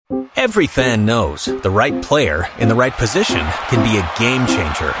Every fan knows the right player in the right position can be a game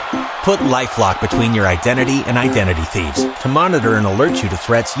changer. Put LifeLock between your identity and identity thieves to monitor and alert you to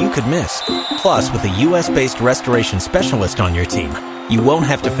threats you could miss. Plus, with a U.S.-based restoration specialist on your team, you won't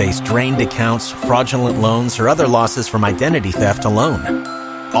have to face drained accounts, fraudulent loans, or other losses from identity theft alone.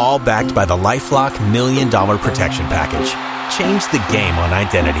 All backed by the LifeLock $1 Million Protection Package. Change the game on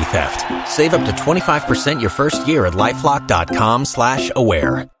identity theft. Save up to 25% your first year at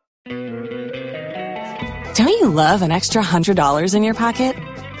LifeLock.com/aware. Don't you love an extra $100 in your pocket?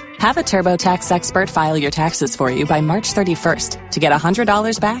 Have a TurboTax expert file your taxes for you by March 31st to get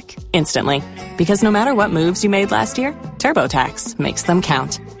 $100 back instantly. Because no matter what moves you made last year, TurboTax makes them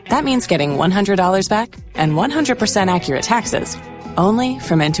count. That means getting $100 back and 100% accurate taxes only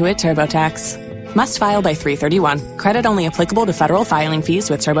from Intuit TurboTax. Must file by 3/31. Credit only applicable to federal filing fees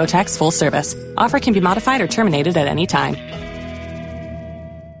with TurboTax full service. Offer can be modified or terminated at any time.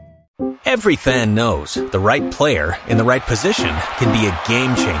 Every fan knows the right player in the right position can be a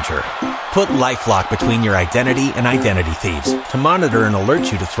game changer. Put LifeLock between your identity and identity thieves to monitor and alert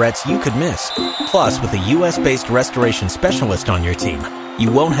you to threats you could miss. Plus, with a U.S.-based restoration specialist on your team,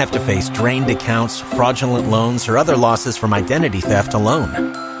 you won't have to face drained accounts, fraudulent loans, or other losses from identity theft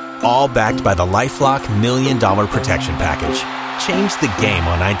alone. All backed by the LifeLock $1 Million Protection Package. Change the game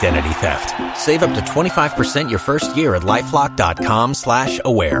on identity theft. Save up to 25% your first year at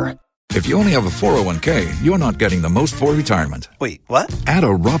LifeLock.com/aware. If you only have a 401k, you're not getting the most for retirement. Wait, what? Add a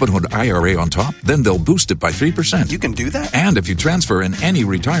Robinhood IRA on top, then they'll boost it by 3%. You can do that? And if you transfer in any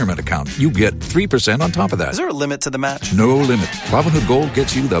retirement account, you get 3% on top of that. Is there a limit to the match? No limit. Robinhood Gold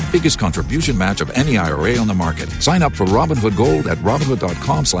gets you the biggest contribution match of any IRA on the market. Sign up for Robinhood Gold at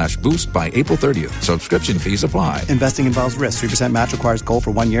Robinhood.com/boost by April 30th. Subscription fees apply. Investing involves risk. 3% match requires gold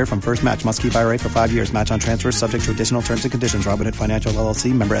for 1 year from first match. Must keep IRA for 5 years. Match on transfers subject to additional terms and conditions. Robinhood Financial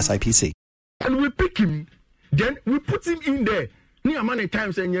LLC, member SIPC. And we pick him, then we put him in there. Near many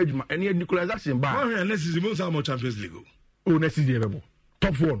times and Nicolas Jackson back. Oh, unless he's the most how much Champions League. Oh, next season,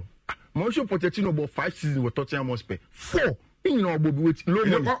 top 4. Mauricio Pochettino about 5 seasons with Tottenham Hotspur. 4. You know, Bobby with low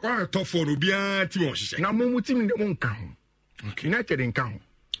money. What top 4 will be a team. Now, Momu team in the one count. United in count.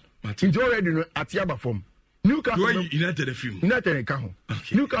 He's already at Yaba form. Newcastle United a few. United in count.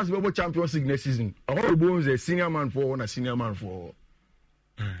 Newcastle will Champions League next season. All bones a senior man for one, a senior man for.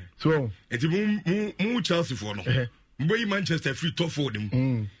 So, it's a Chelsea for no. Boy, Manchester free top 4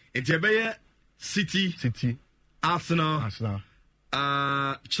 them. It's a City, Arsenal,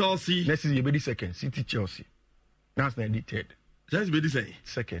 Chelsea. Next is the second. City, Chelsea. That's the third. That's the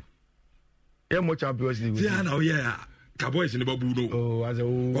second. Yeah, more Champions League. Yeah, now Cowboys in the Babu. Oh, as a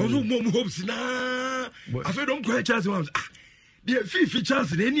also more hopes now. I feel don't quite Chelsea ones. The FIFA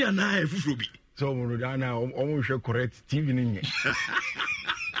Chelsea any and I be. So now almost correct TV in it.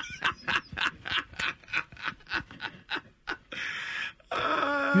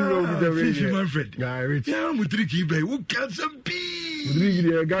 Fifi Manfred. Yeah, I'm tricky bay. Who can some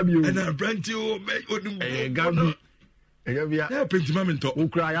be? And I brand you Gabi. Yeah, Pentimamento. Who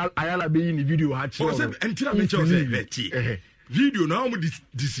cry Ayala be in the video hatch. And Tiramento video now with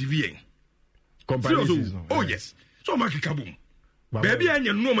deceiving. Comparison. Oh, yes. So, Maki Kaboom. Baby, I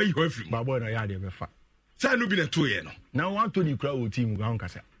know my husband. Babo, I had ever fat. Sanu be a 2 year. Now, Anthony crowd team,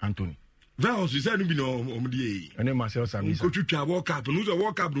 Anthony. Vows is any on the and then myself, I'm go to walk up and who's a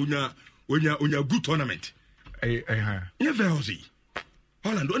walk up when you're good tournament. Never see.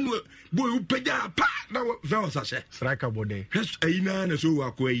 Holland, boy, who pay that now, Vows, I say, strike a body. Just a man, so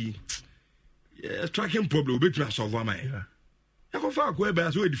a quay. Striking problem, bit to solve my. I go far away by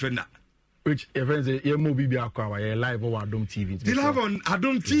a defender. Which events a movie be live over Adom TV. They live on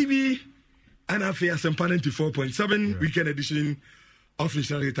Adom TV and I fear some 94.7 weekend edition.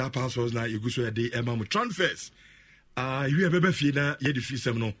 Official data passports now you go so a day Emma transfers. You have ever feel na ye the fee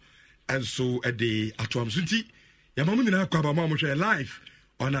seminal and so a day at Sunti. Yamamu na kwa ba mo share live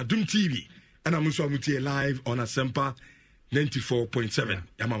on Adom TV and I'm also live on Asempa 94.7.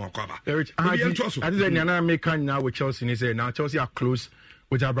 Yamama Kwaba. I didn't know make now with Chelsea say now Chelsea are close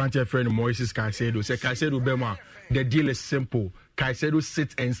with our branch friend Moises Caicedo. Say Caicedo Bema, the deal is simple. Caicedo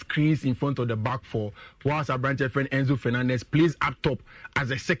sits and screens in front of the back four, whilst our branch friend Enzo Fernandez plays up top as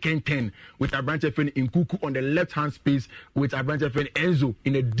a second 10, with our branch friend Nkuku on the left-hand space, with our branch friend Enzo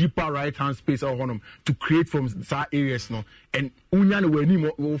in a deeper right-hand space to create from side areas. No? And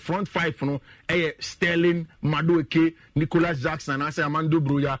Unyan front 5, no? Sterling, Madueke, Nicolas Jackson, and Amando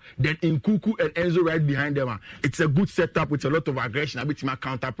Broya, then Nkuku and Enzo right behind them. It's a good setup with a lot of aggression, a bit more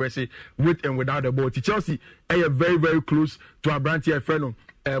counter-pressing with and without the ball. Chelsea are very, very close to our branch friend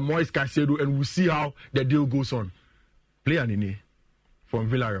Moise Caicedo, and we'll see how the deal goes on. Play an from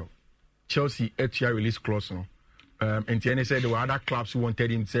Villarreal. Chelsea etua release clause no. And Tierney said there were other clubs who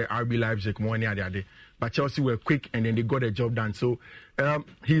wanted him to say RB Leipzig, more near the other. But Chelsea were quick and then they got the job done. So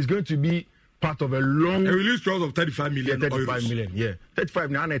he's going to be part of a release clause of 35 million. Yeah, 35 million. Yeah,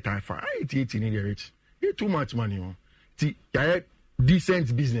 35 now. 80 in the rich. It's too much money. Oh. See, I had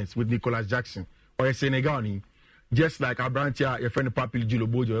decent business with Nicolas Jackson or a Senegalese. Just like Abrantia, your friend Papil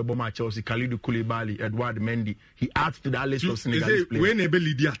Gilobojo, Eboma Chelsea, Kalidou Koulibaly, Edouard Mendy. He adds to that list of Senegalese players. When they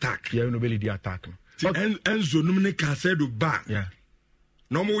lead the attack. Yeah, when they lead the attack. Enzo Numene Casedo back. Yeah.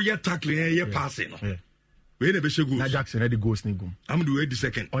 No more yet tackling, yet passing. Yeah. We never should go. Jackson had the ghost nigum. I'm doing the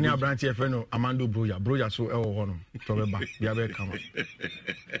second. Only Abrantia, friend Amando Broja. Broja so El Honor. To be back. They are very come.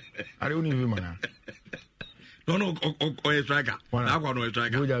 I don't even man. No, or a striker. I want no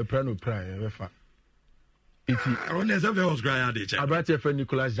striker. Broja Prano Pride. I don't know if I was crying. I brought your friend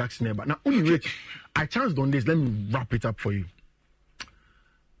Nicolas Jackson. But now, only wait. I chanced on this. Let me wrap it up for you.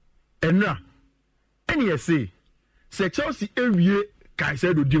 And now, NESA say Chelsea every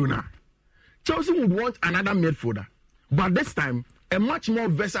Caicedo deal now. Chelsea would want another midfielder, but this time a much more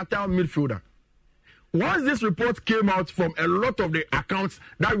versatile midfielder. Once this report came out from a lot of the accounts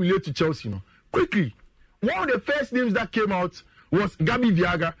that relate to Chelsea, quickly, one of the first names that came out was Gabi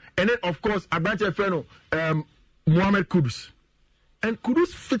Viaga, and then of course Abranche Feno, Mohamed Kudus, and Kudus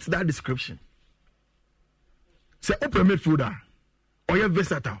fits that description. Say open midfielder, or you're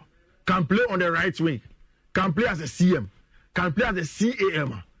versatile, can play on the right wing, can play as a CM, can play as a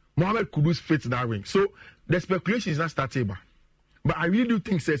CAM. Mohamed Kudus fits that wing. So the speculation is not startable. But I really do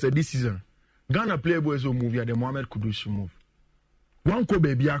think says this season, Ghana players will move here, the Mohamed Kudus should move. One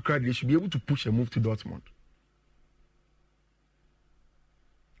Kobe Biakra, they should be able to push a move to Dortmund.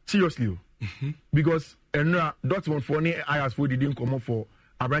 Seriously. Because Dortmund for any Ajax for didn't come up for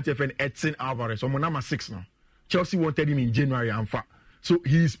Abrante and Edson Alvarez. So number 6 now. Chelsea wanted him in January and so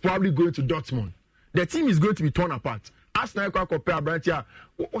he's probably going to Dortmund. The team is going to be torn apart. Arsenal compare Abrantia.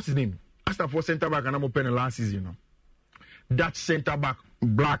 What's his name? Arsenal for centre back and I'm open last season. That centre back,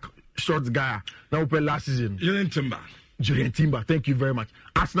 black short guy. Now open last season. Julian Timber. Thank you very much.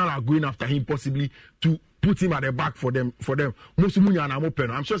 Arsenal are going after him possibly to put him at the back for them. Musumunya and I'm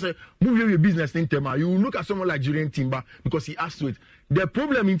open. I'm sure say move your business in Tema. You look at someone like Julian Timber because he asked to it. The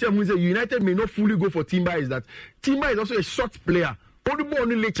problem in terms of United may not fully go for Timber is that Timber is also a short player. Only more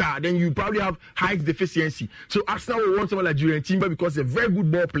later, then you probably have height deficiency. So Arsenal will want someone like Julian Timber because he's a very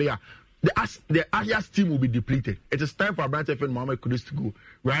good ball player. The Ajax team will be depleted. It is time for Abrante and Mohamed Kudus to go.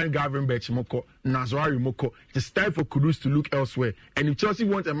 Ryan Gravenberch Moko, Nazwari Moko. It is time for Kudus to look elsewhere. And if Chelsea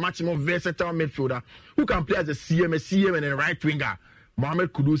wants a much more versatile midfielder who can play as a CM and a right winger,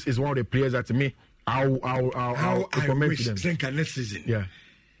 Mohamed Kudus is one of the players that to me I'll recommend to them. Think next season. Yeah.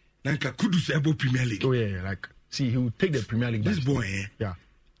 Nanka Kudus able Premier League. Oh yeah, like see, he will take the Premier League. This boy, yeah.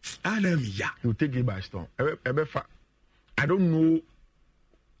 Yeah. He will take it by storm. I don't know.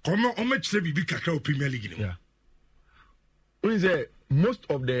 How much say we Kakao Premier League? Yeah. Most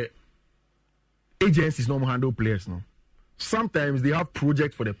of the agencies don't handle players now. Sometimes they have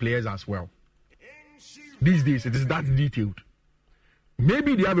projects for the players as well. These days, it is that detailed.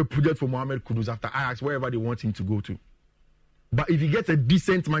 Maybe they have a project for Mohamed Kudus after Ajax, wherever they want him to go to. But if he gets a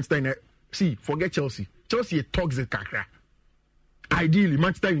decent Manchester United, see, forget Chelsea. Chelsea a toxic kakra. Ideally,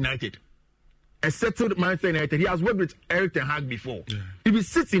 Manchester United. A settled Manchester United. He has worked with Eric Ten Hag before. Yeah. If he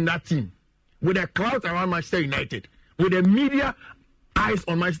sits in that team with a clout around Manchester United, with the media eyes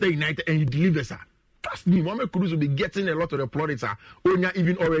on Manchester United, and he delivers, trust me, Mohamed Kudus will be getting a lot of the plaudits,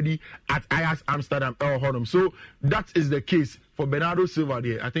 even already at Ajax Amsterdam, El Hornum. So that is the case for Bernardo Silva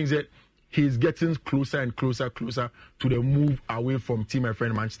there. I think that he's getting closer and closer to the move away from team and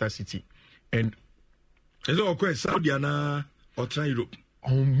friend Manchester City. And is it okay, Saudi or try Europe?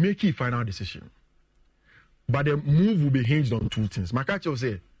 I'll make a final decision. But the move will be hinged on two things. Makacho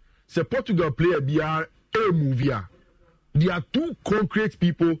say Portugal player BR a movie. There are two concrete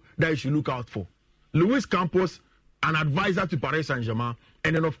people that you should look out for. Luis Campos, an advisor to Paris Saint-Germain,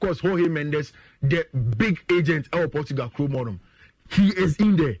 and then of course Jorge Mendes, the big agent of Portugal Chromodum. He is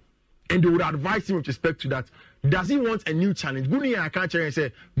in there. And they would advise him with respect to that. Does he want a new challenge? Guni I can't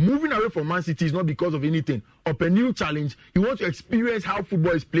say moving away from Man City is not because of anything. Of a new challenge, he wants to experience how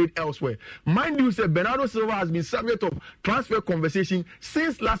football is played elsewhere. Mind you, Bernardo Silva has been subject of transfer conversation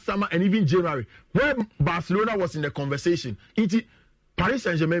since last summer and even January, where Barcelona was in the conversation. Paris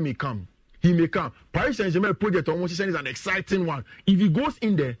Saint-Germain may come. He may come. Paris Saint-Germain project almost is an exciting one. If he goes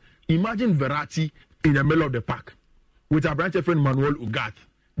in there, imagine Verratti in the middle of the park with our branch friend Manuel Ugarte.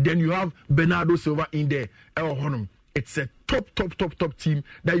 Then you have Bernardo Silva in there. It's a top team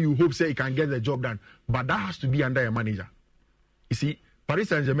that you hope say he can get the job done. But that has to be under a manager. You see, Paris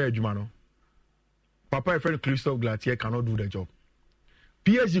Saint-Germain, Jumano. Papa, friend Christophe Galtier cannot do the job.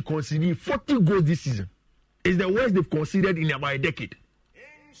 PSG conceded 40 goals this season. It's the worst they've conceded in about a decade.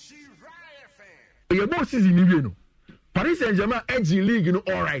 Paris Saint-Germain edge in league,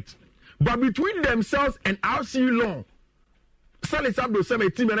 all right. But between themselves and RC Lyon, Salis Abdo same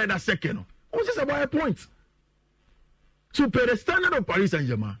team another second. What's just about a point? So per the standard of Paris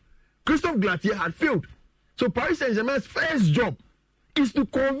Saint-Germain, Christophe Galtier had failed. So Paris Saint-Germain's first job is to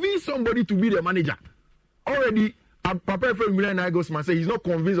convince somebody to be the manager. Already, Papa from Milan Nagelsmann said he's not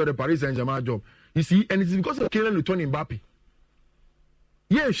convinced of the Paris Saint-Germain job. You see, and it's because of Kylian Mbappe.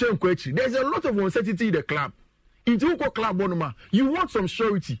 Yeah, Shem Kwechi. There's a lot of uncertainty in the club. In the club, you want some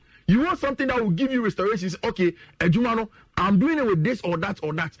surety. You want something that will give you restoration. Okay, Ejumano, I'm doing it with this or that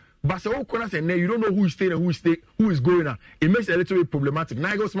or that. But you don't know who is staying and who is going on. It makes it a little bit problematic.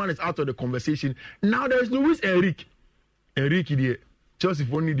 Nagelsmann is out of the conversation. Now there is Luis Enrique. Enrique, Chelsea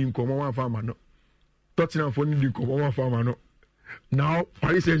for needing come on farmer no. Tottenham for needing come on farmer no. Now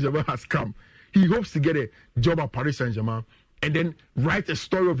Paris Saint-Germain has come. He hopes to get a job at Paris Saint-Germain and then write a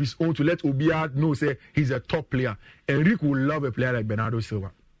story of his own to let Obiad know say he's a top player. Enrique will love a player like Bernardo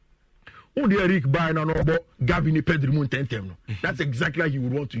Silva. Who the Enrique buy now about Gavin Pedro Tentem? That's exactly how he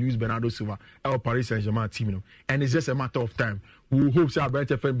would want to use Bernardo Silva our Paris Saint-Germain team. And it's just a matter of time. We hope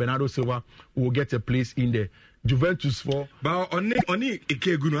our friend Bernardo Silva will get a place in the Juventus for. But on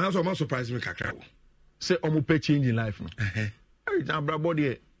Ikeguno, that's what surprised me. Say Omupe change in life. Every time,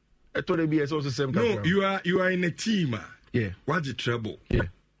 brother, I thought it'd be also same. No, you are in a team. Yeah. What's the trouble? Yeah.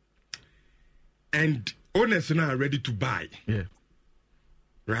 And owners are ready to buy. Yeah.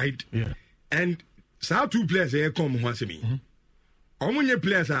 Right? Yeah. And so 2 players here come once me. How many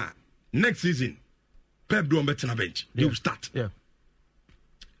players are next season? Pep do on better bench. They will start. Yeah.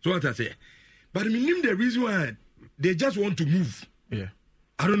 So what I say. But I mean the reason why they just want to move. Yeah.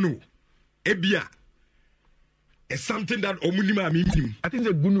 I don't know. Ebia. It's something that Omunima mean. I think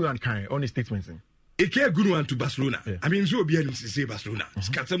the Gunuan kind on his statements. Eke Gunuan to Barcelona. Yeah. I mean, so be able to say Barcelona.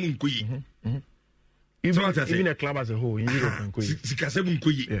 Skasamun Kuyi. Even a club as a whole in Europe and Skasamun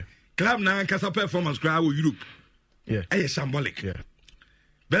Kuyi. Yeah. Club now Casa performance crowd Europe. Yeah. It's symbolic. Yeah.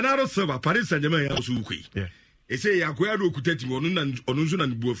 Bernardo Silva, Paris Saint-Germain also Kuyi. Yeah. They say Yakuado Kuteti Onunzun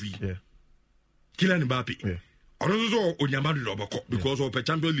and Buofi. Yeah. Kylian Mbappe. Yeah. Onunzo Onyamadu Roboko because of a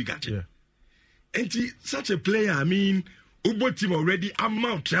Champions League. Yeah. And such a player, I mean, Ubo team already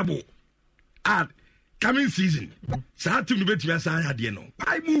amount trouble at coming season. So I team to bet me as I had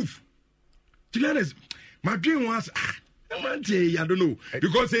I move. To be honest, my dream was I don't know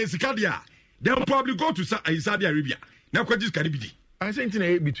because it's Cadia. They'll probably go to Saudi Arabia. Now, what is Caribbean? I think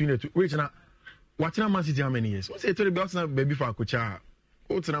in between the two. Wait, now, watching Man City how many years? What's it to the box now, baby for Kucha?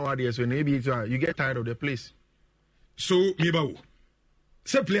 What's now what years when maybe you get tired of the place? So, maybe.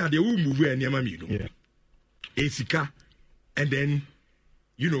 Some player they will move where near me, Yeah. Esika, and then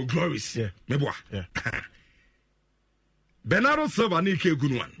glories. Yeah. Meboa. Yeah. Bernardo Silva ni ke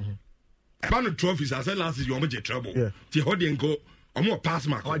Gunuan. About the trophies, I said last year you almost get trouble. Yeah. Ti hodi enko omo pass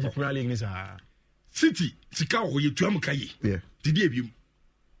mark. How the Premier League is City, Sika ho ye tuam kai. Yeah. Ti di ebium.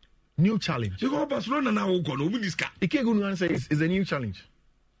 New challenge. You go Barcelona now go no muniska. Ike Gunuan says it's a new challenge.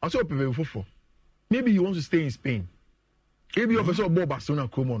 Also for. Maybe he wants to stay in Spain. Maybe also about Barcelona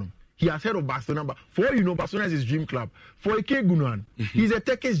Comono. He has heard of Barcelona, but for all you know, Barcelona is his dream club. For Ike Gunuan, he's a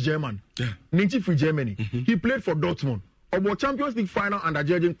Turkish German, native for Germany. He played for Dortmund. About Champions League final under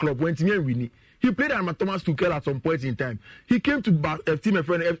Jurgen Klopp went to Winnie. He played at Thomas Tuchel at some point in time. He came to team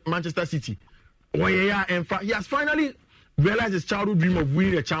friend Manchester City. Oh yeah, and he has finally realized his childhood dream of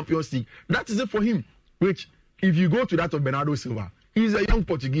winning a Champions League. That is it for him. Which, if you go to that of Bernardo Silva, he's a young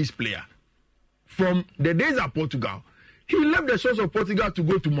Portuguese player. From the days at Portugal, he left the shores of Portugal to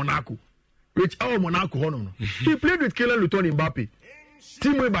go to Monaco. Which Monaco, he played with Kylian Mbappe,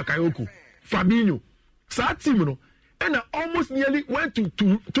 Timo Bakayoko, Fabinho, that team, and almost nearly went to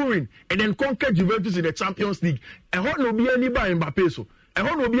Turin and then conquered Juventus in the Champions League. And how no be any by Mbappe so, and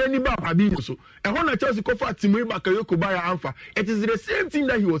how no be any by Fabinho so, and how no Chelsea cover Timo Bakayoko by Anfa. It is the same thing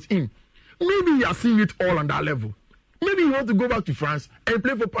that he was in. Maybe he has seen it all on that level. Maybe he wants to go back to France and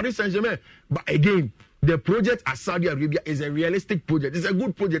play for Paris Saint-Germain. But again, the project at Saudi Arabia is a realistic project. It's a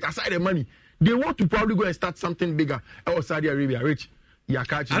good project aside the money. They want to probably go and start something bigger out Saudi Arabia, Rich. I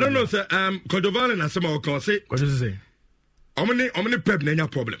don't know, sir. Kodovan and Asama can say. What does it say? How many Pep Nanya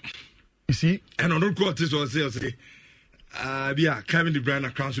problem? You see? And on the court, this was say, Kevin De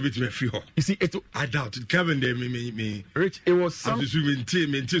Bruyne crown to be to me free. You see, I doubt it. Kevin, me. Rich, it was something.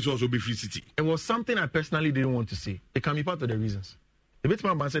 Also be free city. It was something I personally didn't want to say. It can be part of the reasons. The bit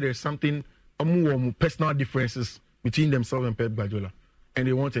man said there's something, personal differences between themselves and Pep Guardiola. and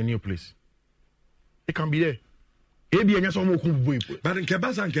they want a new place. It can be there. Maybe any some who boy. But in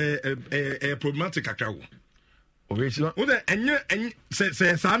Kebasan a problematic account. Obviously, and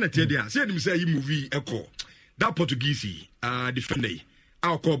say sanity there. Say him say movie echo that Portuguese defender.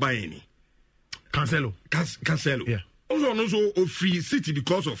 I'll call by any Cancelo. Yeah. Also free City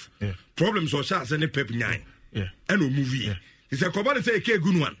because of problems or shots and a pep nine. Yeah. And no movie. Yeah. He said, "Come on, say a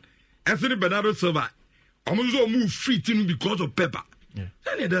good one." Anthony Bernardo Silva. Almost move free team because of Pepper. Yeah.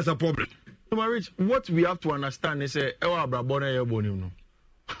 Then there's a problem. No, Rich, what we have to understand is ewa brabona ya boni no.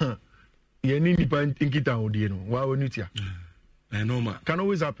 Ye ni nipa inkita odie no. Wa onitia. I know man. Can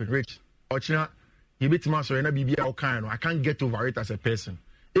always happen, Rich. Ochina you bet ma so na bibia o kan no. I can't get over it as a person.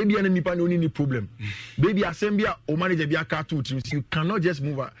 Ebi any nipa no any problem. Baby assembia o manager bia ka two teams. You cannot just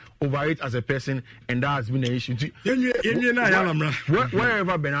move over it as a person, and that has been an issue.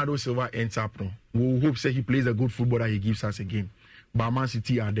 Wherever Bernardo Silva ends up, no, we hope say he plays a good football that he gives us a game. But Man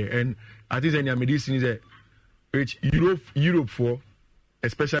City are there, and I think any medicine is that Rich Europe for,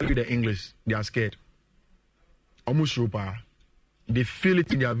 especially the English, they are scared. Almost Europe, they feel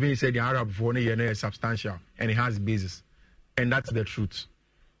it in their veins. Say the Arab for is substantial and it has basis, and that's the truth.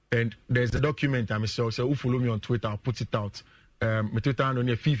 And there's a document I'm sure. So who follow me on Twitter? I'll put it out. My Twitter on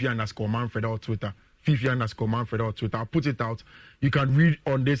FIFA_Manfred on Twitter. FIFA_Manfred on Twitter. I'll put it out. You can read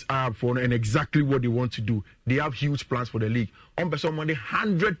on this Arab phone and exactly what they want to do. They have huge plans for the league. On some money,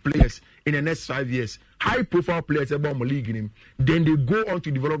 100 players in the next 5 years. High-profile players about the league in him. Then they go on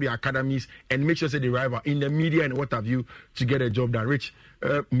to develop their academies and make sure that they rival in the media and what have you to get a job done. Rich,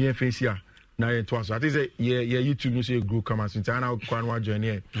 me and Face here. I think say YouTube news group come out. I now can join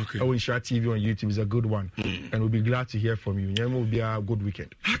here. Okay. Our Insha TV on YouTube is a good one, and we'll be glad to hear from you. It will be a good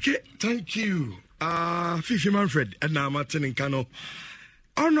weekend. Okay, thank you, Fifi Manfred and now Martin in Kano.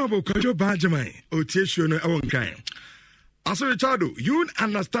 Honorable Kojo Bajamai, Otiesho no Awonkai. As a Richardo, you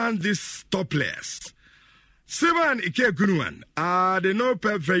understand these top players. Seven Ike Gunuan, they know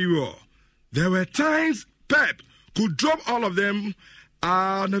Pep very well. There were times Pep could drop all of them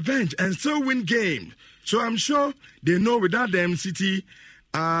on the bench and still win games. So I'm sure they know without them, City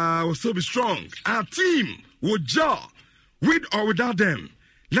will still be strong. Our team will jar with or without them.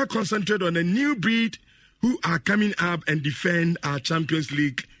 Let's concentrate on a new breed who are coming up and defend our Champions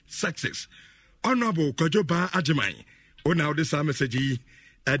League success. Honorable Kojoba Ajamai. Oh, now this message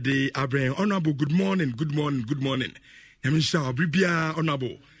at the Abraham. Honorable, good morning. Bribia,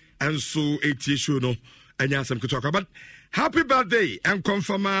 honorable. And so, 8 years, no, and yes, I'm talk about. Happy birthday and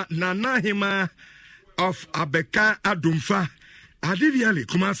confirma Nana Hima of Abeka Adumfa. Adiviali,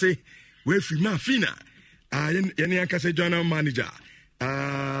 Kumase, Wefi Mafina. Yaniankase General Manager.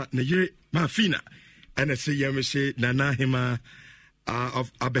 Naye Mafina. And I say, Yamese Nana Hima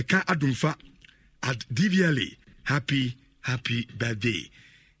of Abeka Adumfa. Adiviali, happy birthday.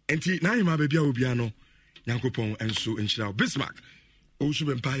 And Naima Babia Ubiano, Yankopon, and so in Shao Bismarck.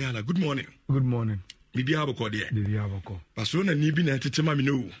 Oshub Payana, good morning. Good morning. Bibi aboko de. Bibi aboko. Barcelona ni bi na tetema me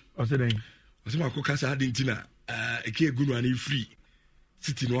no. O se den. O se makoka sa Argentina eke egunu ani free.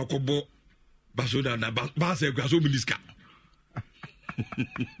 City no akobo Barcelona na ba se gwaso miniska.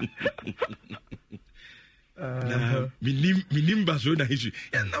 Minim Barcelona history.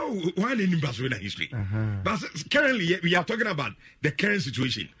 And now why in Barcelona history? But currently we are talking about the current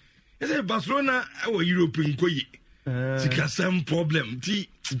situation. I say Barcelona or European koyi. Some problem.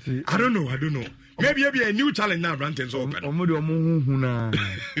 I don't know. Maybe a new challenge now, Brantons open.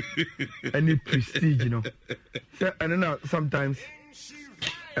 Any prestige, you know. And then sometimes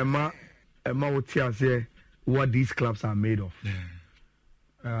Emma would tell us what these clubs are made of.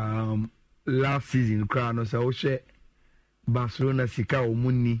 Last season, Crown so Barcelona Sika or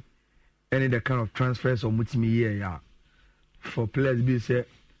Muni, any the kind of transfers or Mutimi here, for players be say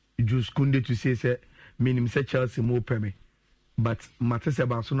Jules Kunde to say minimum say Chelsea more pay, but Matese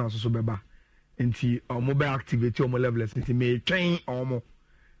Barcelona also beba. Nti mobile activity omo level nti me train omo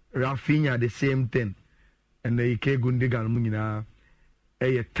Rafinha the same thing and the Ike Gundogan mu nyina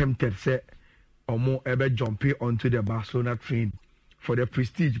tempted say omo ebe jump onto the Barcelona train for the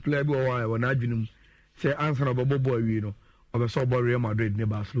prestige player bi o na adwinum say answer no bobo wi no obeso bo Real Madrid ne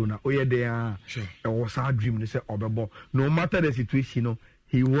Barcelona oye there sure e was a dream ne say obebo no matter the situation no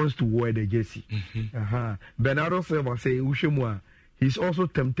he wants to wear the jersey. Bernardo Silva say ushemu he's also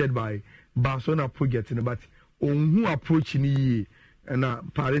tempted by Barcelona project, but on who approach ni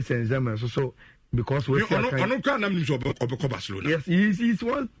and Paris Saint-Germain. So because we Barcelona. Yes, he's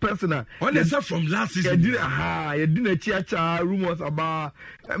one person. Only from last season. You didn't rumors about.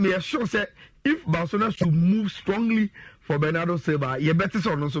 I mean, sure say if Barcelona should move strongly for Bernardo Silva, you better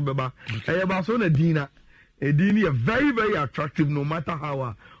so no so beba. Barcelona Dina. Edini are very, very attractive no matter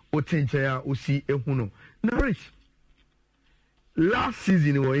how Otenchaya Osi Ehuno. Now, Rich, last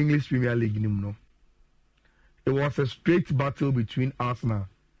season in the English Premier League, it was a straight battle between Arsenal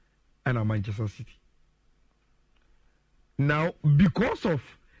and Manchester City. Now, because of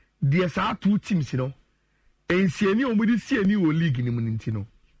there's our two teams, and CNE omudi CNE league in the Munintino.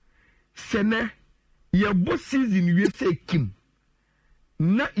 Sene, your both season you say Kim.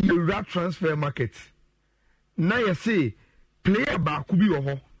 Na your rat transfer market. Na you say player ba kubi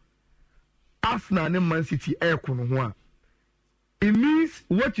oho. Arsenal and Man City air kono. It means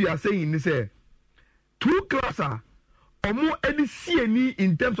what you are saying is two classes or more any CNE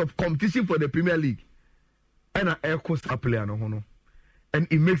in terms of competition for the Premier League. And an air coaster player no hono. And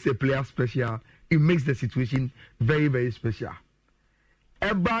it makes the player special. It makes the situation very, very special.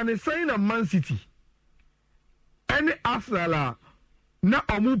 Ebane sign a Man City. Any Arsenal na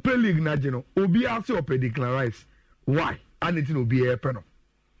omu play league na jeno. Obi also Declan Rice. Why? And it will be a penal.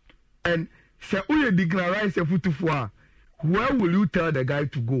 And say uye Declan Rice a futufua. Where will you tell the guy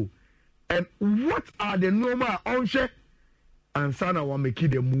to go? And what are the normal onshe? And Sana will make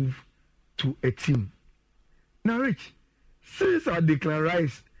it a move to a team. Now, Rich, since I Declan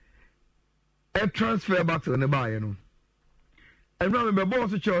Rice a transfer back to the bar, and remember,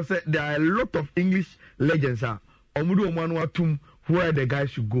 Boss said there are a lot of English legends Omudu Omanuatum where the guy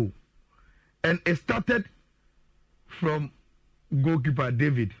should go. And it started from goalkeeper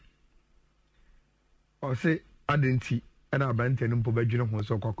David. Or say Adenti and I bent and Pobajino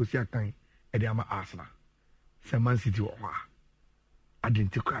Honso Kwakusia Time at the Ama Arsenal. Man City or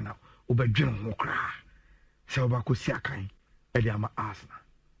Adenti Kana, Obajino Hokra.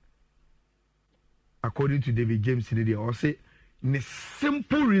 According to David James, they all say in a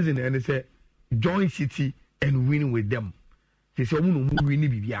simple reason, and they say join City and win with them. They say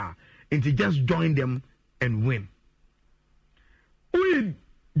and to just join them and win. With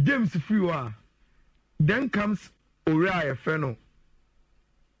James Frewa, then comes Uriah Feno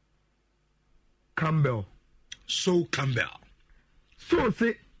Campbell. So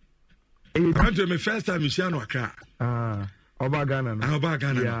say. I went to my first time in Siano Accra. Oba Ghana.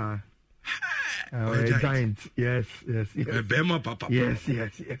 Yeah. A giant. Yes. Bema Papa. Yes.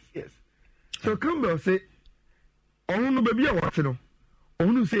 So Campbell say, "Oh no, baby, I want to know.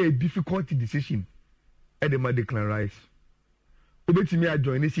 Oh no, say a difficult decision at the Declan Rice. Obeti me a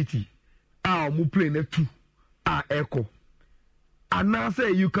join the City. Mu play ne two. Echo. And now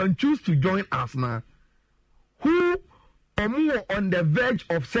say you can choose to join Arsenal. Who are more on the verge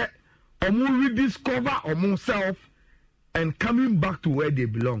of set." Rediscover themselves and coming back to where they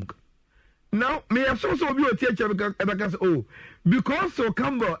belong. Now, may I also be a teacher because because so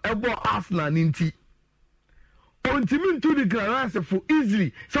Campbell about Arsenal ninty. On team to the glass for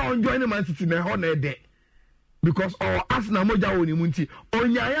easily so on join the Man City na honor there. Because our Arsenal moja woni munti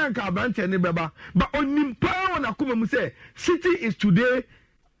on yayanka abante ne beba but on nimpa na kuma mu say City is today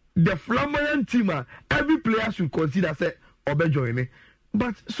the flamboyant team. Every player should consider say obe join.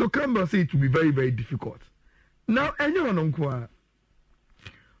 But so Campbell said it will be very, very difficult. Now, anyone on Cole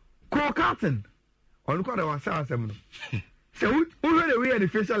Carton on the one seminal. So, who had the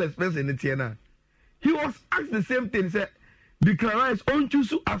facial expression in the Tiana? He was asked the same thing. He said, Declan Rice on choose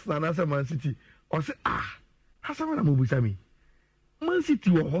to Arsenal as a Man City. Or say, Hassan Mubusami. Man City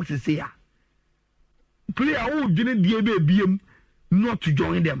will also say, player who didn't BM not to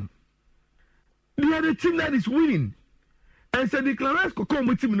join them. They are the team that is winning. And so Declan Rice could come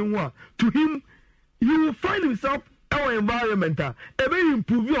with him to him, he will find himself our environment, very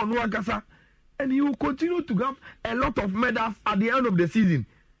improve on Wakasa, and he will continue to have a lot of medals at the end of the season.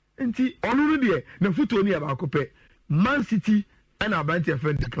 And see, already the foot only about Man City and Abante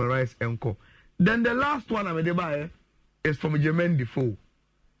friend Declan Rice and Co. Then the last one I'm going to buy is from Jermaine Defoe.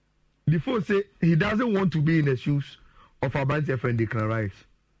 Defoe say he doesn't want to be in the shoes of Abante friend Declan Rice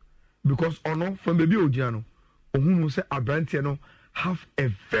because from baby Ojiano. Ohunu say Abrantia no have a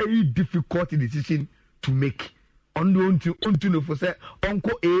very difficult decision to make. Onto for say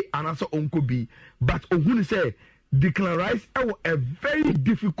Uncle A and also Uncle B. But Ohunu say Declan Rice have a very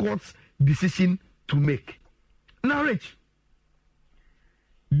difficult decision to make. Now, Rich,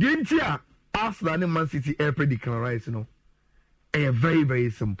 didn't you ask the Man City airport Declan Rice? Very, very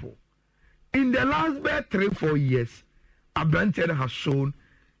simple. In the last 3-4 years, Abrantia has shown.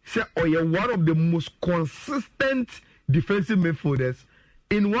 Say, one of the most consistent defensive midfielders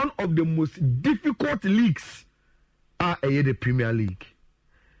in one of the most difficult leagues the Premier League.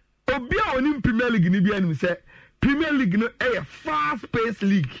 Obia in Premier League ni bia say Premier League no a fast-paced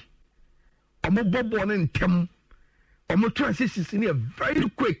league. Omo bobo on ntem. Omo transitions in very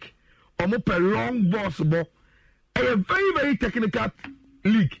quick. almost a long boss ball. A very, very technical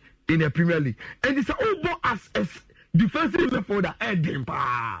league in the Premier League. And it's all ball as defensive midfielder,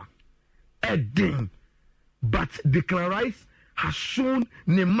 Edding. But Declan Rice has shown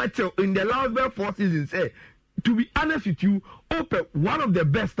the metal in the last 4 seasons. To be honest with you, open one of the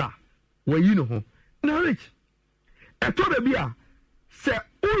best where you know. Now, Rich, I told you, say,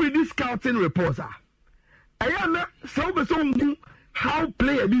 already scouting reports I am not so how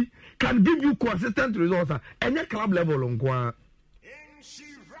player can give you consistent results and your club level on.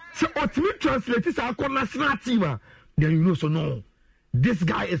 So, ultimately, translate this our national team. Then you know, so no. This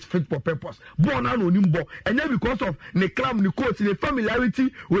guy is fit for purpose. Born on Nimbo, and then because of the club, the coach, the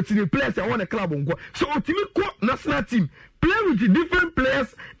familiarity with the players that want the club on. So ultimately, national team play with the different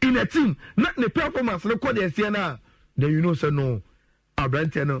players in a team, not the performance. Look what they say now. Then you know, so no,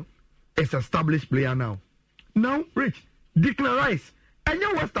 Abranteno is established player now. Now, Rich, Declan Rice, and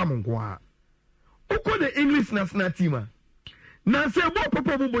you West Ham on Kwa. Who call the English national team? Now say about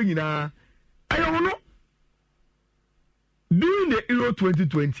Papa Bubina. I don't know. During the Euro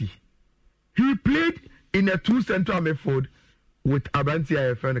 2020, he played in a 2 central midfield with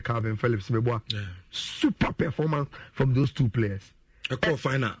Abrantia and Calvin Phillips. Super performance from those 2 players. A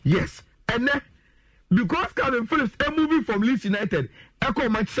quarter-final. Yes. And then, because Calvin Phillips is moving from Leeds United, Echo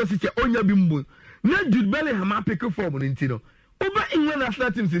Manchester City, Onya Bimbo, now Jude Bellingham are picking form on Intino. Over England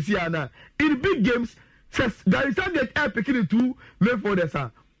national teams this year now, in big games, says there is a get air picking the 2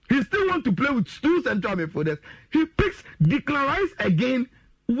 midfielders. He still wants to play with 2 central midfielders. He picks Declan Rice again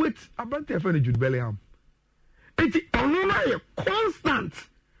with Abante and Jude Bellingham. It's a constant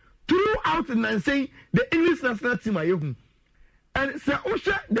throughout and saying the English national team are young. And say,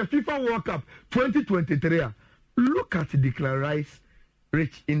 the FIFA World Cup 2023. Look at Declan Rice,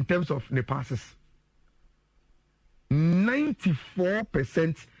 Rich, in terms of the passes.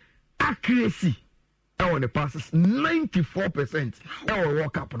 94% accuracy. On the passes, 94% our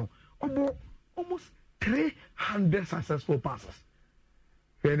World Cup no. Almost 300 successful passes.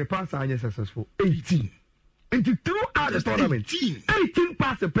 When the passes are successful, 18. Into throughout the tournament, 18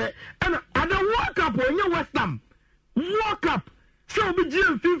 passes per. And the World Cup when you West Ham, World Cup. So be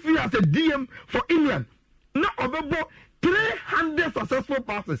GM as a DM for England. Not about 300 successful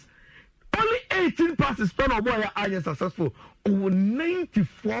passes. Only 18 passes per boy are successful. Over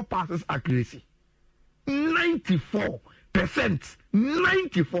 94 passes accuracy. 94%.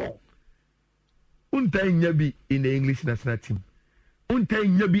 94. Untai Nyabi in the English national team. Untai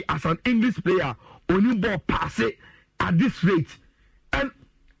Nyabi as an English player. Only ball pass it at this rate. And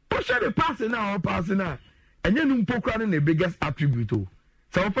push the passing now, passing now. And then Umpokran the biggest attribute.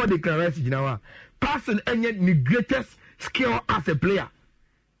 So for the Declan Rice, passing and yet the greatest skill as a player.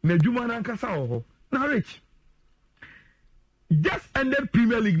 Nejuma Nankasa. Now, Rich. Just ended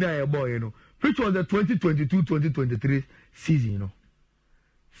Premier League now, boy, which was the 2022-2023 season,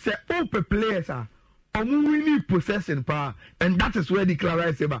 Say all the players are winning possession power, and that is where the Declan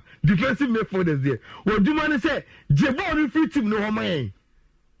Rice about defensive midfielders there. What do you say? Jebon free team no man.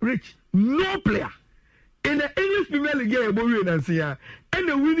 Rich, no player in the English Premier League and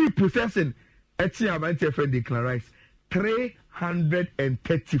the winning possession at Chiamante for Declan Rice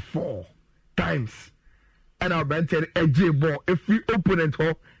 334 times. And our banter a J ball if we opponent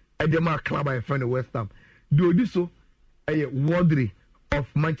ho at the mark club and friend of West Ham. Do this so a Wadri of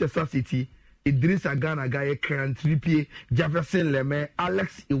Manchester City, Idris Agana Guy, Karen Trippier, Jefferson Lemay,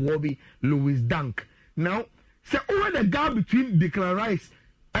 Alex Iwobi, Louis Dunk. Now, say over the gap between Declan Rice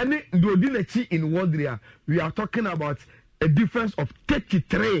and Dodinechi in Wadria, we are talking about a difference of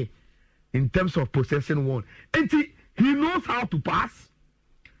 33 in terms of possession won. And he knows how to pass.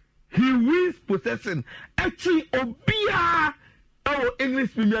 He wins possession. Actually, Obia, our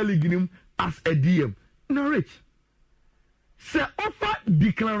English Premier League as a DM. Now, Rich, say offer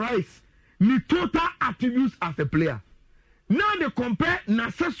Declan Rice the total attributes as a player. Now they compare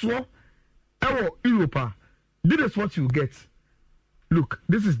Naseswo our Europa. This is what you get. Look,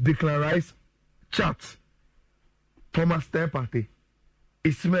 this is Declan Rice chart. Thomas Partey,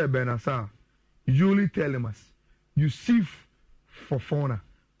 Ismail Benassar, Yuli Telemas, Yusuf Fofana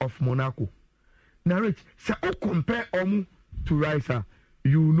of Monaco. Now, Rich, say, compare Omu to Rice,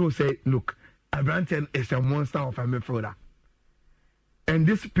 you know, say, look, Abranten is a monster of a midfielder. And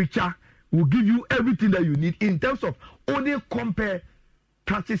this picture will give you everything that you need in terms of only compare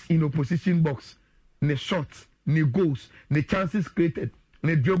touches in opposition box, the shots, the goals, the chances created,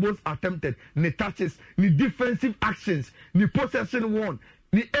 the dribbles attempted, the touches, the defensive actions, the possession won,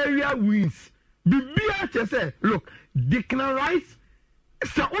 the area wins. The BHS, look, Declan Rice,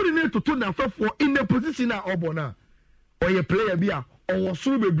 so ordinary to turn for in the position of Obona or a player be on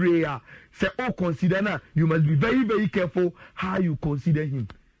so bebree say all consider na you must be very very careful how you consider him.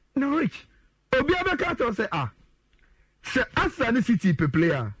 Now Rich, obi abeka say say Arsenal City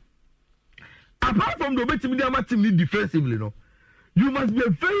player. Apart from the better team defensively, no, you must be a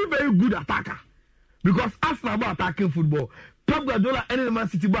very very good attacker because Arsenal are attacking football. Pep Guardiola and Man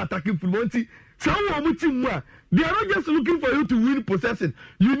City are attacking football. Some team they are not just looking for you to win possession.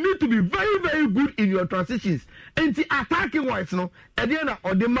 You need to be very very good in your transitions. And the attacking wise, no, at the end of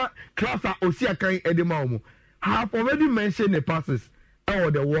Odema class Osiakai Edema have already mentioned the passes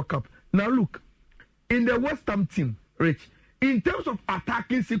or the World Cup. Now look, in the West Ham team, Rich, in terms of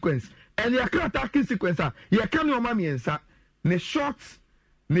attacking sequence, and your attacking sequence, you can know mommy and sa, the shots,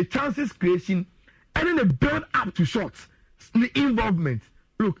 the chances creation, and then the build up to shots, the involvement.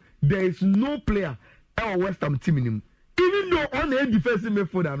 Look, there is no player our West Ham team in him. Even though on the defensive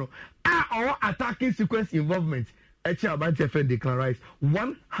midfielder, our attacking sequence involvement, actually about to Declan Rice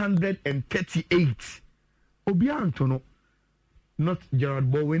 138. Obi Antono, not Gerard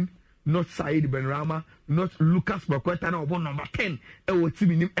Bowen, not Said Benrahma, not Lucas Paqueta, number 10, our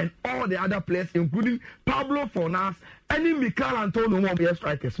team in him, and all the other players, including Pablo Fornas, any Mikel Antonio, one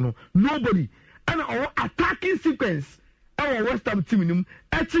strikers, no, nobody. And our attacking sequence. Our West Ham team in him,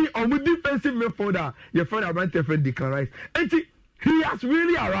 actually on the defensive midfielder, your friend Abrante Declan Rice. And he has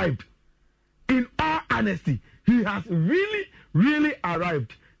really arrived. In all honesty, he has really, really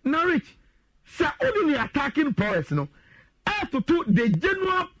arrived. Now, Rich, so only the attacking prowess, no, after the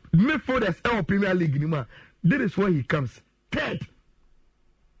general midfielders in Premier League, that is where he comes. Third,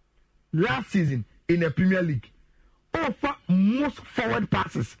 last season in the Premier League, offer most forward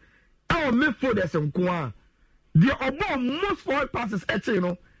passes. Our midfielders in Kwa. The above most forward passes,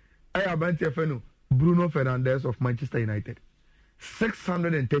 actually, I have Bruno Fernandes of Manchester United,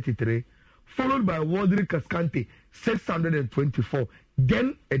 633, followed by Rodri Cascante, 624.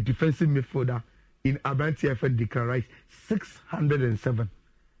 Then a defensive midfielder in Abranti FN Declan Rice, 607.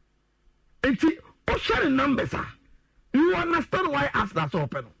 And see, share the numbers, sir. You understand why Arsenal so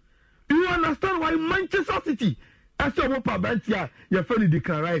open? You understand why Manchester City, as your Abranti, your friend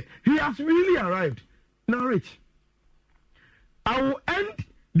Declan Rice, he has really arrived. Now, Rich, I will end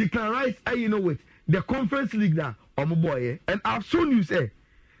Declan Rice, with the Conference League now, boy, and I've shown you, say,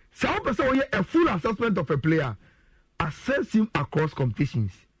 some person a full assessment of a player, assess him across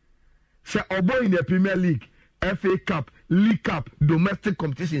competitions. Say, boy in the Premier League, FA Cup, League Cup, domestic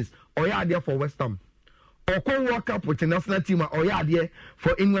competitions, or you are there for West Ham. Or go World Cup with the national team, or you are there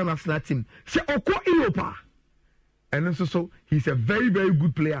for England national team. Say, or go Europa. And also, so he's a very, very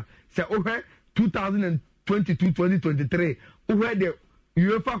good player. Say, 2022-2023, where the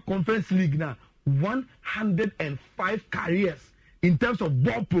UEFA Conference League now 105 careers in terms of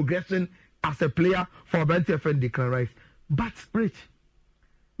ball progression as a player for Abranti FN Declan Rice. But Rich,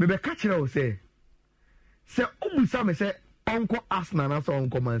 maybe catch it out say Obusa me say Uncle Arsenal na so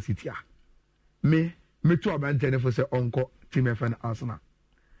Uncle Man City. Me to Abranti for say Uncle Team FN Arsenal.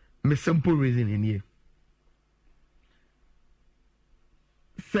 Me simple reason in here.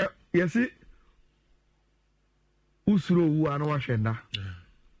 So you see. Usuro wu ano wahwenda.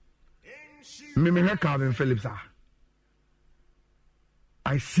 Me Calvin Phillips.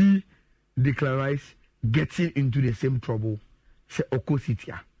 I see Declan Rice getting into the same trouble. Say Oko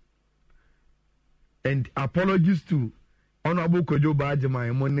City. And apologies to Honorable Kojo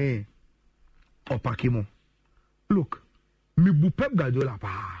Bajema Money Opakimo. Look, me bu Pep Guardiola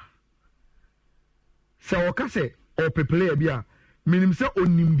pa. Say Oka say Ope player bia. Minim say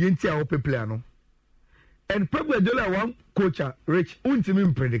onimdienti a Ope player no. And Pep Guardiola one coach, Rich,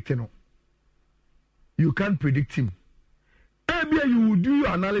 ultimately predicting. You can't predict him. Maybe you will do your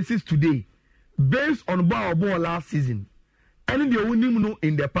analysis today based on ball last season, and the winning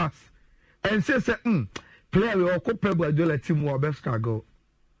in the past, and say, player will call Pep Guardiola team will best struggle.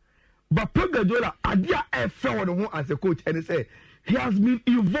 But Pep Guardiola, idea as a coach, and say he has been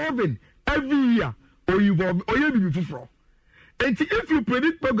evolving every year, or evolving, or you be before. And if you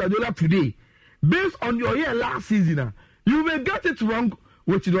predict Pep Guardiola today, based on your year last season, you may get it wrong,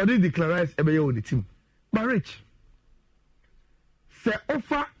 which is already declared every year on the team. But Rich, say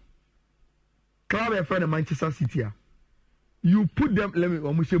offer club a friend of Manchester City. You put them, let me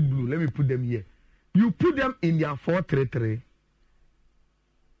put them here. You put them in their 4-3-3,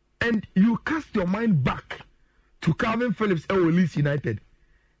 and you cast your mind back to Calvin Phillips Leeds United.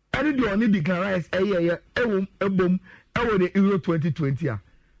 And you only declare the Euro 2020.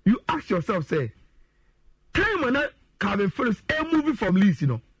 You ask yourself, say, time when Calvin Phillips moving from Leeds,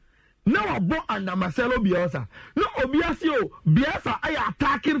 Now I bought under Marcelo Bielsa. No, Bielsa, I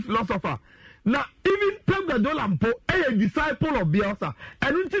attacking philosopher. Now, even Pep Guardiola mpo a disciple of Bielsa.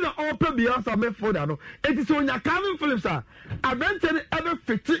 And until the all Pep Bielsa made for that, it is when you're Calvin Phillips, eventually ever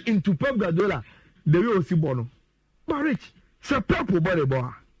fit into Pep Guardiola, the way see Bono. But Rich, Sir Pep body boy.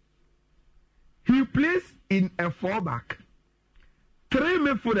 He plays in a 4-back. 3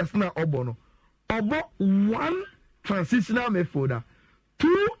 midfielders now Obono. About 1 transitional midfielder,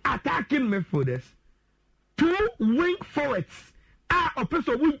 2 attacking midfielders, 2 wing forwards. A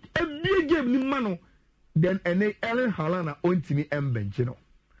person with a big game in Mano, then an Ellen Halana on to me and Benchino.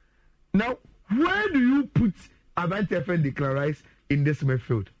 Now, where do you put Avante FN Declan Rice in this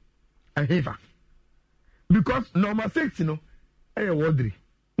midfield? And Heva. Because number 6, you know, I Wadri,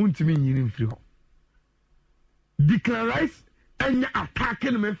 Untimi in free. Declan Rice and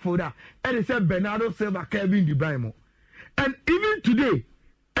attacking midfielder, and it said Bernardo Silva, Kevin De Bruyne. And even today,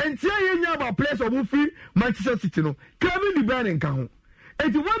 and say you know about players of free Manchester City, no, Kevin De Bruyne can home.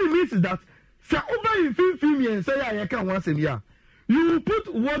 And what it means is that, say over in 15 years, say I can once a year. You put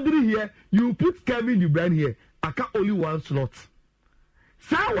Wadri here, you put Kevin De Bruyne here. I can only 1 slot.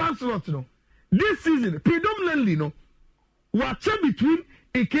 Say 1 slot, no. This season, predominantly, no. Watch between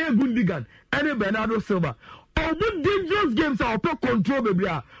Ike Gundogan and Bernardo Silva. Although dangerous games are open control, baby.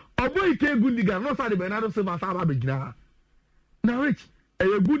 Although Ike Gundogan, not say Bernardo Silva, Saba Begina. Now, Rich. A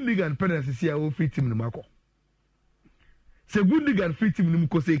Gundogan penalty see a free team in the Marco. Say Gundogan free team in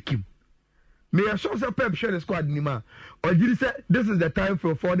the say Kim. May I show some Pep share the squad in the or did he say this is the time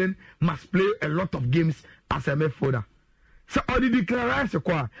for Foden must play a lot of games as a midfielder. So or did declare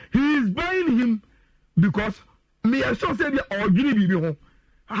he is buying him because may I show say or Guinea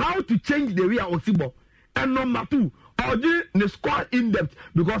how to change the way Osibo. And number 2, or the squad in depth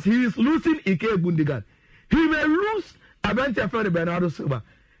because he is losing Ike Gundogan. He may lose Avante FN Bernardo Silva.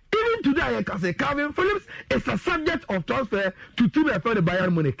 Even today, I can say Calvin Phillips is a subject of transfer to Team FN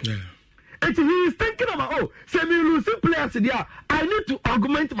Bayern Munich. Yeah. And he is thinking about, say me losing players there, I need to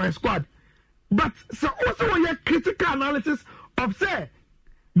augment my squad. But so also when you critical analysis of say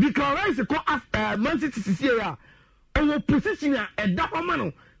Declan Rice call as Man City here, our position at that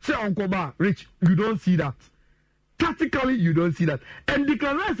moment, say Uncle Bar, Rich, you don't see that. Tactically, you don't see that. And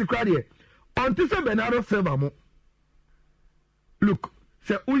Declan Rice cried here until say Bernardo Silva. Look,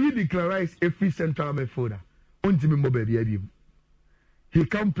 say only Declan Rice a free central midfielder. He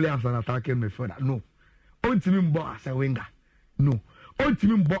can't play as an attacking midfielder. No. As a winger. No.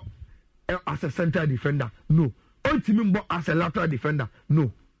 As a central defender. No. As a lateral defender.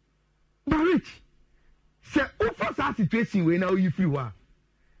 No. But Rich, say over that situation where now you feel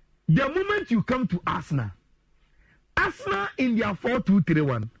the moment you come to Arsenal in their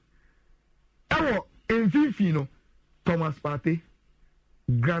 4-2-3-1, in Fifino, Thomas Partey,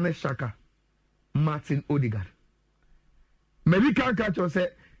 Granit Xhaka, Martin Odegaard. Maybe can't catch us say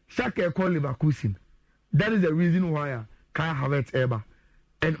Xhaka call Leverkusen. That is the reason why Kai Havertz ever.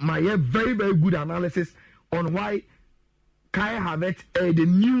 And my very, very good analysis on why Kai Havertz is the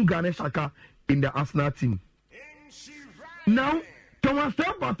new Granit Xhaka in the Arsenal team. Now, Thomas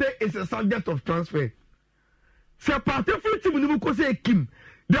Partey is a subject of transfer. So Partey for team will say Kim.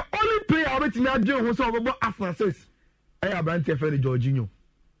 The only player I bet me I do who saw about Arsenal says I have Brandt for Jorginho.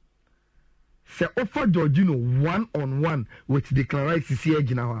 Say offer Jorginho 1-on-1 with Declan Rice here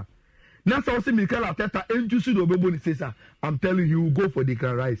now. Now so say Mikel Arteta introduce the Obebo says I'm telling you go for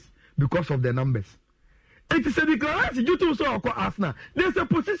Declan Rice because of the numbers. It is a Declan Rice you to so Arsenal. There's a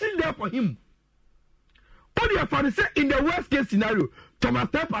position there for him. All you have to say in the worst case scenario, Thomas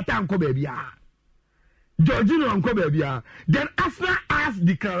Partey anko baby. Jorginho anko baby. Then Arsenal adds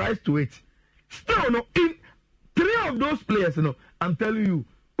Declan Rice to it. Still no in 3 of those players, I'm telling you,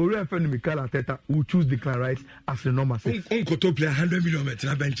 Oriol Femi Mikel Arteta will choose Declan Rice as the number 6. Unko to play 100 million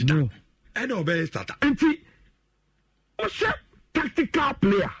na bench. No. I know be starter. Enti Osha tactical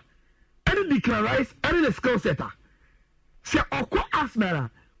player. Any Declan Rice, any the skill setter. Say Oko Arsenal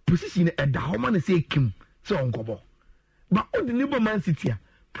position e da ho man say Kim so onkobo. But all the neighbor Man City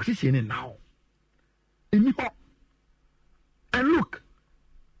position now. And look,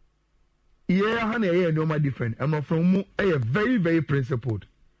 no different. I'm from a very, very principled.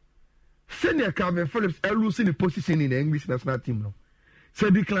 Senior Calvin Phillips losing the position in the English national team. No, so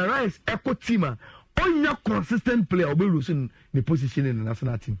Declan Rice echo teamer, only a consistent player will be losing the position in the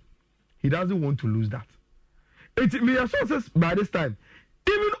national team. He doesn't want to lose that. It may sources by this time.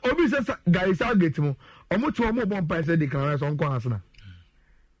 Even Obi says guys are getting more. Almost one more bomb by Declan Rice on Arsenal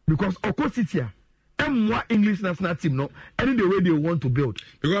because Oko City. More English national team, no, any the way they want to build.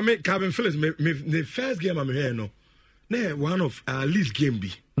 Because I make Calvin Phillips, the first game I'm here, no, one of least game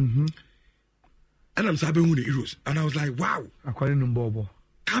be. And I'm sabi who the heroes, and I was like, wow. According to Bobo,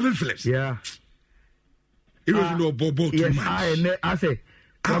 Calvin Phillips. Yeah. He was no bobo too yes, much. I say.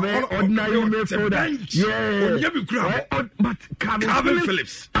 Ordinary midfielder. Yeah. But Calvin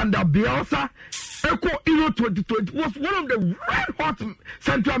Phillips under Bielsa, Echo Euro 2020 was one of the red hot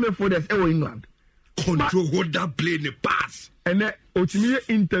central midfielders in England. Control what that play in the pass. And then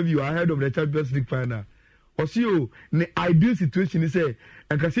ultimately interview ahead of the Champions League final. Also, the ideal situation is say,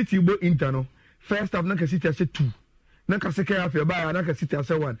 and can City go internal. First half, Naka City has 2. Naka City has a buy, Naka City has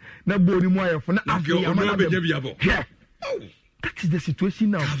 1. Na body more for na after. Yeah. That is the situation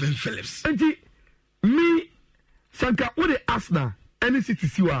now. Calvin Phillips. And me, Sanka, what they ask now, any city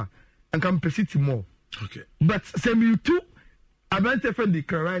siwa, and can City more. Okay. But send you two, I went to defend the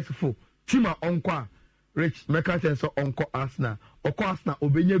Clarice for Tima Onkwa, Rich Mercantil, so Onko Arsenal, Oko Arsenal,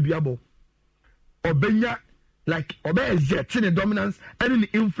 Obenya Biabo, Obenya, like Obey Jet, in the dominance, and the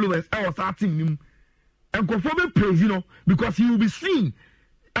influence, I was asking him, and conform praise, because he will be seen.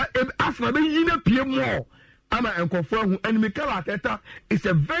 Arsenal, you know, PM more. And confirm and Mikel Arteta is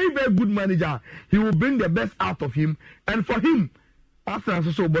a very, very good manager. He will bring the best out of him. And for him, Arsenal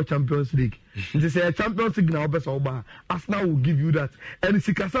also about Champions League. They say Champions League now best over. Arsenal will give you that. And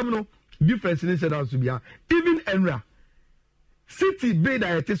Sikasamno difference in the to be even Enra City made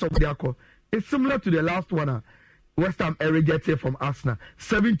a taste of their call. It's similar to the last one. West Ham rejected from Arsenal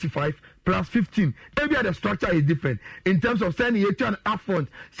 75 plus 15. Maybe the structure is different in terms of sending a turn upfront,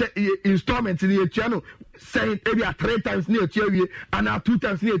 installments in the channel, saying maybe 3 times near Cherry and now 2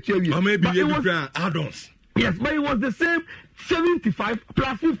 times near Cherry. Or maybe add-ons. Yes, but it was the same 75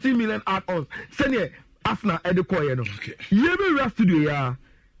 plus 15 million add-ons. Sending Arsenal at the core. Okay. You will rest to do ya.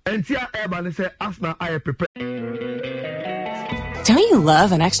 And see Urban say Arsenal I prepare. Don't you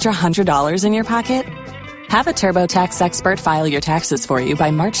love an extra $100 in your pocket? Have a TurboTax expert file your taxes for you by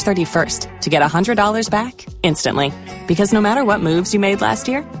March 31st to get $100 back instantly. Because no matter what moves you made last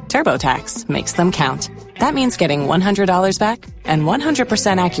year, TurboTax makes them count. That means getting $100 back and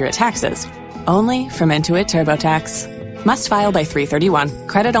 100% accurate taxes only from Intuit TurboTax. Must file by 3/31.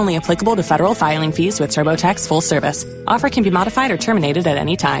 Credit only applicable to federal filing fees with TurboTax full service. Offer can be modified or terminated at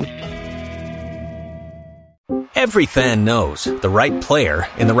any time. Every fan knows the right player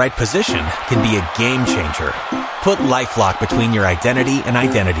in the right position can be a game changer. Put LifeLock between your identity and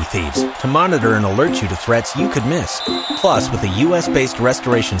identity thieves to monitor and alert you to threats you could miss. Plus, with a U.S.-based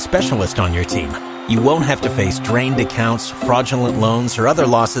restoration specialist on your team, you won't have to face drained accounts, fraudulent loans, or other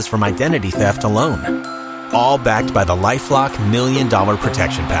losses from identity theft alone. All backed by the LifeLock $1 Million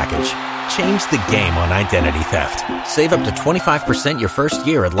Protection Package. Change the game on identity theft. Save up to 25% your first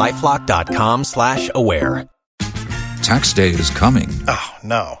year at LifeLock.com/aware. Tax day is coming. Oh,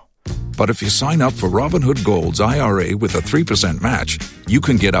 no. But if you sign up for Robinhood Gold's IRA with a 3% match, you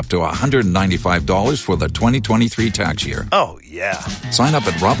can get up to $195 for the 2023 tax year. Oh, yeah. Sign up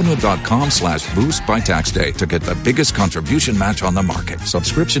at Robinhood.com/boost by tax day to get the biggest contribution match on the market.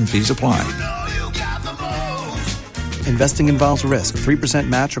 Subscription fees apply. Investing involves risk. 3%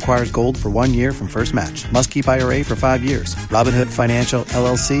 match requires gold for 1 year from first match. Must keep IRA for 5 years. Robinhood Financial,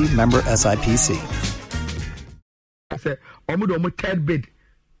 LLC, member SIPC. I said, almost third bid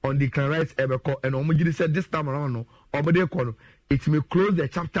on the Clarice Everco, and almost said this time around, no, it may close the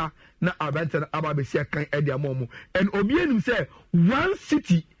chapter. Na Abenta Ababesia can add their momo. And Obianim said, one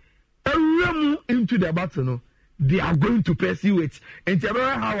city, into the battle, no, they are going to pursue it. And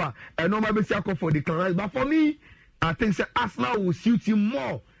Tabara Hawa, and no Mabesia for the Clarice. But for me, I think say Arsenal will suit him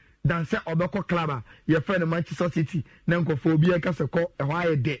more than say Obeko Club. Your friend Manchester City, Nanko Phobia Casako, and why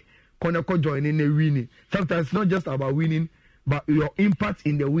a day. Konako joining the winning. Sometimes it's not just about winning, but your impact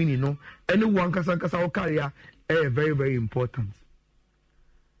in the winning. No, anyone can career is very, very important.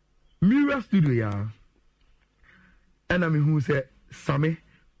 Mirror Studio, yeah. And I mean, who said Sammy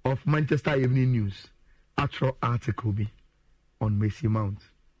of Manchester Evening News, actual article be on Macy Mount.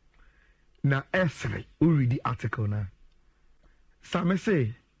 Now, Esri, who read the article now? Sammy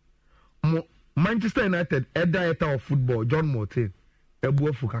say, Manchester United, head director of football, John Morton.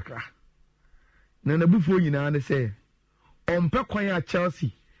 Ebu Fukaka. Na before you know, they say, on Pequia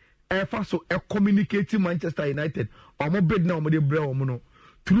Chelsea, so communicating Manchester United, or more bid now, with the Breo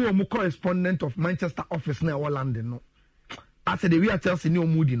through a correspondent of Manchester office now, London. No, I said, we are Chelsea, no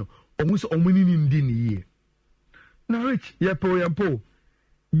moody, no, almost a winning in the year. Now, Rich, Yapo,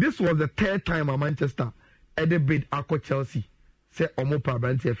 this was the 3rd time at Manchester at the bid Aqua Chelsea, say, Omopa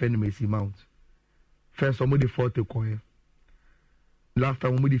Branty FN Macy Mount. First, the 40 coin. Last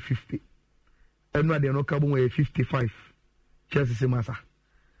time we did 50. And now they are not coming 55. Chelsea Semasa.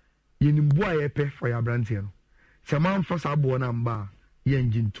 You need boy pay for your brand here. Saman first abo number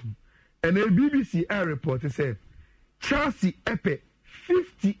yen jintum. And the BBC air report said Chelsea epe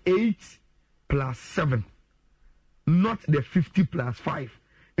 58 plus 7, not the 50 plus 5.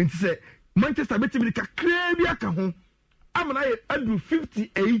 And to say Manchester bet me ka crazy aka ho. Amana I do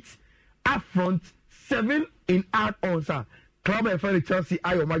 58 up front, 7 in add-ons. Club and friend Chelsea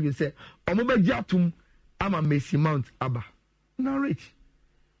I imagine say omo be jatum ama Mason Mount aba. Now rich.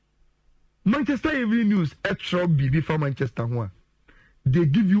 Manchester Evening News extra BB for Manchester one. They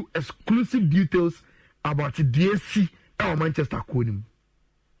give you exclusive details about the DSC or Manchester Konim.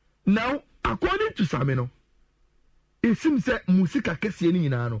 Now, according to Sameno, it seems that Musika Kessiani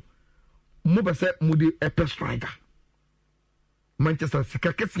Nano, Moba said Moody Epe Striker. Manchester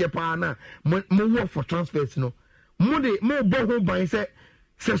Sika Kessia Pana, more for transfers, no. Moody, more boho by say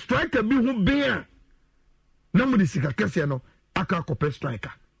striker be who bear. Number Sika Kessiano, Aka Cope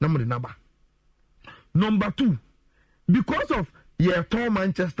Striker, number number. Number 2, because of tall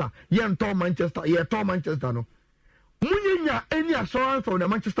Manchester, tall Manchester, no. Munya any assurance from the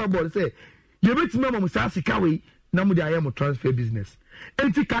Manchester board say, you bet me Musasi Kawi, Namudi I am a transfer business.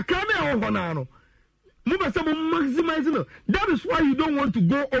 And Tikakame or Honano. Muba maximizing. That is why you don't want to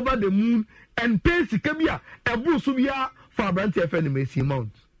go over the moon and pay Sikabia, a Busubia for a branch of Macy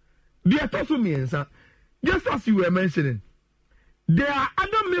Mount. They are also me, sir. Just as you were mentioning, there are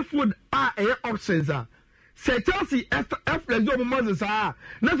other midfield options. Say Chelsea, F. Lezo Moses,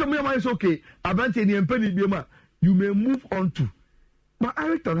 that's a mere is okay. A branch in Penny Bima. You may move on to. But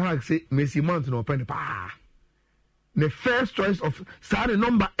Eric Ten Hag say Macy Mount no penny pa. The first choice of starting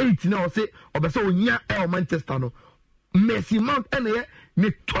number 8 now say obeso nya Manchester no. Macy Mount and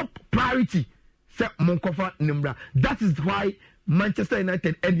the top priority say Monkofa Nimbra. That is why Manchester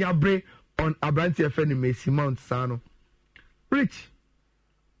United Ediabre on Abranti FN Macy Mount Sano. Rich.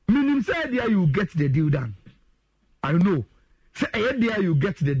 Meaning say there you get the deal done. I know. Say there you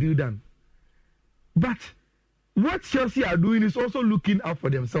get the deal done. But what Chelsea are doing is also looking out for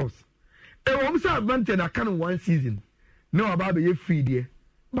themselves. And when we say advantage, I can one season. No, about be free there.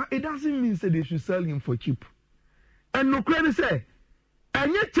 But it doesn't mean that they should sell him for cheap. And no credit say,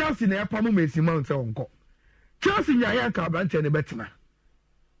 and yet Chelsea na pamu Macy Mount onko. Chelsea nya ya ka advantage ne betima.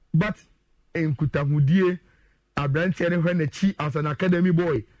 But en kutahudie advantage ne hwe na chi as an academy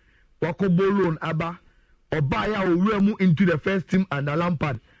boy. Wako loan aba obaya owura into the first team under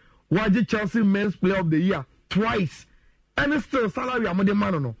Lampard. Waji Chelsea Men's Player of the Year twice, and still salary among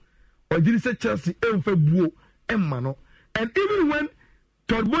man no. Or did he say Chelsea buo mano? And even when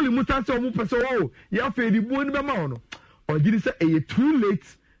Todd Bowley Musa say omu person oh ya fe di buo ni be ma no. Or did he say too late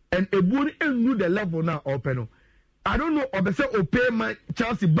and a buo ni enu the level now open no. I don't know or be say o pay my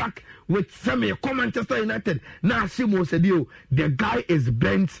Chelsea back with semi Manchester United. Now Shimo said you the guy is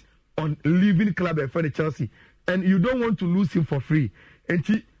bent on leaving club and for the Chelsea, and you don't want to lose him for free. And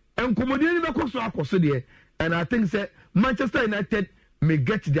he and I think say Manchester United may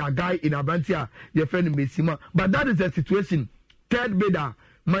get their guy in Abantia, your friend Messima. But that is the situation. Third bidder,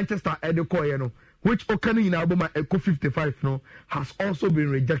 Manchester Edeco, which Okani in Albuma Eco 55 no, has also been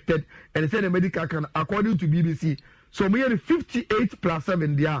rejected. And they said the medical can, according to BBC. So we have 58 plus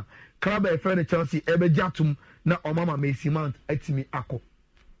 7 there. Club and friend Chelsea, Ebe Jatum, na Omama Messima, Etimi Ako.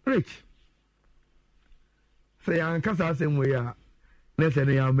 Rich. Say, I'm saying we are. Let's say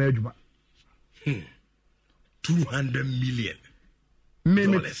they are married. $200 million. Me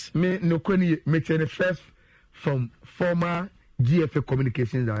no kweni me the first from former GFA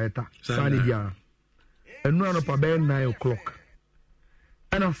Communications Director Sani Diara. And no up about 9 o'clock.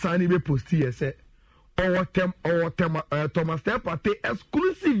 And I Sani be post here say our Thomas Partey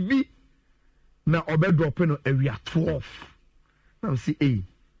exclusive na obe dropping on area 12. Now see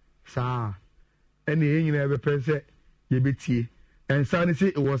sir. Any you know person you be and Sani say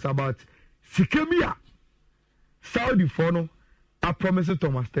it was about Sikemia. Saudi Fono, I promised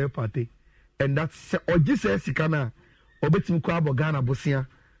Thomas Partey, and that's Oji Sikana, Obetim Kwabo Ghana Bosia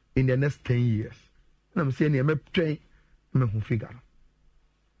in the next 10 years. And I'm saying, I'm train, I'm figure.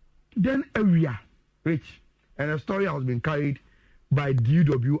 Then area, Rich, and a story has been carried by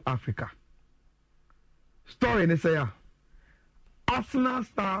DW Africa. Story in say, Arsenal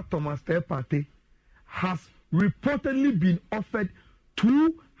star Thomas Partey has reportedly been offered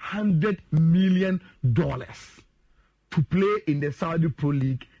 $200 million to play in the Saudi Pro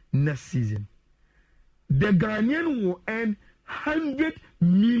League next season. The Ghanaian will earn $100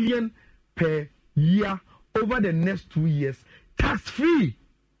 million per year over the next 2 years, tax-free.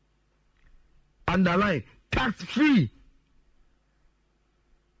 Underline, tax-free.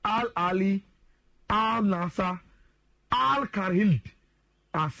 Al Ali, Al Nassr, Al Khalild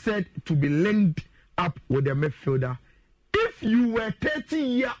are said to be linked up with the midfielder. If you were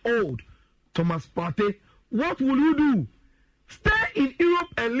 30-year-old Thomas Partey, what will you do? Stay in Europe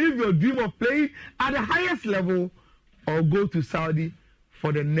and live your dream of playing at the highest level, or go to Saudi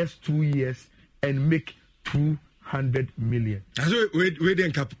for the next 2 years and make 200 million. It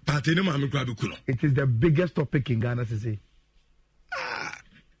is the biggest topic in Ghana to say.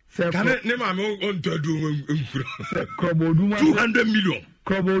 200 million.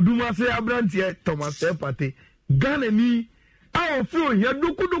 Kroboduma say Abrantie Thomas Partey. Ghana ni our phone here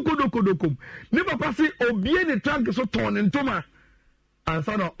doku. Never pass it or be any trunk so torn and toma. And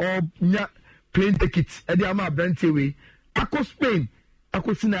son of all plane tickets at the Ama Abrantie way. Ako Spain.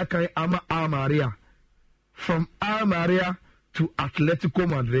 Ako Sinaka Ama Maria. From Maria to Atletico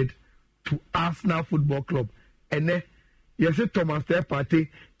Madrid to Arsenal Football Club. And then you say Thomas Partey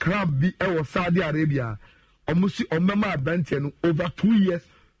crab be Saudi Arabia. Almost Omema Abrantie over 2 years,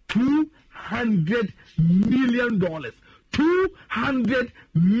 $200 million. $200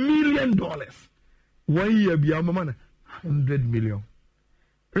 million. 1 year be Omema 100 million.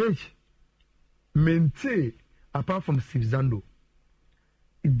 Rich, maintain apart from Steve Zando,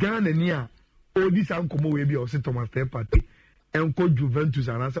 Ghana niya all this uncle we be also Thomas Partey and co Juventus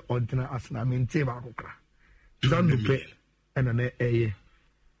and answer on Arsenal maintain Bakokra. Zando pay and an air.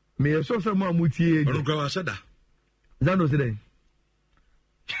 Me so some more mutie. Zando today.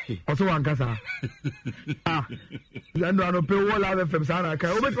 Also one kasa. Zando ano pe wala be fem sana kai.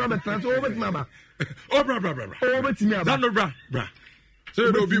 Obet ma betra so obet mama. Oh bra. Obet me aba. Zando bra. So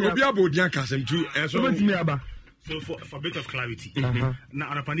obi abodian kasem tu. So obet me aba. So for a bit of clarity. Now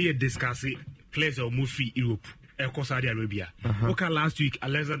anapani discuss players of move free Europe. Saudi Arabia. Okay, last week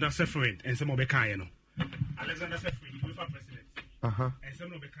Alexander Seferin and some of the Kayano. Alexander Seferin, UEFA president. And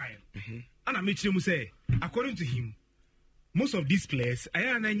some of the Kayan. And I make him say, according to him, most of these players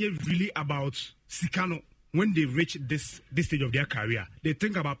are really about Sikano when they reach this stage of their career. They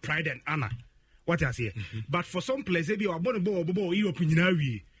think about pride and honor. What I say. But for some players, they be a bono Europe in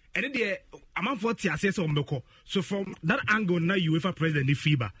and then they amount for TSS on Boko. So from that angle, now UEFA president the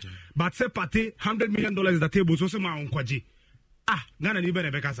FIBA. But say Partey $100 million is the table, so some on Kwaji. Ghana ni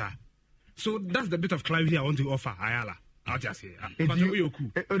bene bekasa. So that's the bit of clarity I want to offer, Ayala. I'll just say.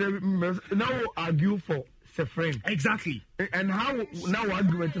 Now argue for Seferin. Exactly. And how now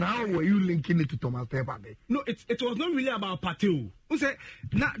argument and how were you linking it to Thomas Partey? No, it was not really about Partey. Who said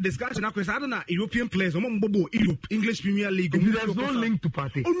na discussion? I don't know European players. Europe, English Premier League. There's no link to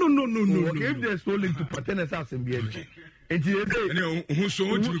Partey. Oh no. Okay, if there's no link to Partey, let's ask him. It is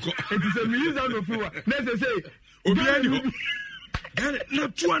a million of you. Let's say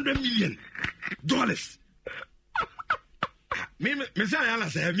not $200 million. Me say Ayala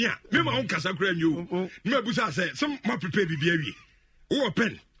say me my own kasa kura you. Me abusa say some ma prepare bibi who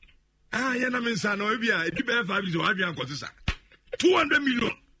open. Ya na me say no bia e be 5 years o adwan kwotisa. 200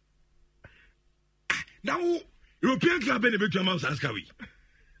 million. Now European club be betu am Saskawi.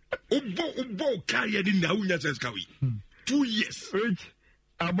 Obo career din na unya Saskawi. 2 years. Rich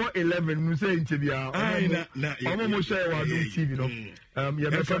about 11 we say interview. Omo share wa do TV no.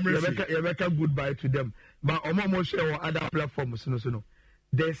 Rebecca goodbye to them. But Omo share on other platforms no.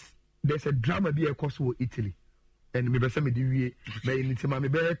 There's a drama be across Italy. And me be say me di wie be in tema me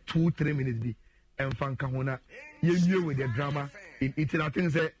be 2-3 minutes bi emfanka hona ye with the drama in Italy. I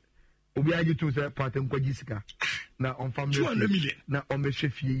think say obi agi to say part nkwaji sika na on family 200 million na on me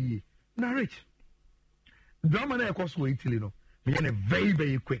chefie na rich drama na across Italy no. Me very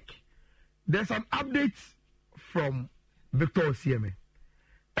very quick. There's some updates from Victor Osimhen.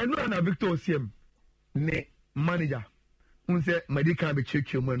 And when Victor Osimhen ne manager who say medical be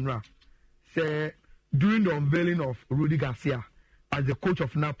check you man say during the unveiling of Rudy Garcia as the coach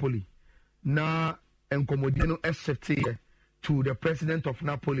of Napoli na Encomodino SFT to the president of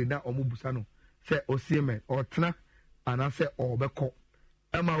Napoli na Omubusano say Osimhen or Tna and I say Obeko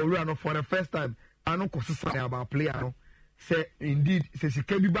Emma Uriano for the first time I know consistent about player no say indeed say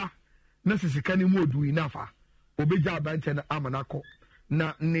sikabiba na say sikani mo do enough obeja abanche na amanako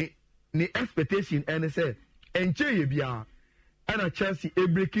na ne expectation and say enche ye bia and Chelsea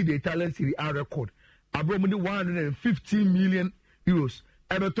breaking the Italian Serie A record abroad 115 million euros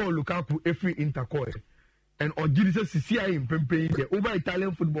Everton Lukaku every intercourse and Ogiri say CCI in Pempe over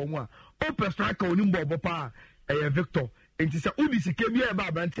Italian football one open striker oni mbo pa Victor enti say odi sikabia e ba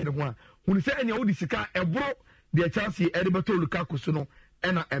abanche ne ho a say enya odi sika ebro the Chelsea Edibato Lukaku so no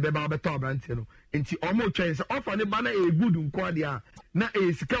ena ebeba beto abrante no enti omo twen se offer ne bana e good nko dia na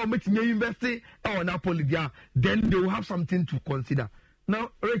e sika o metinye invest e on Napoli dia then they will have something to consider.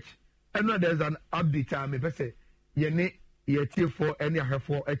 Now Rich, I know there's an update me say ye ne ye tie for any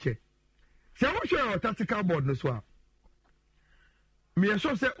ahefo eche se I want show tactical board no so a me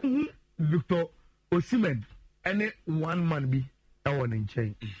sure say Victor Osimhen any one man be ɛwɔ ne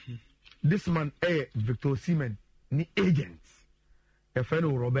nkyɛn this man Victor Osimhen ni agent ɛfɛ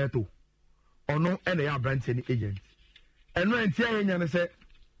no Roberto ɔno ɛna yɛ aberanteɛ ni agent ɛno ɛnti ayɛ nya ne sɛ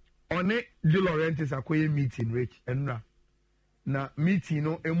ɔne De Laurentiis akɔyɛ meeting rich ɛnura na meeting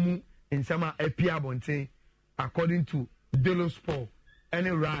no emu nsɛm a ɛpi abɔnten according to Delo Sport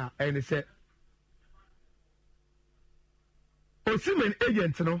ɛne Raya ɛne sɛ Osimhen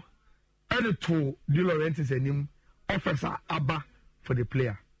agent no ɛne to De Laurentiis anim offers aba for the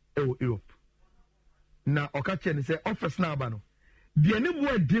player ɛwɔ Europe na ɔka kyerɛ ne sɛ offers na aba no deɛ ne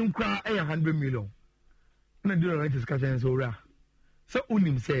boa din koraa ɛyɛ 100 million na De Laurentiis ka kyerɛ ne sɛ owura sɛ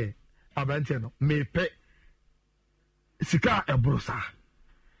unim sɛ aberanteɛ no mepɛ sika ɛboro saa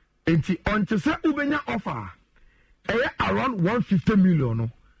enti ɔnte sɛ wobɛnya offer ɛyɛ around 150 million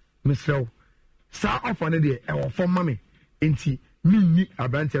no mesrɛw saa offer no deɛ ɛwɔ fam ma me enti minni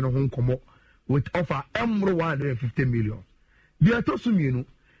aberanteɛ no ho nkɔmmɔ with offer ɛmmoro 150 million deɛ ɛtɔ so mmienu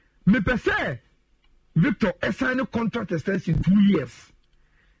mepɛ sɛ Victor ɛsan contract extension 2 years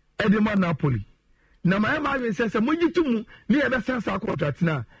ɛde ma Napoli na ma ɛma adwene sɛ sɛ mogye to mu ne yɛbɛsan saa contract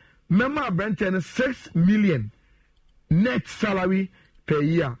no a mɛma aberanteɛ no 6 million net salary per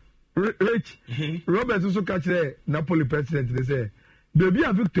year rich Robert also catch the Napoli president they say baby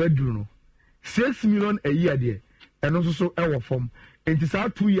a Victor aduru no 6 million a year there and also so ɛwɔ form enti saa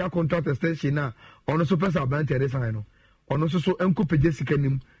 2-year contract extension na ɔno so pesa aberanteɛ de sign no ɔno so so enko pege sika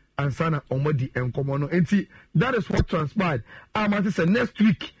nim ansana omodi enkomo no enti that is what transpired amati say next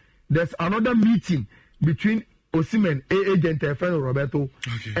week there's another meeting between Osimhen agent Efeno Roberto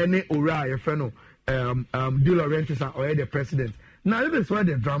and Ora Efeno De Laurentiis or the president. Now this is where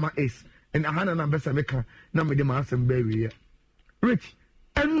the drama is. And I had an ambassador na me de masem baby. Rich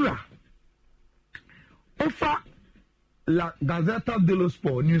Enra offer La Gazzetta dello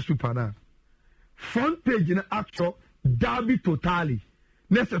Sport newspaper na front page in actual derby totally.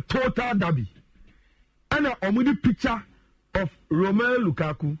 That's a total derby. And a omudi picture of Romelu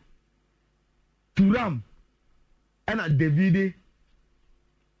Lukaku, Thuram, and a Davide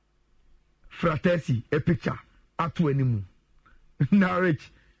Fratesi, a picture at to anymore. Now,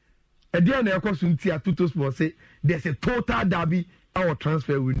 Rich, a dear Neocosunti at Tutos will say there's a total derby our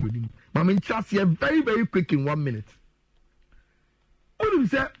transfer with him. I mean, just here very, very quick in 1 minute. What do you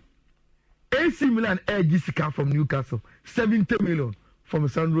say? AC Milan Air Jessica from Newcastle, 70 million from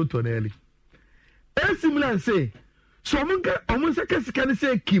Sandro Tonelli. AC Milan say, so almost a case can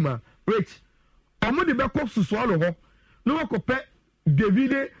say Kima, Rich. Omo de beko suswalo ho no akopɛ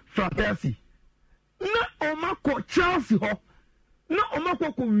Davide Fratesi na omako Chelsea ho na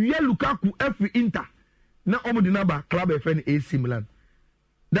omako ko wie Lukaku every Inter na omo de naba club FN AC Milan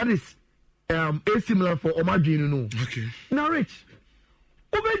that is AC Milan for Omadwin no okay now Rich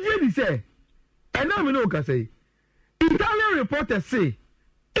obeje di say ena me no ka say Italian reporters say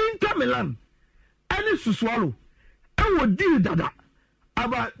Inter Milan any suswalo e wo deal dada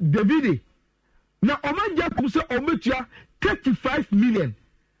about Davide na omaja kum se ometua 35 million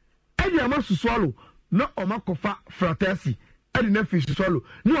edi ama suswalo na omakofa Fratesi edi na fi suswalo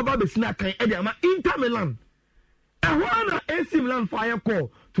na oba be sina kan edi ama Inter Milan ehwa na AC Milan fire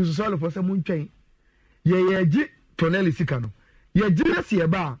call to suswalo for se muntwen ye ji Tonelli sika no ye ji na se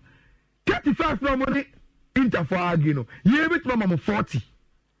ba 35 no money Inter for agino ye bit mama 40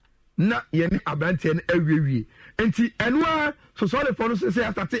 na ye ni abante na awie enti enwa suswalo for no se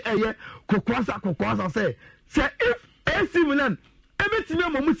atate eye kokwasa say if AC Milan ebetimi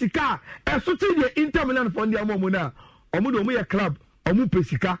amomu sika esote the Inter Milan for the amomu na omu do mu ye club omu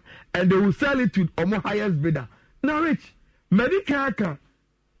pesika and they will sell it to omu highest bidder now Rich medical ka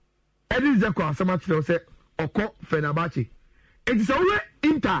Edizeko asamati say oko Fenerbahce it is always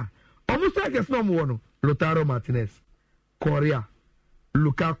Inter omu strikers no mu wono Lautaro Martinez Correa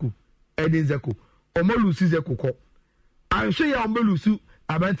Lukaku Edizeko omu lusi zeko ko anhwe ya omu lusu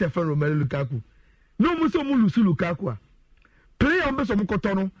abante fe Romelu Lukaku no mo so mo lusu Lukaku a player on beso mo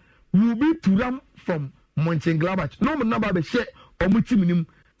kotono will be Thuram from Mönchengladbach no mo naba be hye omo team nim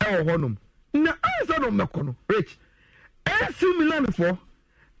e wo honom na ansa no mekono Rich AC Milan for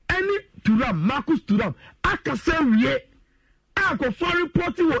any Thuram Marcus Thuram akase wie akọ for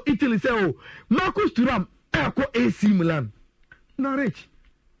reporting wo Italy say oh Marcus Thuram akọ AC Milan na Rich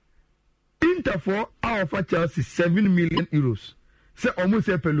Inter for our for Chelsea 7 million euros say almost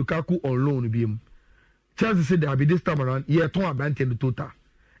say per Lukaku on loan bi mu Chelsea say there be this time around ye ton abante the total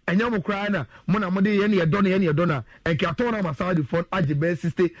enya mo kra na mo na mo de ye ne do na enke aton na Saudi for ajibe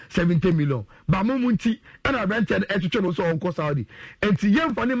 60-70 million ba mo munti na abante e twetwe no so onko Saudi enti ye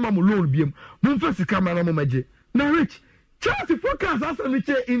mfa ne ma mo loan bi mu mo mfa sika ma na mo maje na Rich Chelsea focus as me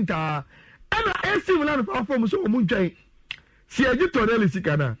che Inter ana AC Milan fa form so omu ntwan si agi Tonelli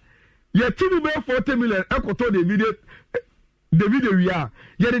sika na ye timu be 40 million ekoto David wia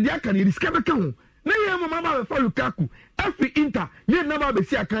ye de aka ne riska beka ho na ye mama ba fa Lukaku every Inter ye na ba be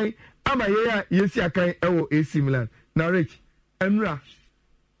si akan ama ye si akan ewo AC Milan na Rich enra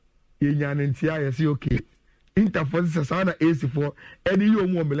ye nya ne ntia ye si okay Inter for this sana AC for any you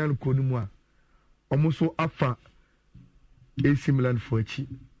omu Milan ko ni mu a omo so afa AC Milan for echi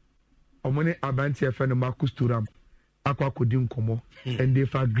omo ne abanti efe no Marcus Thuram akwa kodi nkomo and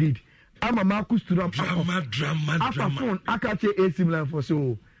they've agreed ama Marcus Thuram drama phone akache AC Milan for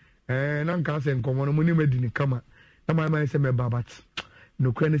so na nka se nkomo no muni medini kama na my say me babat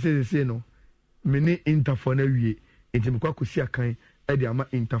no kwane say no me ni Inter for na wie enti me kwa kosi akan e de ama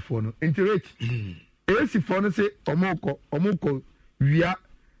Inter for no enti rich AC for no say omoko wia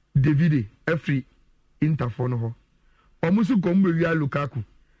David every Inter for no ho omusu kombe wia Lukaku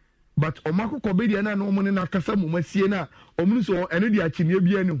but omako kobedia na no omune na kasa mu masie na omunu so eno di achine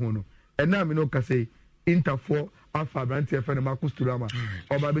bia ni ho no ena me no kasa Inter for alpha brand efe na Marcus Thuram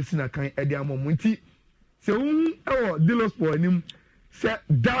oba be sina kan e di amom nti se ewo Dilos for anim se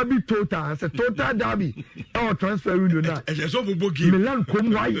derby total derby transfer window na e so bobogi Milan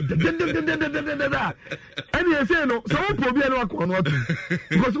kom why any say no so po bia no akọ no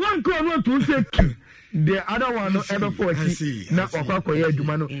because one call no to say the other one no ever for na okwa ye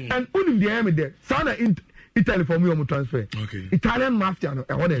aduma no and unim the am there sana Italy for me on transfer Italian mafia no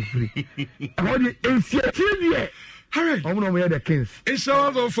e ho na free e ho the NCA all right omo no the Kings it's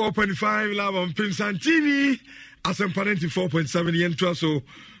all 4.5 live on Pinsan TV Asemparenti 4.7 yen to so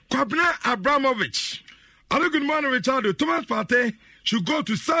Kwabena Abramovich. Hello, good morning, Richard. Thomas Partey should go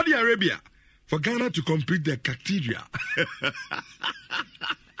to Saudi Arabia for Ghana to complete the cathedral.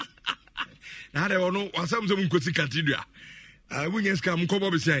 Now they will know what some cathedral. We can come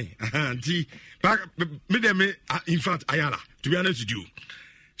be saying, in fact, Ayala, to be honest with you,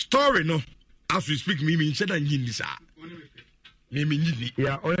 story no, as we speak, me mean said and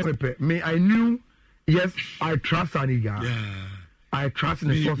yeah, me I knew. Yes, I trust Aniga. Yeah. I trust in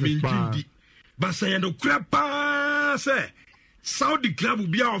the sources. But say no crap, say Saudi club will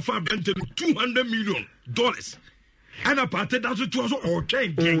be our $500 million. And a party that's what was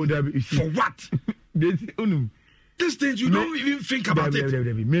okay. For what? This thing you don't even think about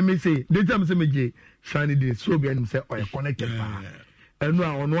it. Me say, the time say me shiny the so be and say or connected. And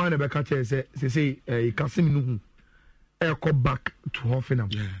now on one of catch say Kasim Nuhu. Go back to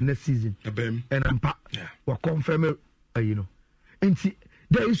Hoffenheim next season. And I'm will confirm you know. And see,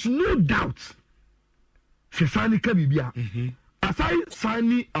 there is no doubt. Sani Kabibia. Aside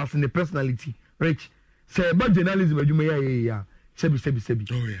Sani as in the personality, Rich. Say about journalism, you may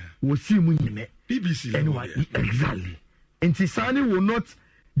sebi. Oh yeah. We'll see you BBC. Anyway, exactly. And Sani will not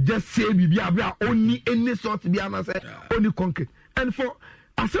just say Bibia only any sort of only concrete. And for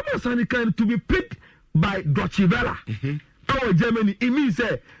Asama Sani can to be picked by Deutsche Welle, our Germany, it means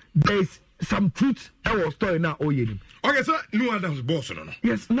there's some truth our story now. Okay, so no Adams boss, no.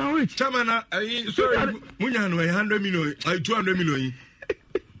 Yes, now Rich. Chairman, sorry, Munyan, 100 million, 200 million.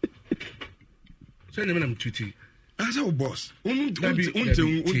 So, I'm treaty. That's our boss.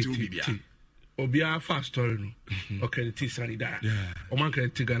 Obia fast story no okay the Sani da o man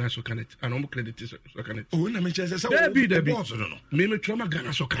credit Ghana so can it and o credit so can it oh na me chese say there be me trauma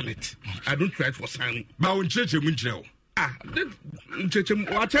Ghana so can it I don't try for Sani ba on church mu nchire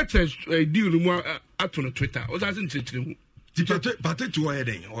what church deal mu ato no Twitter o say nchire hu Partey to where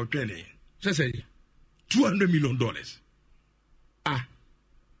then or training say $200 million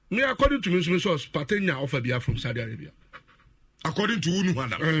me according to me source Partey nya offer bia from Saudi Arabia. According to Unu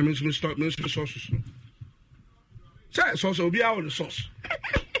Hana. Sources. Source will be our source.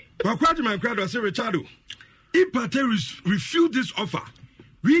 My crowd was Richardo. If Partey refuse this offer,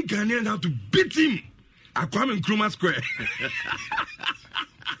 we Ghanaians have to beat him at Kwame Nkrumah Square.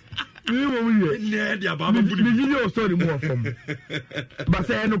 Story more from. But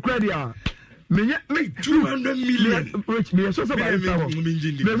say no credit. Me 200 million. Rich me so about it.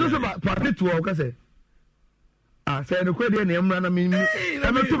 Me so about Partey to o say. Say no credit na emra na me me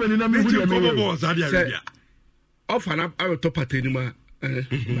to me na me hu me offer na I top Partey ni ma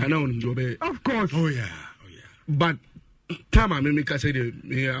na on do be of course oh yeah but time I make say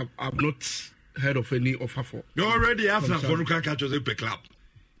I've not heard of any offer for you already asked for no can catch us per club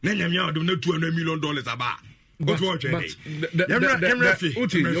na nyamia do na $200 million aba what watch you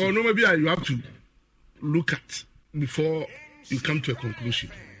know maybe you have to look at before you come to a conclusion.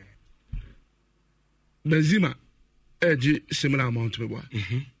 Benzema edge similar amount to boy.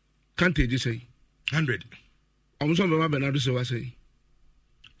 Can't you say 100? I'm so Bernardo say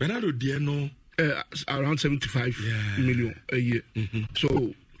Bernardo Dieno around 75 million a year.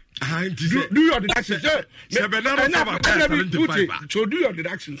 So do your deductions. So do your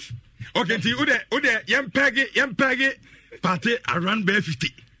deductions. Okay, Ude, young Peggy, party around Bear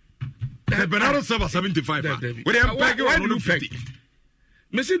 50. Bernardo Silva 75. Why do you 50?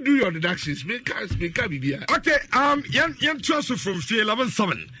 Messi, do your deductions. Okay, young transfer from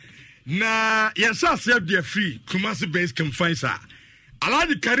 311-7. Na yasa self their free Kumasi base confine sir. Allow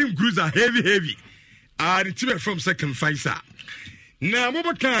Karim Cruiser heavy. The team from second fine sir. Na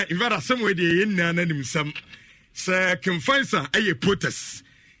Mobaka invada somewhere the in nanim some sir confine sir a protest.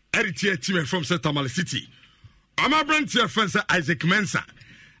 The team from Tamale City. Ama brand here friend sir Isaac Mensa.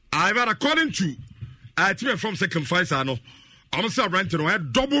 I've had according to team from second fine sir no. I'm sir brand no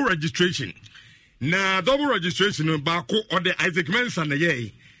had double registration. Na double registration no bako or the Isaac Mensa na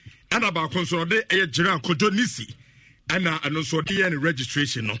ye. And about consolidate a general Kojonisi and also the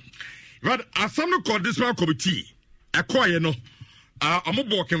registration. No, but as some called this man committee, a choir no, I'm a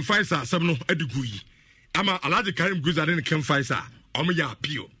book and find some no edugui. I'm a large Karim Guza in can find I'm a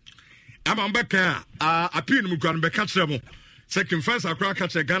appeal. I'm a back appeal Mugan Becachamo, second first I crack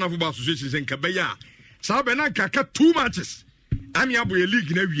catch a Ghana Football Association in Kabeya. Sabenaka 2 matches. I'm Yabu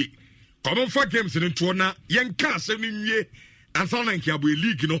league in every year. Common 4 games in Tuana, young cast 7 year, and sound like Yabu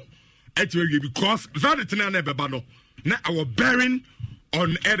league, you know. Because that never bano. Now our bearing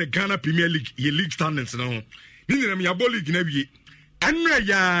on the Ghana Premier League standings now. Meaning I'm league in every year. And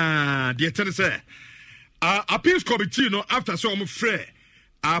ya the attorney say appeals committee no after so I'm afraid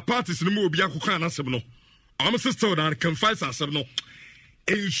our parties no more be akukana asem I'm sister that confess asem no.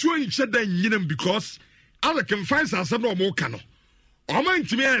 Ensuring check that yinem because other confess asem no more cano. I'm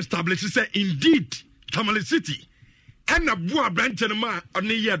intimi establish say indeed Tamale City. And a boa branch and a man on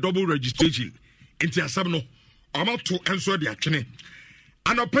a year double registration into a sabno. I'm out to answer the attorney.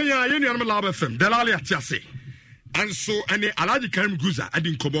 And a pay a union lab FM, Delali Atiase. And so, any Alaji Karim Guza,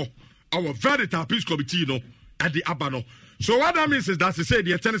 adding Kobo, our very peace committee, at the Abano. So, what that means is that to say,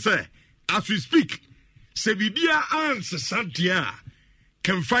 the attorney say, as we speak, Sebibia answer Santia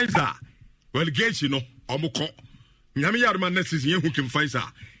can find that. Well, against Omoko. Namia Manes is who can find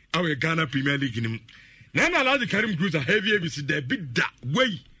that. Our Ghana Premier League in him. Nana Alaji Karim Cruiser heavy is the big that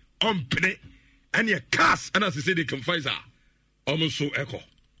way on penny and your cast and as I say they can find that almost so echo.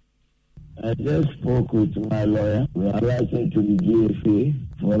 I just spoke with my lawyer. We are writing to the GFA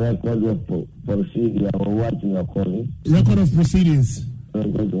for record of procedure or what you are calling. Record of proceedings.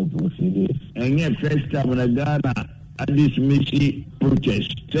 Record of proceedings. And yet first time in Ghana at this Michi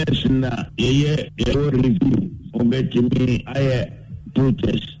protest. First na review to me I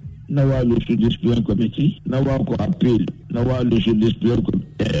protest. Now I should display committee. Now I go appeal. Now I should display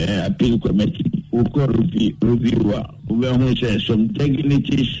appeal committee. We go reviewer. We say some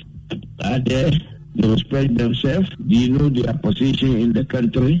dignities are there. They respect themselves. They know their position in the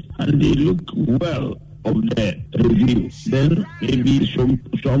country, and they look well of the review. Then maybe some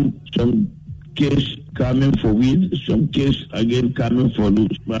case coming for win, some case again coming for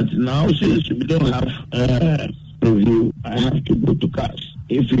lose. But now since we don't have review, I have to go to CAS.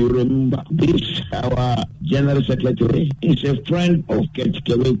 If you remember, this our General Secretary is a friend of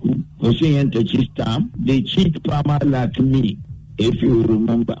Ketkeweku, Hossein Techistam. They cheat Palmer like me. If you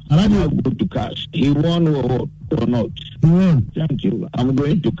remember, I go to CAS. He won or not? He won. Thank you. I'm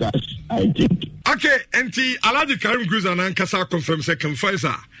going to CAS. I think. Okay, and the Alaji Karim Cruiser and Kasa confirm second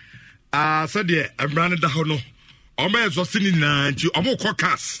Pfizer. Said the Brandon Dahono. Ome Zosini Nanti, Omo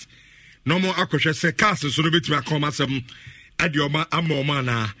CAS. No more Akosha say CAS, so the bit to come as some. Adioma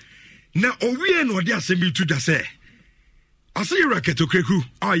amomana na owie no de asemi tu da se ase racket okreku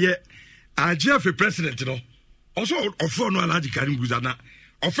oye Jeff president no also ofo no Alaji Karim Guza na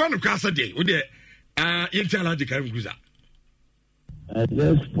ofo no kwasa de wo de yenti Alaji Karim Guza. I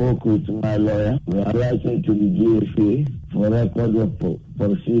just spoke with my lawyer. We are writing to the GFA for record of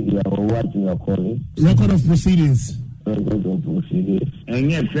procedure or what you are calling. Record of proceedings. Record of proceedings. And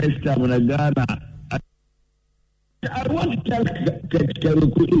yet first time in Ghana I want to tell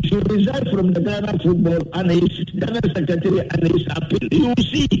Kekeweku, if you resign from the Ghana football and his Ghana secretary and his appeal, you will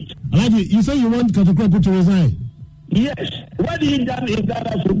see it. Alaji, you say you want Kekeweku to resign? Yes. What he done in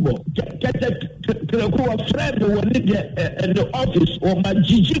Ghana football? Kekeweku was friend when in the office, or my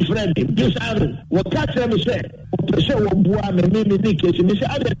GG friend, this Aaron, what catch him say, this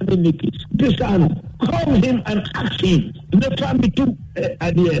Aaron, call him and ask him, the family took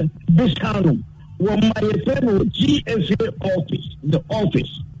idea, this Aaron. When my friend was GFA office, the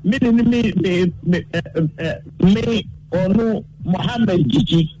office, me or no Muhammad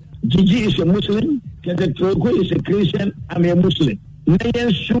Gigi. Gigi is a Muslim, Kekeweku is a Christian, I'm a Muslim.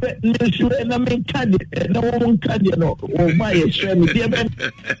 Nesure na me kadi na won kadi no o ma ye share me dey ben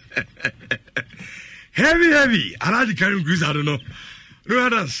heavy Alaji Karim Chris I don't know. No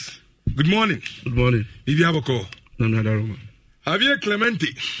others. Good morning. If you have a call. No. Javier Clemente.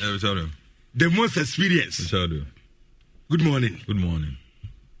 The most experienced. Good morning.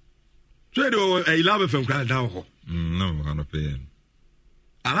 So I love from crowd now. No, I'm not paying.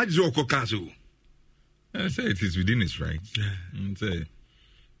 Alaji Zoko Kasu. I say it is within his rights. Say,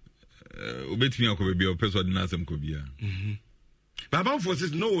 obey me, I could be a person in Nasam Kobia. Baba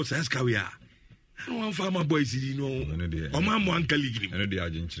forces no says Kawia. I don't want farmer boys, you know. Or Mamma and Caligri. I know the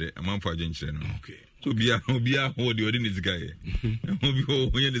agent, a month for agent. Okay. To be a hold the ordinary guy.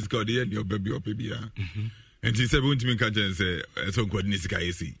 When this called the end of baby or baby. And she said, won't me catch and say, so good in this guy,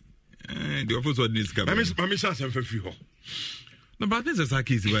 see. The office was this guy. I'm shot and for few. No, but this is a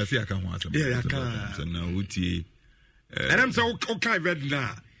case where I say I can't want them. Yeah, I can't. So now, Uti. And I'm so okay, red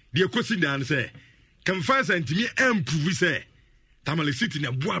now. The question down say, confess and to me, and prove say, Tamale sitting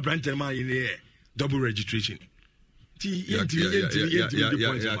a boa branch and my in the air. Double registration. Can't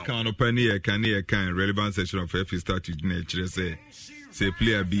open here, can relevant section of FA start to nature say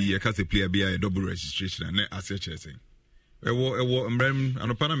player B, a cast player B, a double registration, and as such as saying. And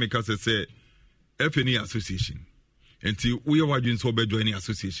a Panama say FNE association. Until we are watching so bad joining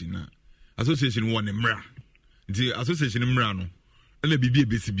association now. Association one Mra. The association Mrano. And the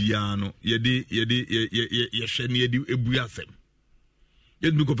BBCBiano, ye sheni ebuyasem.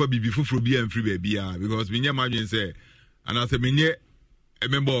 Yet look over before for be and free baby because we imagine say and I say me a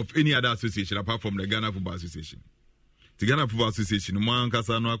member of any other association apart from the Ghana Football Association. The Ghana Football Association, man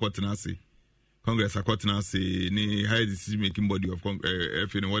Kasano Akwatenase, Congress Akwatenase, ni high decision making body of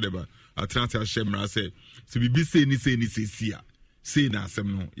FN whatever. Atlanta Shemra say so be say ni say na asem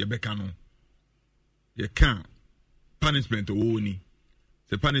no ye beka no ye can punishment o ni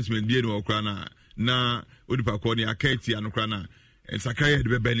the punishment be no okra na odipa ko ni akati anokra na and Sakaya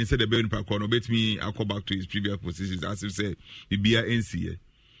the Ben said the Ben Pacono bet me I'll go back to his previous positions as you say Bibia NCA.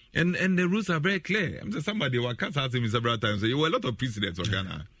 And the rules are very clear. I'm just somebody who can't ask him several times. So you were a lot of precedents of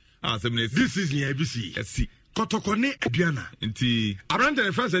Ghana. This is the ABC. Yes, Kotokone Abiana. Inti around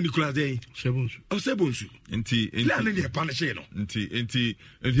the France and Nicolas Day. Sebonsu. Inti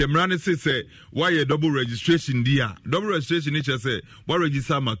Mrane say why a double registration dear. Double registration nature say why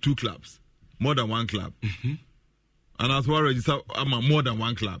register my 2 clubs, more than 1 club. And as well register more than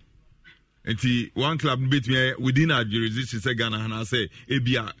 1 club. And one club beat me within our jurisdiction say Ghana and I say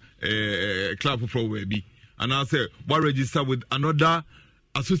a club for be. And I say why register with another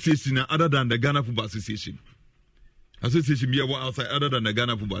association other than the Ghana Football Association. Association be outside other than the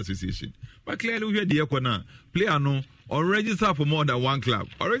Ghana Football Association. But clearly we hear the Ekwana player no or register for more than 1 club.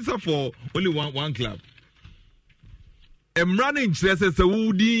 Or register for only one club. I'm running says a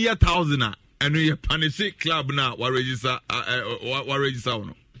woody 1,000 and we punish club now what register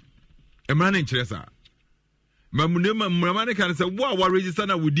no. I'm running Chesa. Mamma can say what register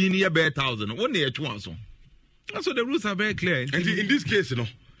now within a bear 1,000. One day at once. So the rules are very clear. And in this case, you know,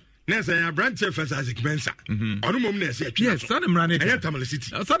 Nessa, a branch of Isaac Mensa. Yes, Son Ranica. I am Tamale City.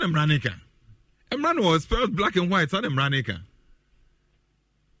 Son Ranica. Emran was spelled black and white, Son Ranica.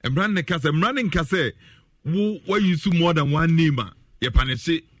 Emran Casse, why you see more than one name? Your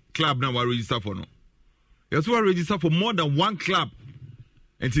Panache club now register for no. Yes, we register for more than 1 club.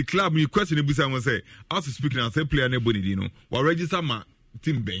 And the club, you question the business and say, as speaking, I say, player nobody, you know, or register my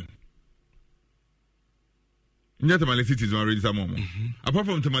team bank. Not Tamale City is register more. Apart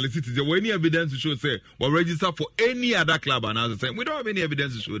from Tamale City, there were any evidence to show say or register for any other club and as I say, we don't have any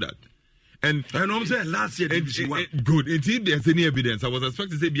evidence to show that. And I'm saying last year good. Indeed, there's any evidence. I was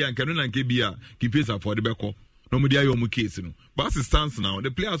expecting to say Bian Canon and Kibia keep pace for the Beko. No media your case, you know. But as it stands now,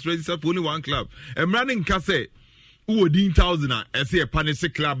 the players register for only 1 club. And running Casse, who would 1,000 I say a punish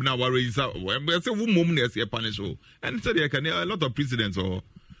club now or register. I say one moment I see a punish. And so there can a lot of precedents or.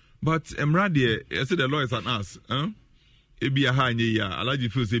 But Emradi, I said the lawyers and us, it be a high year.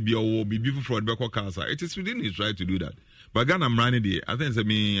 Alaji feels it be a before fraud back or it is within his right to do that. But Ghana Mrani, I think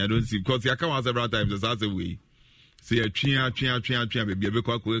I don't see because I come out several times as a way. Say a chia, baby, a big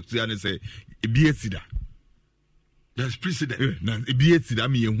and say, it be a cedar. There's precedent. It be a cedar,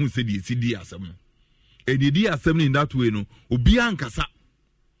 me who said the CD assembly. And the D assembly in that way, no, Ubian Casa.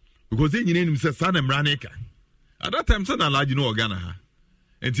 Because then you name himself Son Emranica. At that time, Son Alaji no Ghana.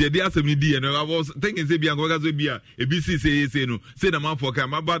 And the idea some idea, and I was thinking, say, Bianca, a BC say, no, say the man for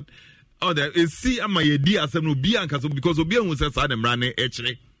Kama, but there is see, my idea, some Bianca, because Obian was a son and running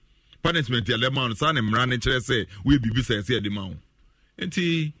actually. Punishment, the lemon, son and running, say, we be busy, say, the mount. And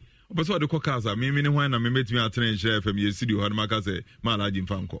but so the Kokasa, me when I met me at train chef and you see you had Macase, Malajin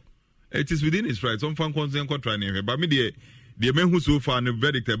Fanko. It is within his right. Some fan consent contract, but me the men who so far the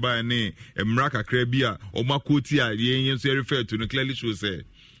verdict by a name, a Mraka Krebia, or Makutia, the Indians referred to, clearly should say,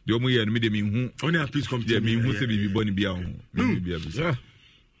 the Omoya and Medium who only a peace come to me who say be Bonnie Biao.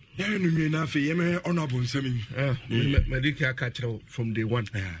 Yeah, enough, honorable Sammy. Medical catch from day one.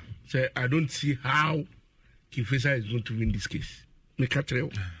 Say, I don't see how Kifesa is going to win this case.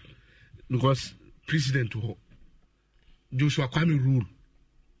 Because President Joshua Kwame rule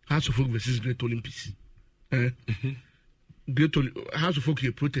House of Folk versus Great Olympics. House of Folk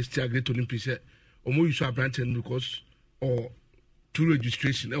protest Great Olympics. Omo you saw Branton because or two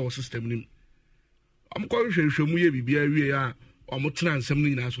registration or system. I'm calling show me be a Omotran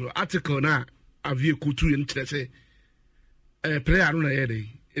assembly national article na avie kutu yen say player no na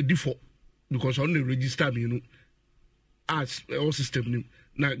a default because on the register me no as all system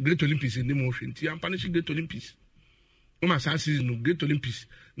na Great Olympics in the motion ti am punish Great Olympics no ma sa season no Great Olympics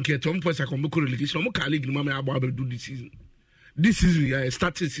nke tom points akombo relegation mo ka league no ma abo do this season ya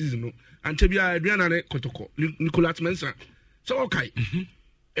started season no ante bia aduana ne kotoko Nicolas Mensah so okay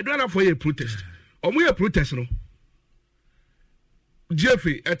aduana for a protest omo ye protest no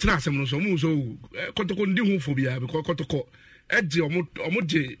GFA etna asem no so mu so kotoko ndi hu phobia because kotoko eje omo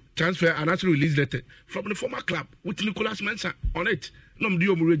transfer and actually release letter from the former club with Nicolas Mensah on it no mdi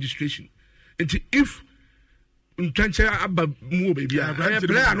omo registration and if ntwenche aba mu baby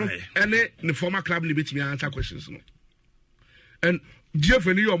player no ene the former club ni betimi answer questions no and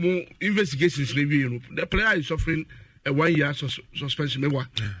GFA ni omo investigations na wie no the player is suffering a 1 year suspension mewa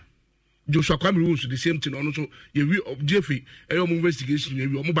Joshua Kwame rules the same thing also ye we of GFA e investigation ye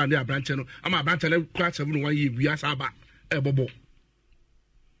we omo bande abranche no ama abranche na class 7 1 year we asaba bobo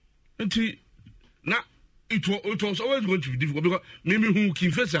nti na it was always going to be difficult because maybe who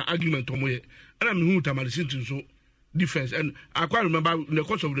Kifesa argument omo ye and me who Tamale so defense and I quite remember in the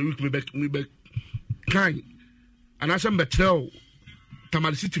course of the week me back kind and I said betrayal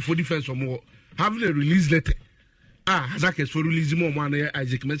Tamale City for defense omo having a release letter Hazakes for releasing more money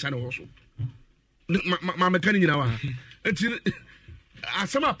Isaac Mensah also my mechanic now until as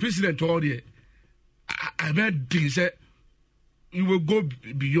some president all there I read things that you will go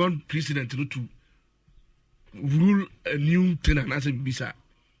beyond president to rule a new thing and as a bisa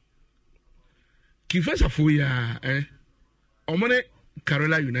Kifesa for ya omone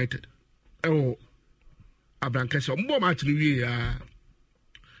Carola United Abrankesa mbo match ni ya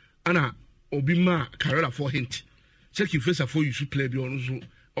ana obima Carola for hint check Kifesa for you should play beyond also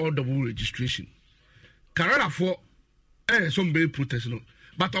all double registration Carola for some very protest no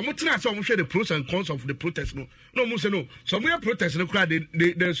but I'm not saying share the pros and cons of the protest no mo say no some we protest no crowd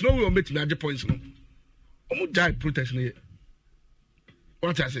there's no way on making major points no omo die protest no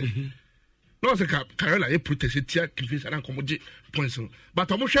what I say no say Carola e protest tia Kifesa na komo points no but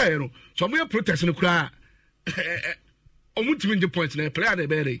omo share no some we protest no crowd omo timi the points na player dey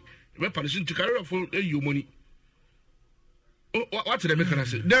be we punish to Carola for you money. What did I make?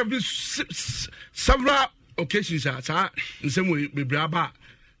 There have been several occasions in some way Braba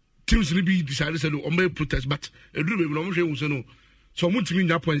teams will be decided to obey protest, but a little bit no. So much mean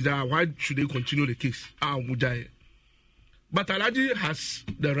that point that why should they continue the case? Would die. But Alaji has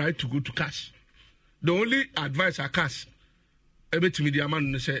the right to go to cash. The only advice I cast every media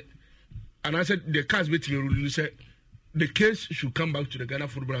man said, and I said the cash bet me ruling said the case should come back to the Ghana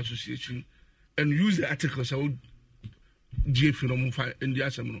Football Association and use the articles. GF in the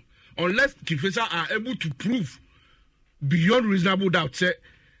assembly. Unless Kifesa are able to prove beyond reasonable doubt, say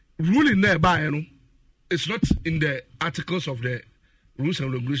ruling thereby, it's not in the articles of the rules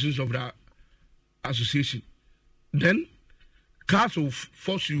and regulations of the association. Then CAS will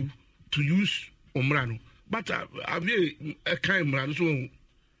force you to use Omrano. But I've a kind of so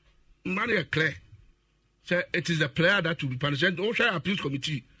money clear. Say it is the player that will be punished. And Ocean Appeals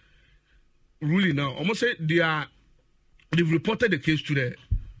Committee ruling now. Almost say they've reported the case to the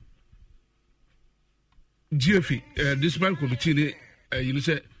GFA, discipline committee.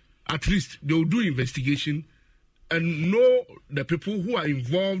 Say at least they will do investigation and know the people who are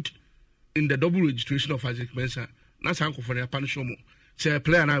involved in the double registration of Isaac Mensah. That's how for the punishment. Say a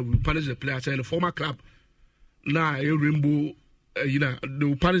player now will punish the player. Say in the former club now a rainbow. They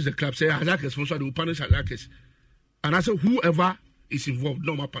will punish the club. Say Isaac is sponsor. They will punish Isaac. And I say whoever is involved,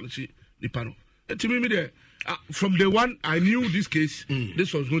 no more punish the panel. And to me, there. From day one, I knew this case,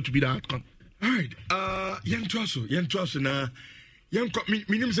 this was going to be the outcome. All right. Young Trasso, na young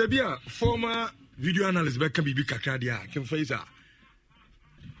minim Sabia, former video analyst, Beckham Bibi Kakadia, can face her.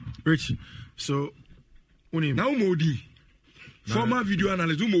 Rich. So, now Modi. Former video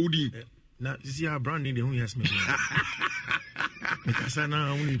analyst, who Modi. Now, this is our branding, the who has me.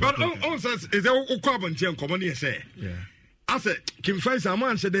 But on says, is there a carbon chain common here? Say, yeah. I said, Kim Face, a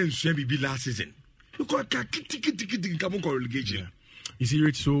man said, then Shabby be last season. You got ticket come on relegation. You see,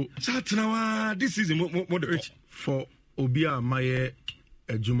 Rich, so now this season, what Rich for Obia Maye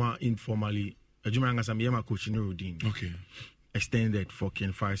Juma informally, Juma Ngasamiyama coaching routine. Okay. Extended for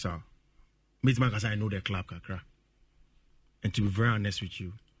Ken Faisal. Because I know the club, Kakra. And to be very honest with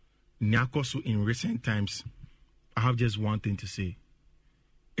you, Nyakoso in recent times, I have just one thing to say.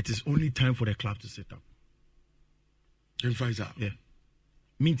 It is only time for the club to set up. Ken Faisal? Yeah.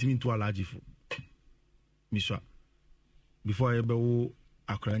 Mean to allergy for. Miswa. Before I ever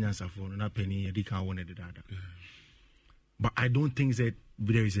Ukrainian Safon, not penny, I can't want it. But I don't think that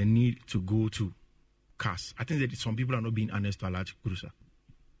there is a need to go to CAS. I think that some people are not being honest to allergy Grusa.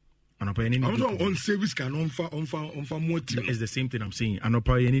 On service can on more. It's the same thing I'm saying.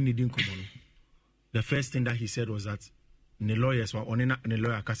 The first thing that he said was that the lawyers were on the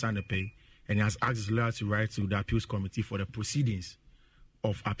lawyer Kassan pay, and he has asked his lawyer to write to the appeals committee for the proceedings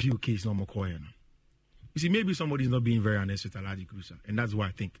of appeal case no more. You see, maybe somebody is not being very honest with Alaji Krusa, and that's why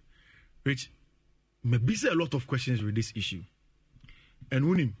I think, Rich, maybe say a lot of questions with this issue, and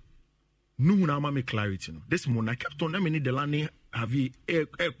when him, no make clarity. This morning I kept on. I mean, the landing have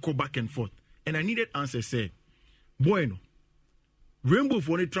go back and forth, and I needed answers. Say, boy, no, Rainbow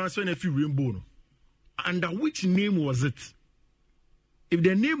for the transfer and a few Rainbow. No. Under which name was it? If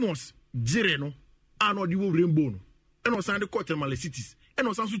the name was Jireno, I know the Rainbow, no, and was under Cotamale cities, and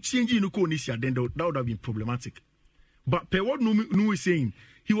was also changing the Konisha, then that would have been problematic. But per what no is saying,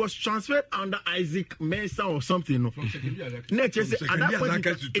 he was transferred under Isaac Mensah or something. No? At that point,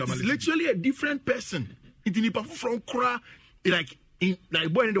 it's literally a different person. It's from Kra, like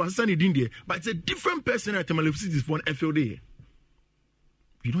boy, there was Sunny Dindia, but it's a different person at Tamale cities for an FLD.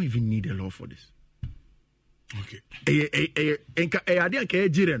 You don't even need a law for this. Okay.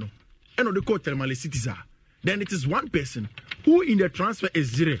 Then it is one person who in the transfer is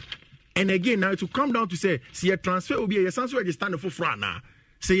zero. And again, now to come down to say, see a transfer will be a transfer stand for Frana.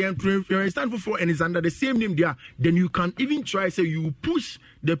 Say you stand for 4 and it's under the same name there, then you can even try say you push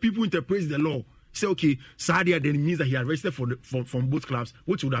the people to interpret the law. Say okay, Sadia then means that he arrested from both clubs,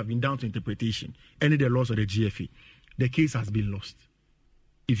 which would have been down to interpretation. Any the laws of the GFA. The case has been lost.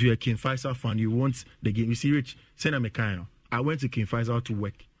 If you're a King Faisal fan, you want the game. You see, Rich, send a mechanic. I went to King Faisal to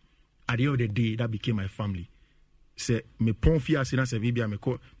work. At the end of the day, that became my family. Say me ponfia sina se maybe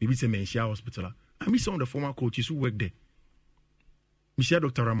say Menshia Hospital. I miss some of the former coaches who work there. Michelle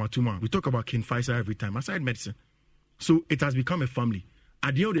Dr. Ramatuma. We talk about King Faisal every time, aside medicine. So it has become a family.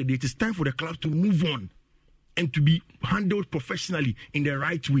 At the end of the day, it is time for the club to move on and to be handled professionally in the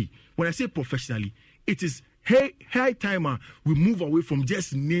right way. When I say professionally, it is high time we move away from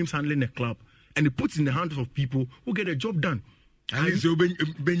just names handling the club and it puts in the hands of people who get the job done. And it's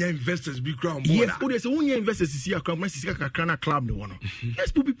investors be crown. Yes, there's only investors see a club. Let's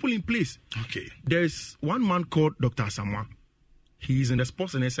put people in place. Okay. There's one man called Dr. Asamoah. He's in the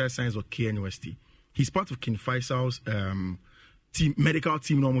sports and exercise science of KNUST. He's part of King Faisal's team, medical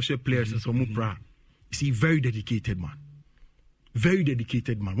team, normal players and some pra. He's a very dedicated man. Very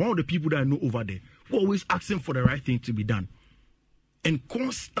dedicated man. One of the people that I know over there who always asking for the right thing to be done. And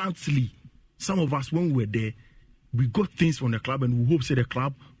constantly, some of us, when we were there, we got things from the club and we hope that the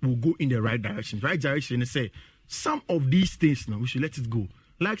club will go in the right direction. Right direction and say, some of these things now, we should let it go.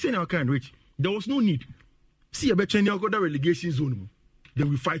 Like saying our kind Rich, there was no need. See a better got the relegation zone. Then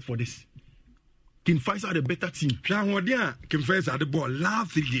we fight for this. King Faisal the better team. King Faisal the ball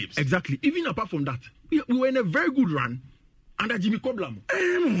last 3 games. Exactly. Even apart from that, we were in a very good run under Jimmy Koblam.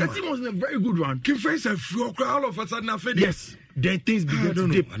 The team was in a very good run. King Faisal all of a sudden yes. Then things began to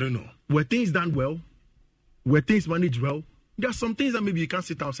dip. I don't know. Were things done well? Were things managed well? There are some things that maybe you can't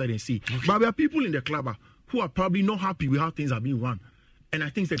sit outside and see. Okay. But there are people in the club who are probably not happy with how things are being run. And I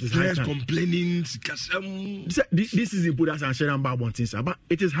think that is high time. Complaining. This is important and sharing about one thing, but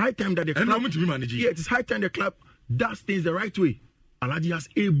it is high time that the club. Yeah, it is high time the club does things the right way. Alaji has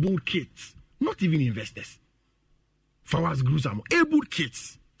able kids, not even investors. Fawaz Grusamo, able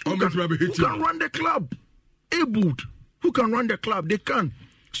kids who can run the club. Able, who can run the club? They can.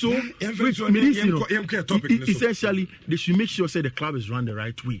 So, essentially, they should make sure say the club is run the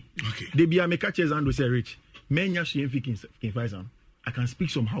right way. Okay. They be a catches and say, Rich, menya she King Faisal. I can speak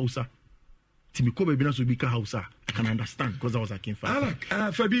some Hausa. Timiko be not so big Hausa. I can understand because I was a King Faisal.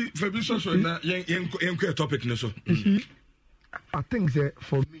 Fabi, so topic no so. I think that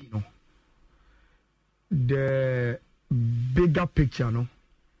for me, no, the bigger picture, no,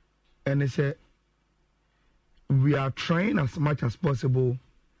 and it's we are trying as much as possible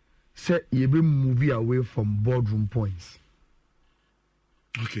say you be moving away from boardroom points.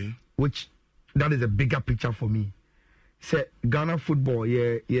 Okay. Which that is a bigger picture for me. Say Ghana football,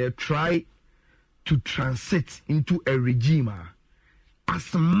 try to transit into a regime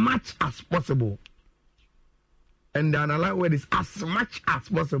as much as possible. And the another word is as much as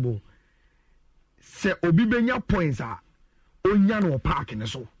possible. Say obi benya points onya no park in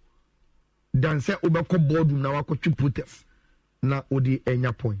so. Dan say obeko boardroom na wako protest na odi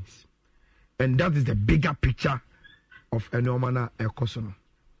enya points. And that is the bigger picture of Enomana Ekosono.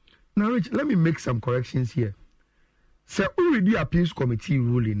 Now, Rich, let me make some corrections here. So, already appeals committee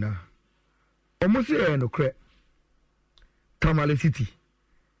ruling now. Almost a no credit. Tamale City,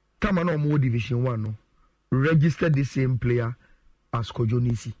 Tamano Mo Division 1, no, registered the same player as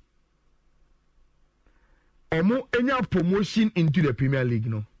Kojonisi. Omo any promotion into the Premier League,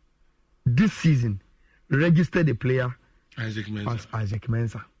 no, this season registered the player as Isaac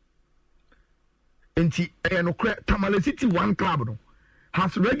Mensah. Tamale City one club no,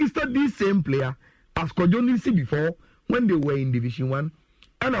 has registered this same player as Kojonisi before when they were in Division 1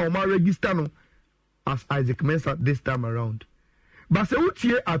 and Oma register no as Isaac Mensah this time around. But say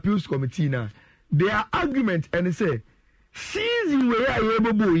UTA appeals committee now, their argument and they say season where I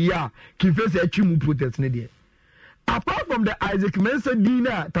able yeah can face a chimu protest there. Apart from the Isaac Mensah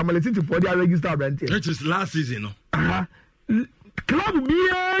dinner Tamale City for their register brand. Which is last season no. Club be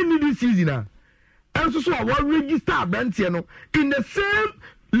any this season now. And so I want register Bentiano in the same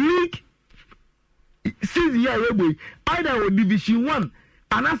league season either with Division 1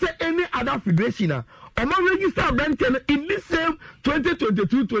 and I say any other federation or register Bentiano in this same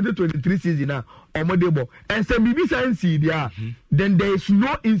 2022-2023 season and some BB science there, then there is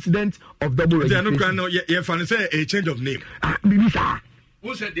no incident of double registration. You say a change of name.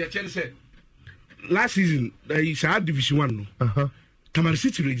 Who said the change said last season there is a Division 1 no. Tamale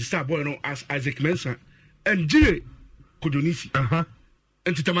City register boy no as Isaac Mensah and J. Kojonisi.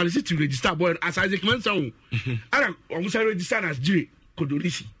 And Tamale City register boy as Isaac Mensah. And almost registered as J.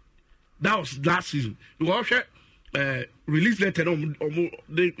 Kojonisi. That was last season. We also release letter on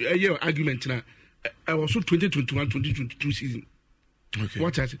the year argument now. I was 2021-2022 season. Okay.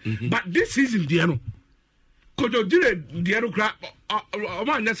 What I say. But this season, Diano. Kojo did Diano crack.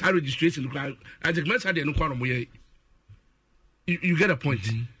 That's how registration. Isaac Mensah didn't know more. You get a point.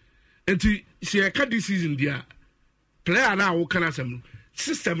 And to see a cut this season, dear player now can have some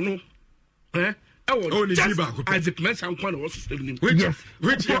system, no? Isaac Mensah system.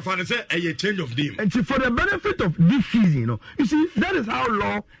 Which your father said a change of name. And for the benefit of this season, you see, that is how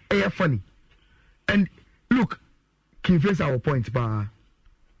law is funny. And look, can face our point, but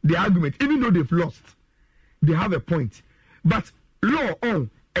the argument, even though they've lost, they have a point. But law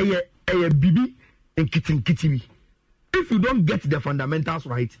on a BB and kitty. If you don't get the fundamentals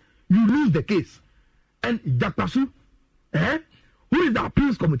right, you lose the case. And Jakpasu, who is the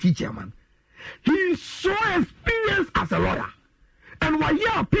appeals committee chairman, he is so experienced as a lawyer. And while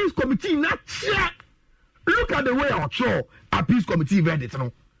your appeals committee not check, look at the way our show appeals committee read it.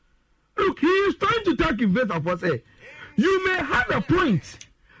 No? Look, he is trying to take investors for say, you may have a point,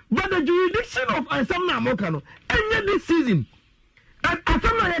 but the jurisdiction of Asamna Mokano, and this season, and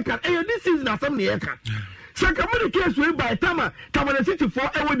Asamna Ekan, and this season Asamna Ekan. Sakamuni case way by Tamale City for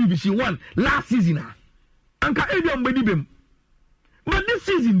Ewo Division 1 last season. Anka Ediam Bedibim. But this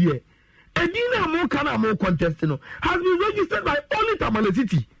season there, Edina Mokana Mo contest has been registered by only Tamale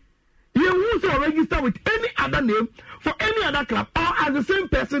City. You also register with any other name for any other club or as the same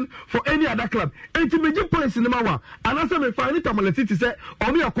person for any other club. And to make points in the Mawa, and also me find Tamale City say,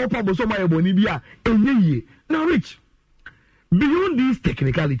 only a couple of Bosoma Bonibia, and now rich. Beyond these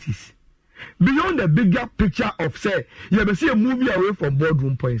technicalities, beyond the bigger picture of say, you ever see a movie away from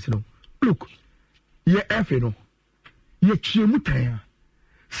boardroom points, Look, ye F, ye Chimutaya.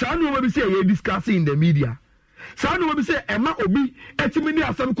 Some will be say you're discussing in the media. Some will be say Emma Obi, Etimini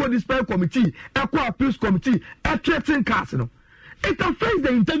Assam Display Committee, Equa Appeals Committee, a threatening casino. It affects the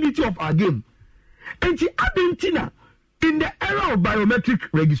integrity of our game. And the Argentina in the era of biometric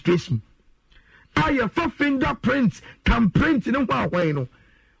registration. I for fingerprints can print in a way,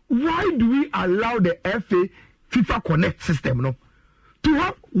 Why do we allow the FA FIFA Connect system to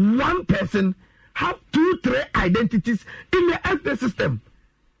have one person have 2-3 identities in the FA system?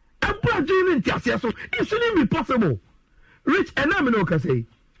 It shouldn't be possible. Rich and I can say,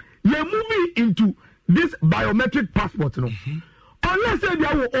 you're moving into this biometric passport, Unless they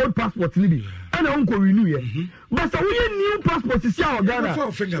have old passport, and I won't renew it. But so we new passport is here, Ghana.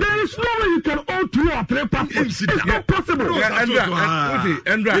 There is no way you can own 2 or 3 passports. It's not possible.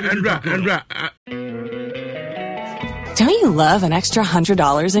 Andra. Don't you love an extra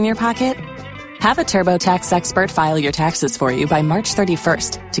 $100 in your pocket? Have a TurboTax expert file your taxes for you by March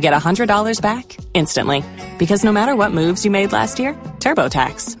 31st to get $100 back instantly. Because no matter what moves you made last year,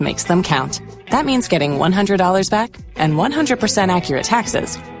 TurboTax makes them count. That means getting $100 back and 100% accurate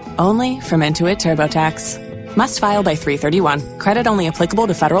taxes only from Intuit TurboTax. Must file by 3/31. Credit only applicable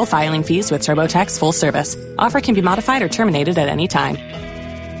to federal filing fees with TurboTax full service. Offer can be modified or terminated at any time.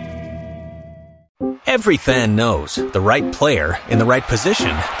 Every fan knows the right player in the right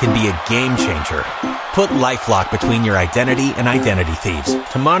position can be a game changer. Put LifeLock between your identity and identity thieves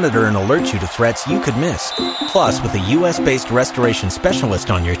to monitor and alert you to threats you could miss. Plus, with a U.S.-based restoration specialist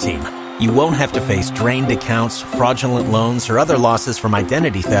on your team, you won't have to face drained accounts, fraudulent loans, or other losses from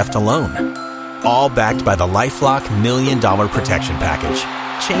identity theft alone. All backed by the LifeLock $1 Million Protection Package.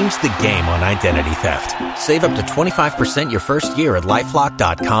 Change the game on identity theft. Save up to 25% your first year at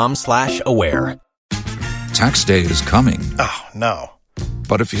LifeLock.com/aware. Tax day is coming. Oh, no.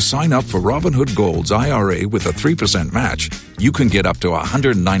 But if you sign up for Robinhood Gold's IRA with a 3% match, you can get up to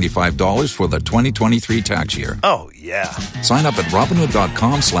 $195 for the 2023 tax year. Oh, yeah. Sign up at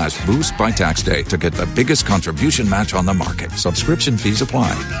Robinhood.com/boost by tax day to get the biggest contribution match on the market. Subscription fees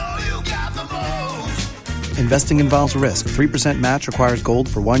apply. Investing involves risk. 3% match requires gold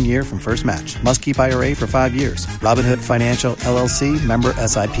for 1 year from first match. Must keep IRA for 5 years. Robinhood Financial, LLC, member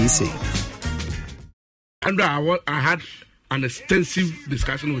SIPC. And I had an extensive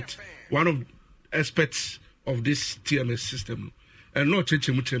discussion with one of the experts of this TMS system. And no change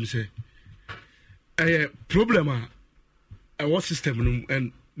say a problem what system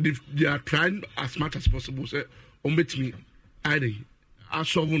and they are trying as much as possible say omit me either as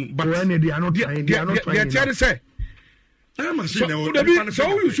solving but when they are not trying they are not trying say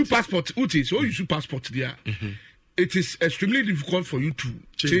so you should passport uti so you should passport there. It is extremely difficult for you to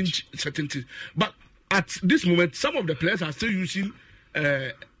change certain things, but at this moment, some of the players are still using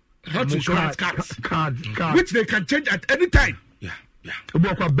health insurance cards, which they can change at any time.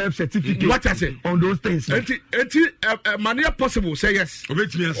 About birth certificate. What I say on those things. Manner possible. Say yes.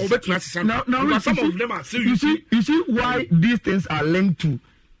 Now, some of them are still you see why these things are linked to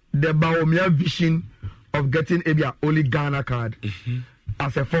the Baumia vision of getting a only Ghana card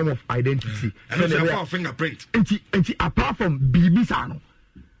as a form of identity. And so fingerprint. And apart from BB Sano.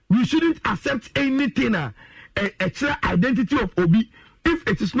 We shouldn't accept anything, a identity of Obi, if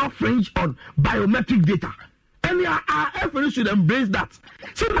it is not fringe on biometric data. And our efforts should embrace that.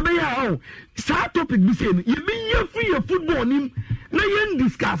 So, that topic be saying, you mean free your football name, now you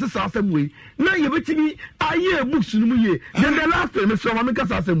discuss the same way. Now you bet me, I hear books in the year. Then the last thing, Mr. Mamika,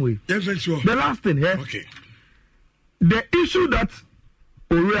 the same way. The last thing, okay. The issue that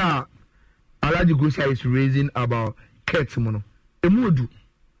Oria Alaji Gusa is raising about Ketimono, Emudu.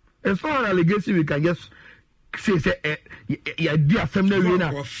 As far as allegation, we can just say, yeah, dear, some or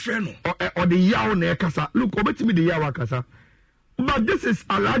the Yao Nekasa. Look, over to me, the Yawa Kasa. But this is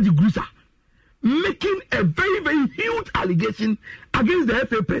Alaji Gusa making a very, very huge allegation against the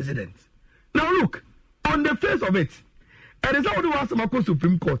FA president. Now, look, on the face of it, and it's how the Wasamako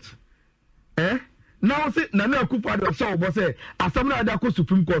Supreme Court. Now, say, Nana Kufa, the show was say, as some other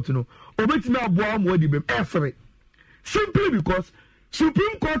Supreme Court, you know, over to me, Boam, where the simply because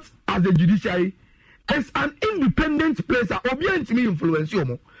Supreme Court as the judiciary is an independent place that obedient to me influence you.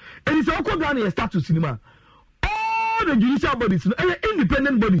 And it's also Ghana status cinema. All the judicial bodies,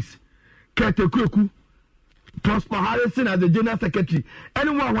 independent bodies, Kete Kweku, Prosper Harrison as the general secretary,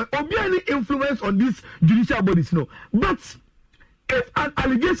 anyone with obedient influence on these judicial bodies, no. But if an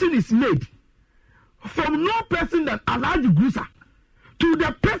allegation is made from no person that Alaji Gusa to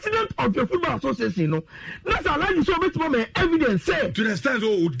the president of the Football Association, you know, that's allowed you so much more evidence say. To the extent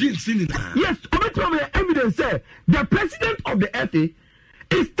didn't see it. Yes, evidence say the president of the FA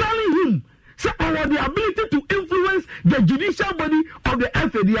is telling him say about the ability to influence the judicial body of the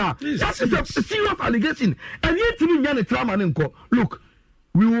FA. That is a serious allegation. And yet, look,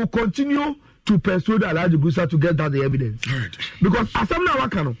 we will continue to persuade Alaji Gusa to get that the evidence. Right. Because as I'm now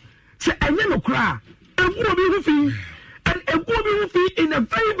working, say I no cry. And a woman in a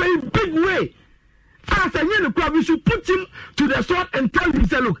very, very big way. As a young club, we should put him to the sword and tell him,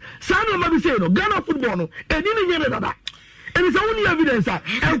 say, look, Sano Mabi say, no, Ghana football, no, and didn't hear that. And it's only evidence,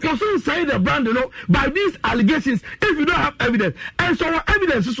 and Kosun say the brand, you know, by these allegations, if you don't have evidence, and so our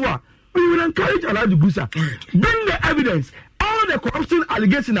evidence is what we will encourage Alaji Gusa. Bring the evidence. All the corruption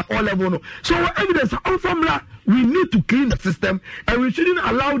allegations at all levels. No. So our evidence, all formula, we need to clean the system, and we shouldn't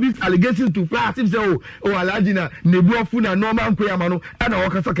allow these allegations to fly as if say, Alajina, Nebuafuna, Norman Kuyamano, and our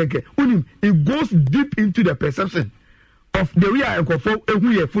Kasakeke. It goes deep into the perception of the way I Nkofo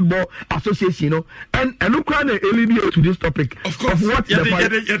Ehuye Football Association, and look around to this topic of course. What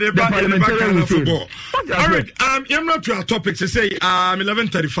the parliamentarian will say. All right, I'm not to our topic to say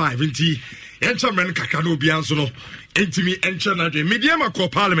 11:35 inti enchamen kakano bianso no entimi enchana de medium call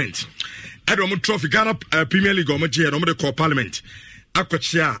parliament Edom trophy Ghana Premier League omoje no de call parliament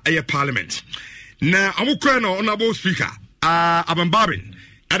akwachia aye parliament na amukwa no honorable speaker Abambabin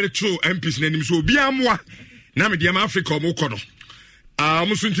at the true MPs nanim so biamwa na medium Africa omukọ no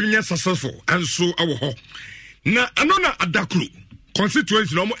muso ntimi successful and so awo ho na anona adakru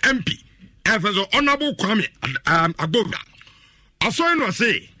constituency no MP Efeso honorable Kwame Agbovia aso no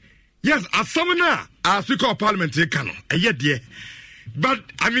say yes asamna speaker of parliament e kano eye de but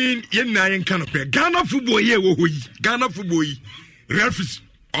I mean yen na yen kano pe Ghana football ye wo hoyi Ghana football yi referees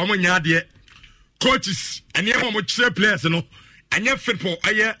omo nya de coaches ene omo chere players no anya football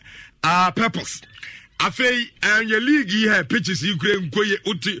aye purpose afei anya league here pitches you kure nkoye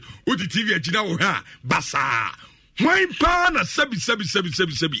oti TV agina wo ha basa why pa na sabi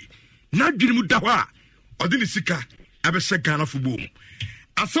na dwene mu da ho a ode ne sika abese Ghana football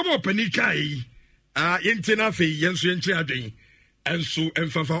asamo panika yi yente na afei yenso yenkyere adwen enso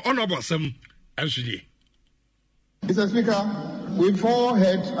emfafa honorable asem enso die. Mr. Speaker, we've all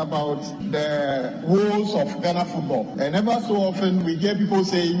heard about the woes of Ghana football. And ever so often we hear people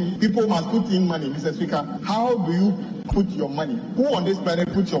saying people must put in money. Mr. Speaker, how do you put your money? Who on this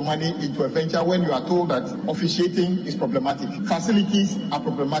planet puts your money into a venture when you are told that officiating is problematic? Facilities are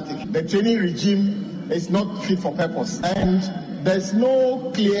problematic. The training regime is not fit for purpose. And there's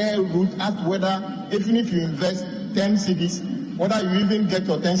no clear route as to whether, even if you invest 10 cedis, whether you even get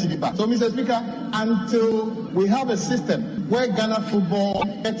your 10 cedi back. So, Mr. Speaker, until we have a system where Ghana football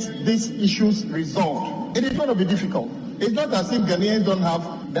gets these issues resolved, it is going to be difficult. It's not as if Ghanaians don't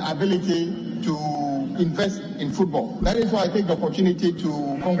have the ability to invest in football. That is why I take the opportunity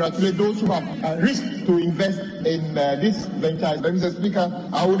to congratulate those who have risked to invest in this venture. But, Mr. Speaker,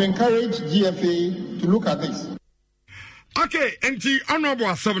 I would encourage GFA to look at this. Okay, enti honorable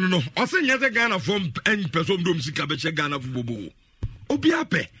asem no ose nyeze Ghana from en person dom sika be che Ghana fubobo obi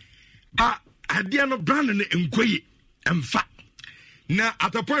ape ade no brand ne enkoyi emfa na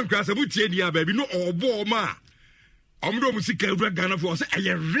at a point class abutie dia baby no obo ma omdom sika evra Ghana for say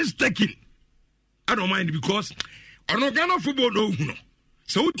aye risk taking. I don't mind because ono Ghana football no hu no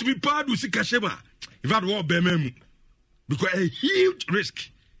so to be part do sika sheba if that war be memu because a huge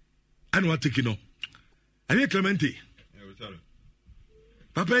risk and what taking no Are Clemente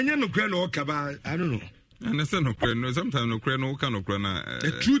Papa, you no cry no kaba. I don't know. And I say no cry. No, sometimes no cry no can no cry na.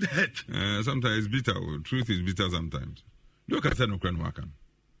 The truth hurt. Sometimes it's bitter. Truth is bitter sometimes. You can say no cry no can.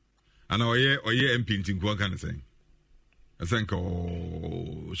 And oye MP in Tinkwa can say. I think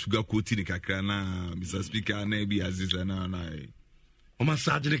sugar coating the kakra na Mr. Speaker na be Aziz na na. O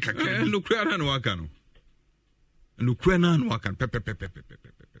massage the kakra. No cry na no can. No cry na no can. Pepe.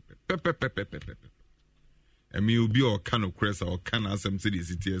 And me will be or can of crest or can ask some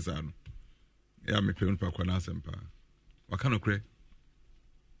cities. Yeah, me pay on Pakwana Sempa. What kind of cray?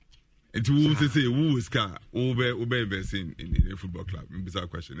 It will say, who is car, obey best in a football club? Bizarre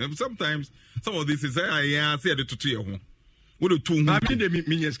question. And sometimes some of this is, I say the 2 year home. What do 2 I mean, the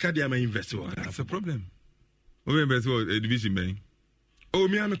minions cardia may invest. That's a problem. We invest a division bank. Oh,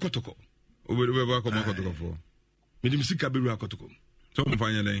 me, I'm a Kotoko. Over the work of my Kotoko for. Medium Sikabiru Kotoko. So,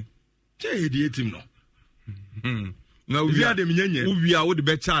 finally, say the 18 no. Now we are with the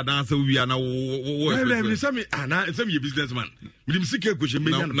better answer. We are now. Some businessman.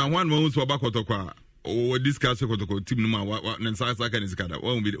 Now one moment for back or discuss team number and size like an escada.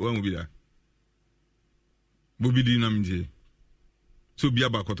 One will be there. Bobby Dinamji. So be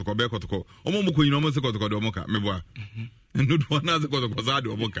about Kotoko. Omomuko, you almost got to go to Moka, Meboa. And not one other got to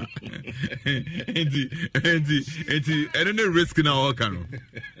Cosado Moka. And any risk in our canoe.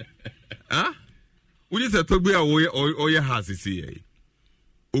 Huh? We just talk about all your houses here.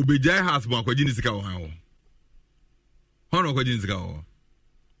 Obejai house, Makwajinska or how? Honor Kwajinska.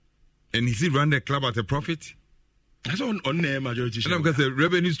 And he run the club at a profit? That's on their majority. And because the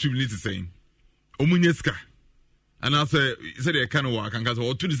revenue stream needs the same. Omunyeska. And I say they can't work and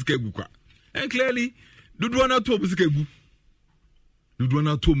or to the Skegukwa. And clearly, do not to Muskegu. Do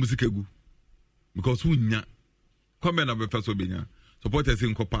not to Muskegu. Because who nya come and have a first obinia. Supporters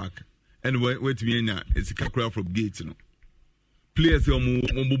in Park. And wait to me, it's a crowd from gates. Players on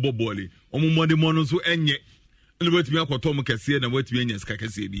Boboli, on Monday morning, so and yet, and wait to me, I'll Tom Cassia, and wait to me, and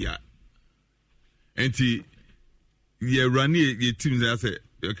Scacassia. And ye run your teams, I say,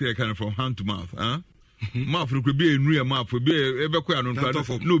 okay, kind of from hand to mouth, huh? Mouth could be in real mouth, would be ever quite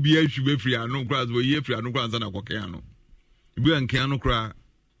no be issue, be free, no crowds, were ye free, no crowds, and a cocaino. We are Kiano Kra,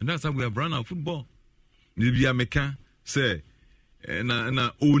 and that's how we have run our football. Maybe I make say,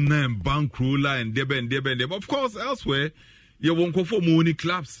 na owner and bankroller and debe. Of course, elsewhere, you won't go for money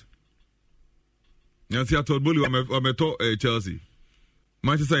clubs. You see, I told Bully, I'm Chelsea.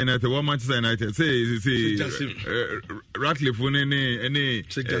 Manchester United, what Manchester United say Ratcliffe any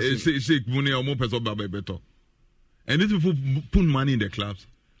Sheikh Mune or more person better. And these people put money in the clubs.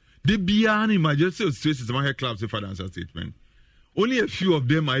 They beyond emergency situations among her clubs if financial statement. Only a few of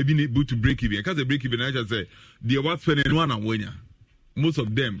them are even able to break even. Because they break even, I just say they are spending one and one. Most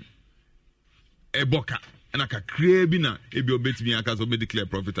of them a boka and I can create bina if you bet me I can declare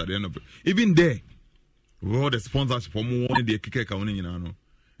profit at the end of it. Even there. All the sponsorship for more than the kicker counting in ano.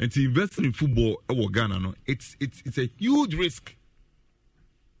 And to invest in football Ghana no, it's a huge risk.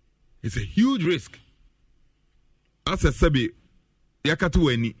 It's a huge risk. As a sabi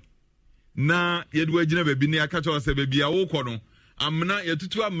yakatu eni na yedu agina be bi ne akacho se be bia wo kono amna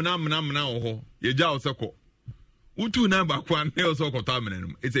yetutu amna oho yeja oseko utu na ba kwa ne oseko ta amna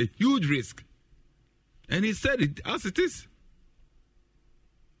no. It's a huge risk. And he said it as it is.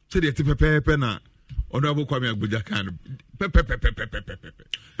 So they pepe na Honorable Kwame Abuja can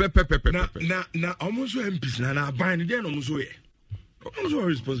na almost MPs na buying then almost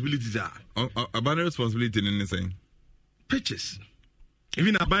responsibilities are about responsibility in anything. Pitches.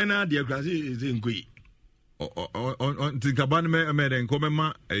 Even a buying diagram is in Gui. On Tinkaban made and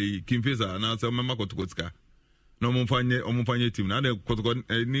Comema a Kimfisa and answer Mama Kotska. No Mufanye team. Now they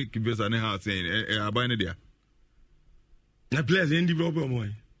Nick Kimfisa and her saying a buying idea. Na players in develop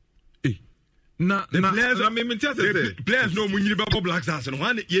players no mun yiri Black Stars no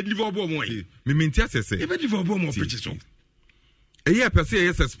one ye develop more. Me mentia say. E be develop more pitches on. A year per se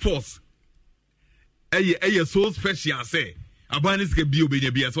yes sports. A so special say. Abanis ke bi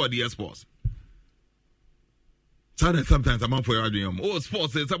obenya so the sports. Sometimes I'm for your oh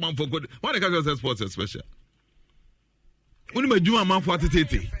sports is someone for good. Why the guys say sports is special? When you do a man for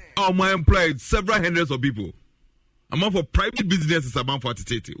atitete, I employed several hundreds of people. A man for private business is a man for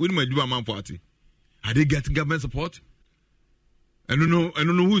atitete. When you do a man for ati. Are they getting government support? I don't know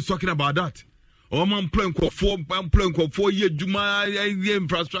who is talking about that. Or man playing for 4 year Juma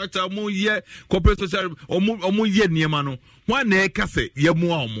infrastructure, more year corporate social or more year near mano. One near casse, ye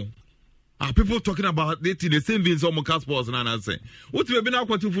more. Are people talking about it in the same vein? Some sports and I say, what you have been out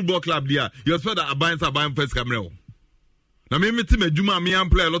to football club there? You expect that buying first camera. Now, maybe Juma, me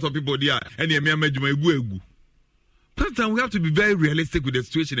and play a lot of people there, and you may Juma go. That time we have to be very realistic with the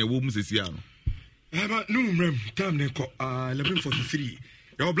situation a woman is here. No, time 11:43.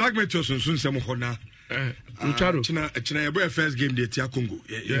 Your black meteors soon some hona. China first game the Tia Congo.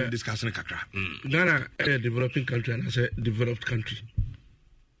 Discussing kakra. Ghana a developing country and I say developed country.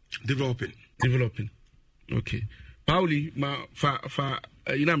 Developing. Okay. Pauli ma fa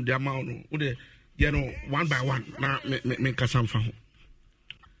inam de amount no. You know, one by one. Na me kasam fa ho.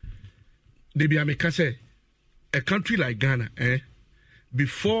 Debi ameka say a country like Ghana,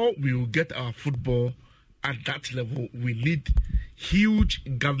 before we will get our football at that level, we need huge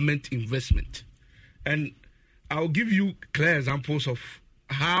government investment. And I'll give you clear examples of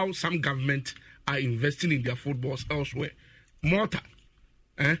how some governments are investing in their footballs elsewhere. Malta,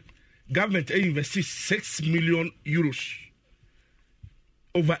 government invested 6 million euros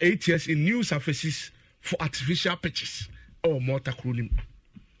over 8 years in new surfaces for artificial pitches or Malta Kronim.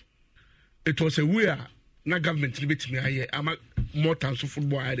 It was a way na government ni betimi aye ama Malta so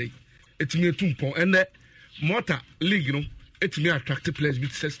football aye etimi etumpon and Malta league no etimi attract players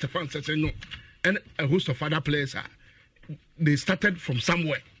with Stefan Sessegnon and a host of other players they started from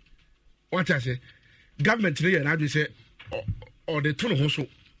somewhere. What I say government ni na do say or they turn also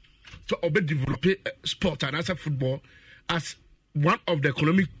to obe develop sport and as a football as one of the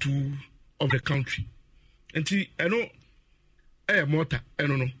economic tool of the country. And see I know Malta I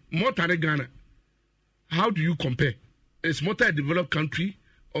don't know Malta and Ghana. How do you compare? Is Malta a developed country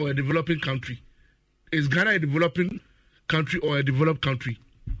or a developing country? Is Ghana a developing country or a developed country?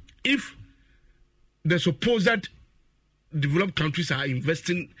 If the supposed developed countries are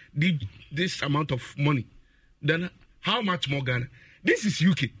investing this amount of money, then how much more Ghana? This is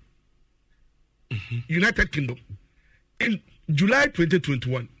UK, United Kingdom. In July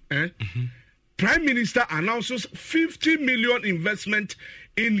 2021, Prime Minister announces 50 million investment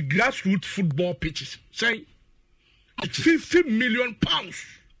in grassroots football pitches. Say, 50 million pounds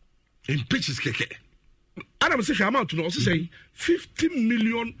in pitches. Adam says, I'm out to also say 50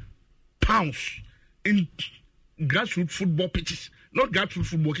 million pounds in grassroots football pitches. Not grassroots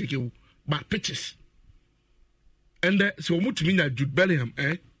football, but pitches. And so, what to mean that Jude Bellingham,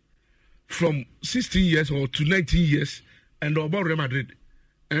 from 16 years or to 19 years, and about Real Madrid.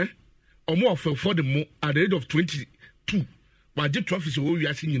 Or more for the more at the age of 22. But the trophies are we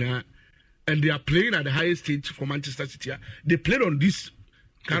are seeing and they are playing at the highest stage for Manchester City. They played on this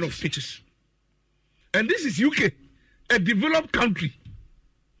kind of pitches. And this is UK, a developed country.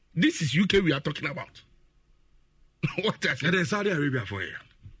 This is UK we are talking about. What I said? Saudi Arabia for you.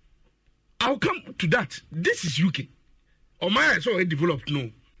 I'll come to that. This is UK. Oman is already developed. No.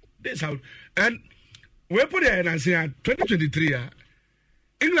 This is how. And we put it and say 2023,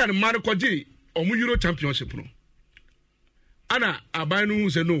 England Marco J. Euro Championship. No. Anna Abanu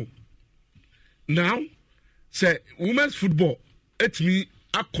say no. Now, say women's football, it's me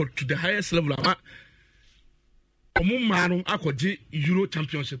accord to the highest level. Manu akɔgye Euro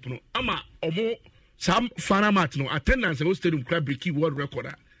Championship no ama some Fanamat no attendance at stadium crab breaking world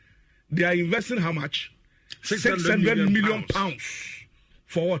record. They are investing how much? 600 million pounds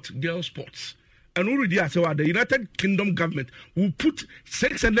for what? Girl sports. And already I said the United Kingdom government will put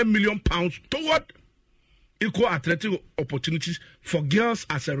 600 million pounds toward equal athletic opportunities for girls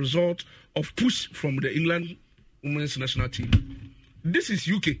as a result of push from the England women's national team. This is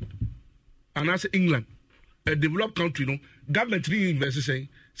UK and I say England. A developed country, government reinvests saying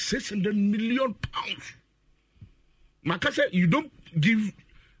 600 million pounds. Maka said, you don't give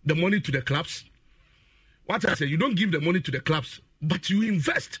the money to the clubs. What I say, you don't give the money to the clubs, but you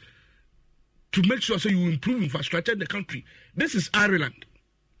invest to make sure so you improve infrastructure in the country. This is Ireland.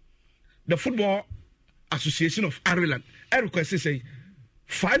 The Football Association of Ireland. I request to say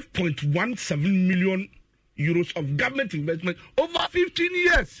 5.17 million euros of government investment over 15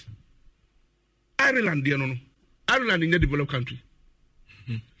 years. Ireland, Ireland is a developed country.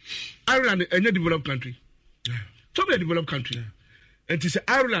 Ireland is a developed country. So be a developed country. And it's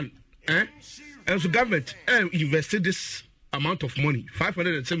Ireland, and so government invested this amount of money,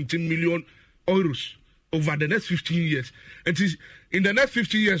 517 million euros over the next 15 years. And in the next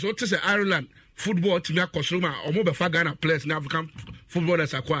 15 years, what is Ireland football team consumer or more before Ghana players in African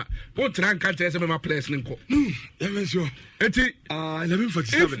footballers acquire? What rank can't tell some players in Co?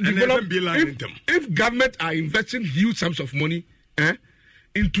 1147. If government are investing huge sums of money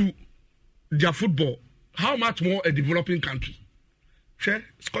into their football, how much more a developing country? Sure,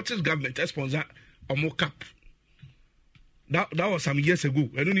 Scottish government sponsor a more cup. That was some years ago.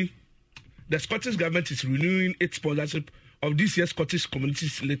 The Scottish government is renewing its sponsorship of this year's Scottish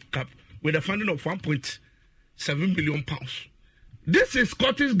Communities League Cup with a funding of 1.7 million pounds. This is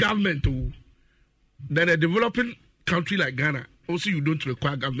Scottish government that a developing country like Ghana, also you don't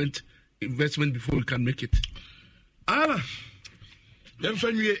require government investment before you can make it. Then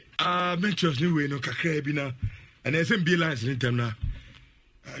finally, mentors new way no kakra bina and SMB lines in them now.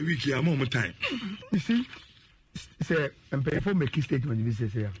 Wiki a moment time. You see, say and pay for make statement you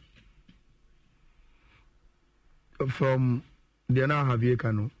say from the now have you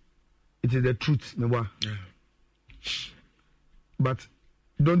cano. It is the truth, no. Yeah. But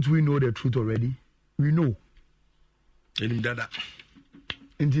don't we know the truth already? We know. Into the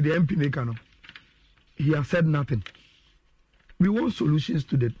MP Nekano, he has said nothing. We want solutions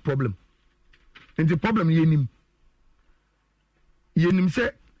to the problem. And the problem, Yenim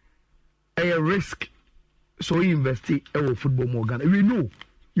say a risk, so he invest in our football more Ghana. We know.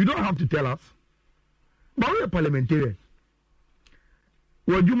 You don't have to tell us. But we're parliamentarian.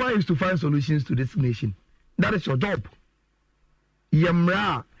 What Juma is to find solutions to this nation. That is your job.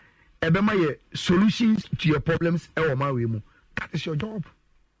 Yemra, ebema ye solutions to your problems. That is your job.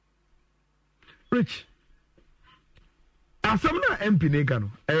 Rich. Asamna MP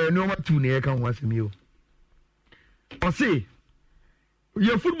Negano. No matter two Nekan was me. Or say,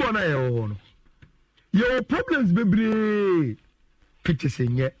 your football na your problems be pitches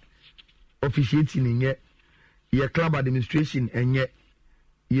in yet, officiating in yet, your club administration and yet.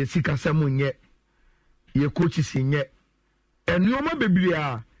 Ye sika samu nye ye coaches nye and you ma bebre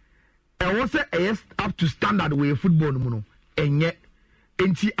a e wo se e up to standard way football no no enye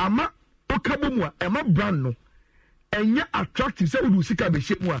enti ama okabo mu a e ma brand no enye attractive se wo sika be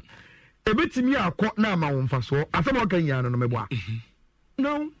shemu a e betimi akọ na ama wo mfaso asem o kan yan no mebo a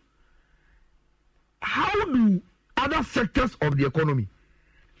now how do other sectors of the economy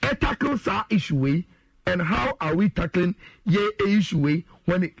tackle that issue way? And how are we tackling the issue way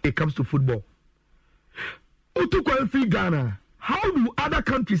when it comes to football? Ghana, how do other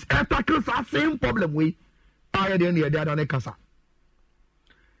countries tackle that same problem way? I the other kasa.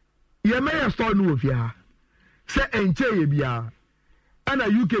 You may have started with ya. Say enche bia. And a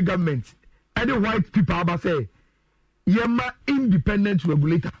UK government and the white people aba say yema independent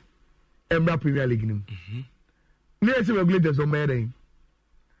regulator. Emra Premier League nim. Let's regulators on my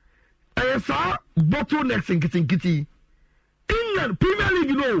I saw bottlenecks in kitty. England Premier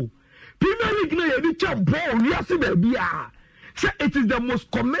League no you need ball we are baby say it is the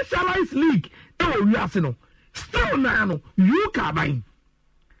most commercialized league we are no still now you can buy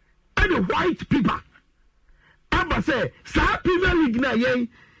and the white people aba say sa Premier League na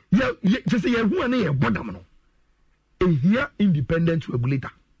just say who na your bottom no here independent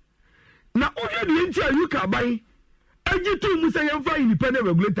regulator na only the entire you can buy and you say you independent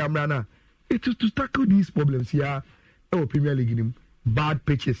regulator mrana it is to tackle these problems here our Premier League in bad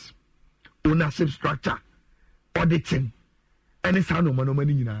pitches ownership structure auditing and it's how no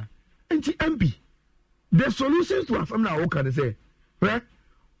money na and MP the solutions to have now can say right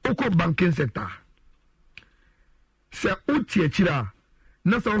oko banking sector say utiechira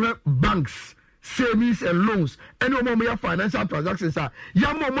na so banks savings and loans and no more financial transactions are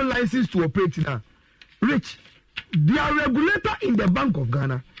ya more license to operate now rich their regulator in the Bank of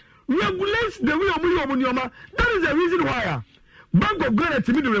Ghana regulates the way that is the reason why Bank of Ghana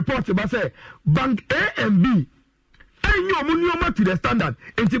to me the report about say Bank A and B and you to the standard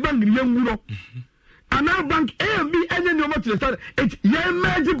it's bank young and now Bank A and B and you to the standard it's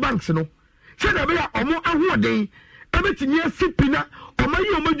major banks no say that we are omo everything here sipina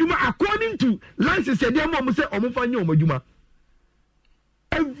according to license say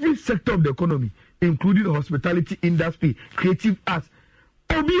every sector of the economy including the hospitality industry creative arts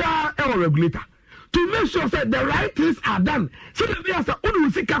obia our regulator to make sure that the right things are done so that we are say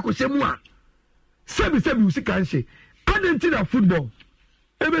unu sika ko shemu a sebi usika nche identity football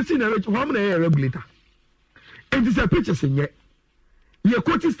ever seen a regulator it is a pictures in yet your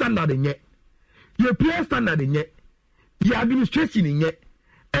coaching standard in yet your player standard in yet your administration in yet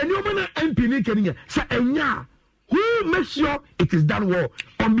and your man MP ni kenya say enya who makes sure it is done well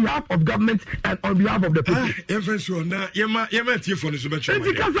on behalf of government and on behalf of the people. And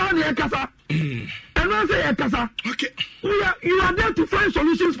I say kasa. Okay. You are there to find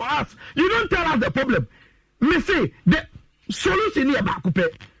solutions for us. You don't tell us the problem. Me say the solution here back.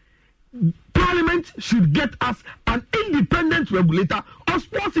 Parliament should get us an independent regulator of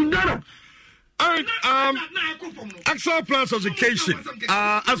sports in Ghana. All right, Axel Plans Education.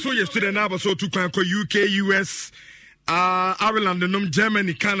 I saw yesterday now, so to UK, US, Ireland,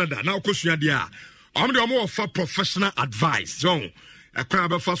 Germany, Canada. Now, of course, I'm the more for professional advice. So, I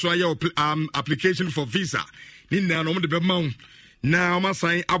can't have first application for visa. Now, I'm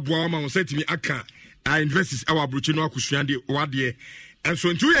saying, Abuama say to me, I invest our Bruchino Kushandi Wadie. And so,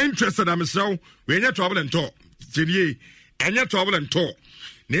 if you're interested, I'm so when you travel and talk, and you travel and talk.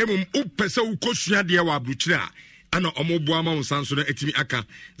 Name upese ukosua de wa abruchira ana omoboama unsanso na etimi aka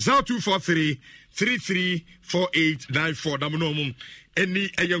 0243 334894 damono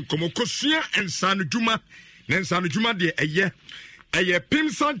eni eyen komokosua ensanu juma na ensanu juma de eye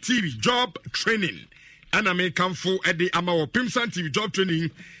Pimsan TV job training ana me kamfo ede ama wo Pimsan TV job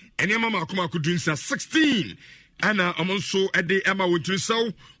training eni ama makoma kudunsa 16 ana omonso ede ama wo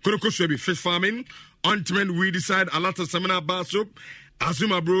tunsaw korokosua bi fish farming ointment we decide a lot of seminar bar soap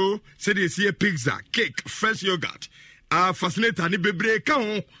Azuma bro, say they see a pizza, cake, fresh yogurt. Fascinator ni bebre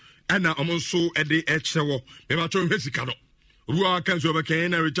kan and na omonso e de echewo. Me ma cho Mexico no. Ruwa kan so be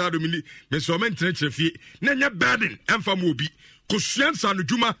kan na Richard Mini, me so men trenchefie. Na nya burden emfa mo obi. Kosuan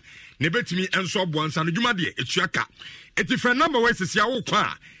sanudwuma ne betimi enso abo sanudwuma de etuaka. Etifa number we sisia wo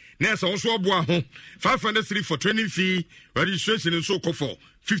kwa. Na so so abo ho. 500 cedi for training fee, registration and so call for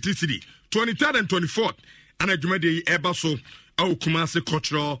 50 cedi. 23rd and 24th and adwuma de eba so Au Kumasi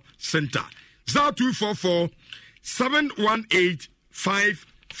Cultural Center 0244 718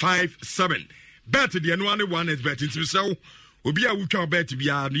 557. Bet the annual one is bet into so will be a week bet be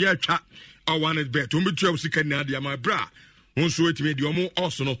a near chat or one is bet. Umbi 12 second my bra. Once wait me the omo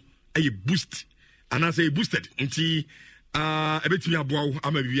also no a boost and I say boosted until a bit me a bow.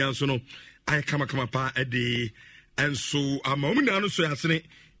 I'm a vian so no I come pa a day and so I'm a woman so I say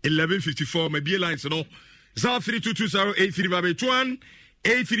 1154 maybe a line so no. 0322083581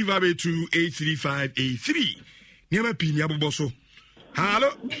 83528353 Niama pini aboboso.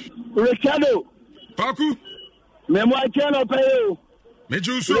 Hello. Ricardo. Paku. Memo achano payo.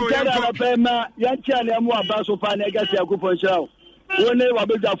 Meju so yanko. Pema yancha ne amu abaso pa na gasi akupon shawo. Wone wa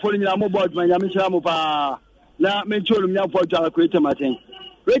beja fo ni amu board man yami shamu pa. Na mencholu nya fo jara create maten.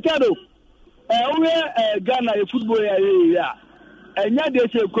 Ricardo. Ghana e football ya. Enya de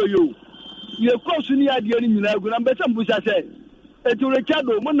se koyo. Ye kosu ni ade ni nyina gu na mbesa mbusa se etu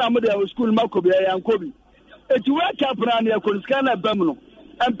Ricardo mo na mo de school makobi ya nkobi etu wa kapra na ekoniska na bam no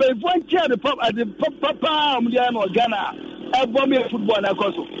empefo ntia de papa mo dia no Ghana e bom me football na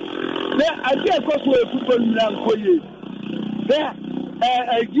koso le ade koso e football na nkoye le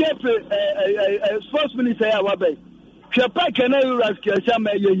sports minister ya wa be Shepa can you rescue some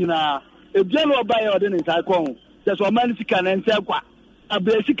yina? If General by ordinance, I call. That's what man can and say what. A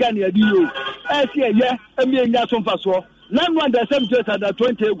basic can you. I see, yeah, and me and Yason Faso. None one the same just at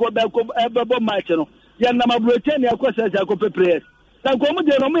 20 go back over my channel. Yanama Britannia questions I go prepare. Then come with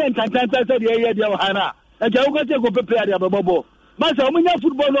the Roman and the area of Hana. And I go prepare the Bobo. Master, I'm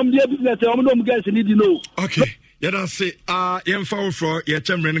football on the business. I'm not guessing it, you know. Okay, yeah, say, young foul for your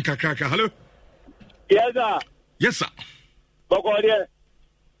chamber and Kakaka. Hello? Yes, sir. Yes, sir.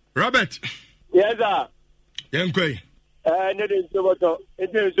 Robert. Yes, sir. Young Quay. It is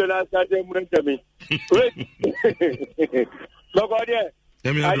the last time to me. Look out there.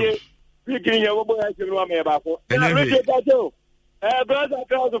 I did speaking your woman as you want me about. And I read that too. Brother,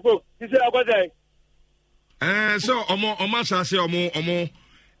 across the book. He said, I was there. So, Omasa say, Omo,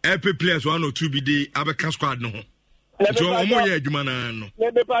 every players 1 or 2 be the Abacan squad. No, so Omo, yeah, Jumana.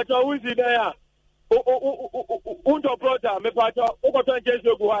 Let me patch out who's there. Unto Prota, me patch out over 20 years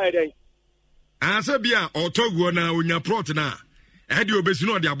ago. Answer Bia or Togo now when you're Protana. I do obey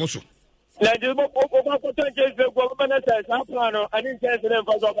no the Abosso. Let you over 20 years ago. I didn't tell them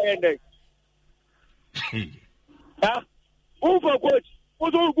for the ending. Who for coach?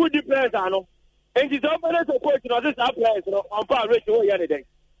 Who's all good players? I know. And it's open as a coach, not this players on far ratio yesterday.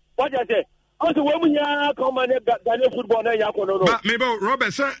 What I say? Also, when we are common football, maybe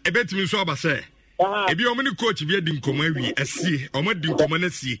Robert, sir, a bet me so, say. If you're many coach, we are doing common, a see, or what do common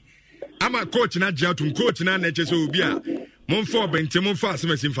see. I'm a coach in a jet to coach in a nature so be a Mon for Bentimon fast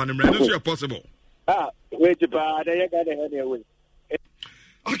messing for them. That's possible. Wait about it.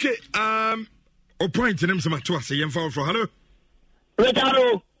 Okay, or point in them some to us, a young for hello.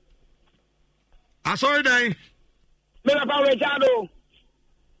 Ricardo. I saw it dying. Ricardo.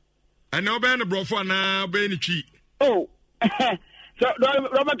 I know Ben bro for now, Benny Chi. Oh, so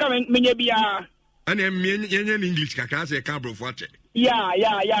Robert coming, Minya. And then English, Kaka say, Cabro for it.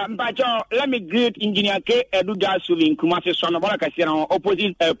 Yeah. But let me greet Engineer K. Eduga Suvin, Kumasi Sonobaka,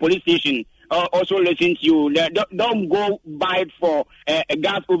 opposite police station. Also listen to you. Don't go buy it for a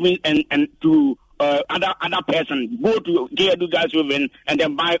gas oven and to other person. Go to K. Eduga Suvin and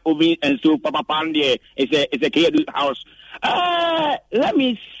then buy oven and so Papa Pandey is a K. Edu house. Let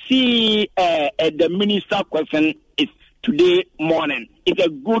me see. The minister question is today morning. It's a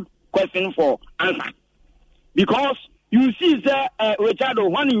good question for answer because. You see, sir, Richardo,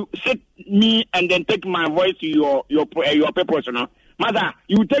 when you sit me and then take my voice to your papers, you know, mother,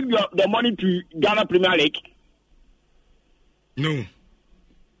 you take the money to Ghana Premier League. No.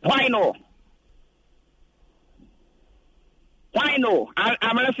 Why no? Why no?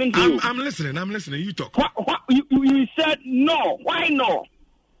 I'm listening to you. I'm listening. You talk. You said no. Why no?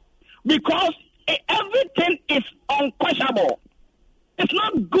 Because everything is unquestionable. It's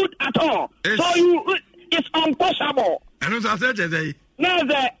not good at all. It's unquestionable. And what's I said, Jay? No,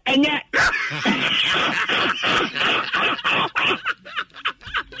 and yet.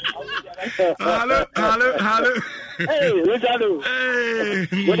 Hello. Hey, Richardo. Hey.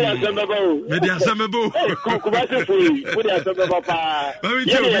 What are some about? Maybe some about. Hey, Kukumasi, what are some about? Let me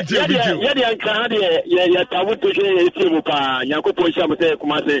tell you. Yeah,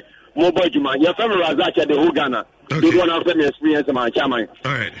 Kumasi. Mobile Juma, your family was at the Hugana. You want to have an experience of my chairman.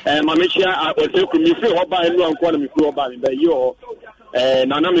 All right. And my mission, I will take me free or buy no one calling me free about the you.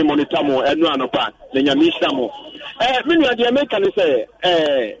 Nanami Monitamo, and no part. Then you miss some more. Many of the Americans say,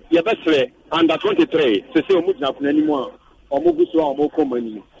 your best friend under 23, to say Mutnap anymore, or Mugusu or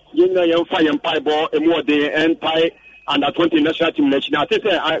Mokomani. You know, you're fire and pie ball, and more day and pie under 20 national team nation. I say,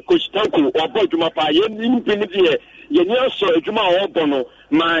 Coach Tanku or Bojuma Pie, you didn't you so Juma or Bono,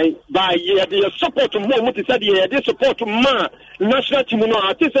 my by year, the support to more, what is said here, the support to ma national team,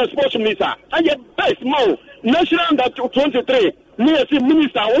 I think sports minister, and your best more national under 23. Near the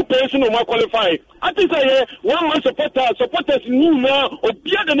minister, one person who qualify. I think I 1 month supporters new now, or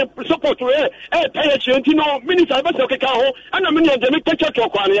better than the support to a minister, I bet okay, and I mean, the make catch to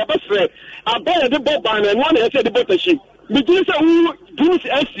a best friend. I buy the boat ban and one has said the boat ship. Begins who do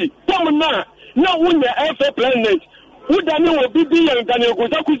SC, come now, now when the FA planet. Who Daniel will be and Daniel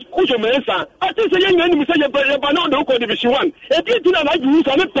Kujo Mesa. I think the young enemy say, but no, don't call Division 1. If you do not like you,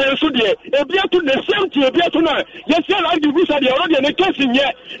 I'm not paying so dear. If you to the same to a beer tonight, yes, I like the Rusa, the already in a case in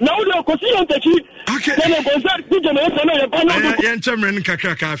yet. Now they'll consider that she can go that Kujo Mesa. Yan Chairman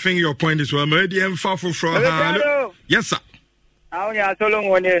Kakaka, I think your point is well made. And far from yes, sir. I only have so long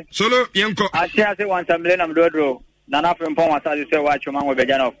one year. Solo, Yanko. I say once I'm Blenheim Dodro. Nana from Poma, as you say, watch your man with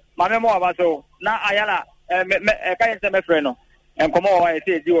Bejanov. My memoir was so now Ayala. I can't say my friend, and come on, I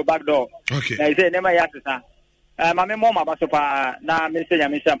say, you back door. Okay. I say, never yet, sir. Mame Moma Basopa, na Mr.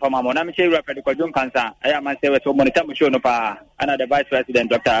 Yamisha Pamamo, na Michelle Rapid Kojun Kansa, I am myself to monitor Mushonopa, and the Vice President,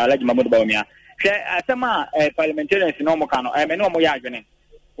 Dr. Alaj Mahmoud Baumia. Sama parliamentarians in Omokano, I mean, no more yarning.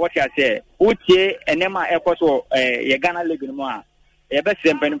 What I say, Uche and Emma Ecoso, Yagana Liguma, a best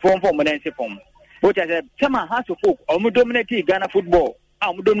simple form for Monensi form. What I said, Sama has to folk, dominate Ghana football,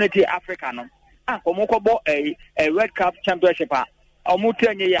 dominate Africano, Komokobo, a Red Cup championship,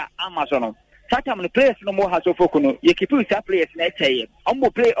 Omutania, Amazon. Satam the players no more has to focus. You keep players next year.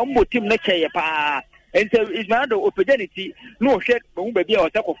 Play, team next year, pa. And so it's another opportunity. No shit, baby, or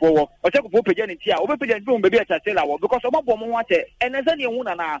take forward, or take opportunity. Open baby at a seller because some of them want it. And as any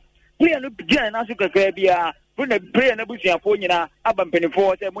one now, play and begin as you can be a play and a bush and phone, Abam Penny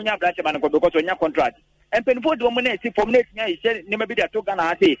Force, and Munya Blanchman because on your contract. And Penny Force dominates from next year, he said, never be that token.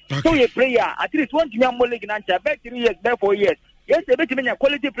 So you player at least 1 young Mulligan answer back 3 years, back 4 years. Yes, a bit of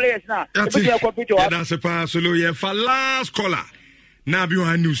quality players now. That's a pass. For last caller. Now,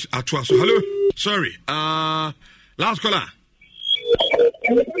 behind news at us. Hello. Sorry. Last caller.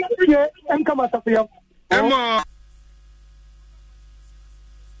 Emma.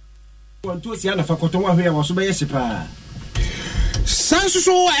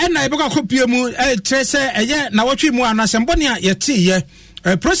 Sanso and I book a copy mu Chese na watch mu anasembonia yeti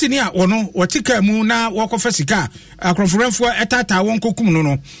Presinia ono watika mu na wako fasika akrofrenfo etata won kokum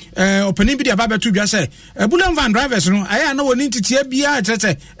no opani bi de baba to dwa se Bulan van drivers no aya na woni titie bia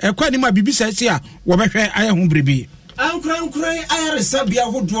tete kwani ma bibisa si a wo behwe aya ho bribi ankran aya resabia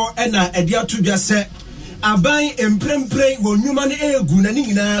hodo na edia to dwa se aban emprempre wonuma ne egu na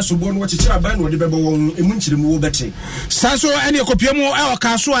nyina sobo no wachechira aban no de bebo won emunchiremu wo bete sanso ene kopiemu e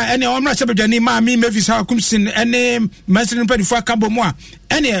okaso a ene omra chebedwani ma mi mefisa akumsin ene masrin padifo akabo mu a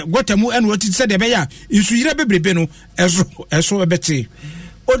ene gotamu ene woti se de beya isuyire bebrebe no eso bete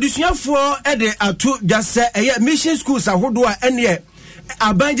odusuafo e de atu dwase eye mission schools ahodo a ene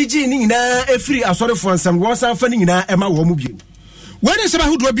aban gigi ni nyina efiri asorefo nsam wo san fa ni nyina ema wo mu biem. When is about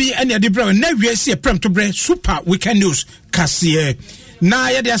who be any of the brother? Never see a prem to bread super weekend news. Cassier. Na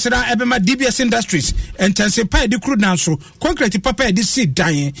ya de asera ebema DBS Industries and tensepa the crude now so concrete papa this seed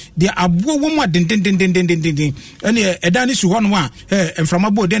dying the abuo womo din and edani su one one and from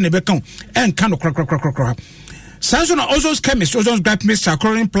abo den ebekon and kind of crack. Samsung Ozone's chemist, Ozone's gripe mixture,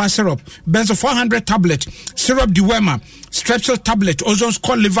 chlorine plus syrup, benzo 400 tablet, syrup Duema, strepsil tablet, Ozone's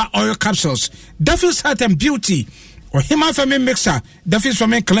cod liver oil capsules, Duffy's Health and Beauty. Or Hima Family Mixer, Duffy's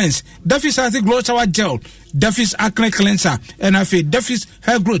Family Cleanse, Duffy's Healthy Glow Shower Gel, Duffy's Acne Cleanser, and I feel Duffy's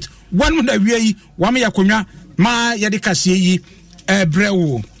Hair Growth. One with a way, Wami Yakunya, Ma Yadikasi,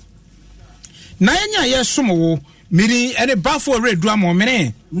 Brewo. Naya yes, Sumo, Miri, and a buffalo red drum or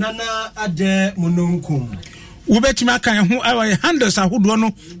mene. Nana Ade Mununkum. Ubetimaka, who our handles are who do no,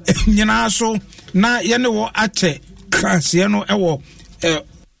 Yanaso, Na Yano Ate, Casiano Ewo.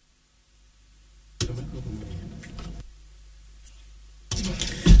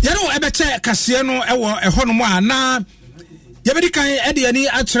 Yano ebete kase no ewo ehono mu ana yebedi kan ede ani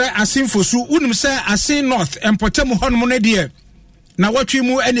akyere asinfo su unim se asin north empotem hono no de na watwe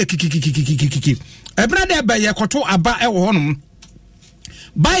mu ene kikikikikiki ebra de ba yekoto aba ewo hono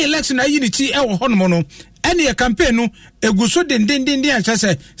by election ayi ni ti ewo hono no ene campaign no eguso dendenden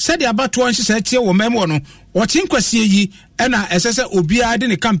achese se de abato nhese tie wo memo no wotin kwase yi ena esese obia de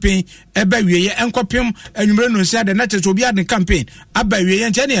ne campaign eba wieye enkopem anwumre no nsia de na tete obia de campaign aba wieye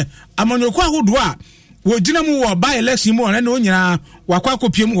nche ne amanyoko ahodo a wo gina mu wo by election mu na onyina wakwa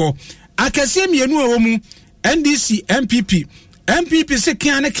kopiem ho akase mienu wo mu NDC MPP se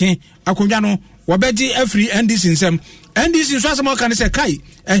kian ne ken akonwa no wobeji every NDC nsem NDC so asemo kan se kai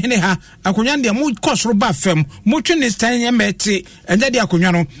ehene ha akonwa de mu kosoro ba fam mu twene stan yemete ende de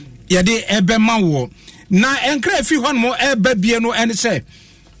akonwa no ye de ebe ma wo na enkra fi hon mo eba bie no ene se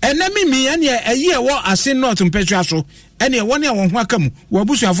enemi mi ene eyi wo asin north mpetwa so ene woni a won ho akam wo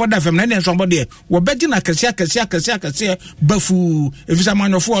busuafo da fam na ene so bode wo beji na kase bafu efisa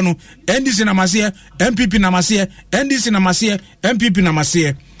manofo no NDC na mase MPP na mase NDC na mase MPP na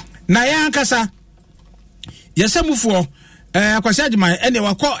mase na ya ankasa yesamufo akwasi agima ene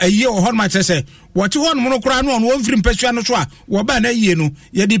wakọ eyi o hon ma chese wote hon mo no kura no on mfiri mpasua no so a wo ba na yie no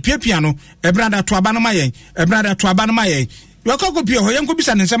ye de piapia no ebrada to aba no mayen wakọ ko pie ho yenko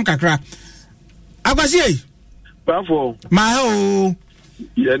bisa ne nsem kakra akwasi ei bafo ma ho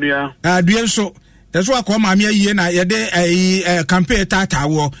yenua adue so eso akọ ma me yie na ye de campaign tata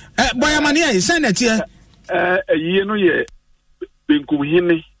wo boya mane ei senate yie no ye benkum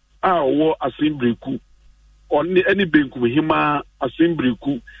hini a wo assembly ku oni any benkum hima assembly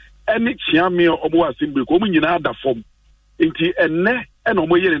ku any chiame obo assembly ku omunyina da form enti enne ena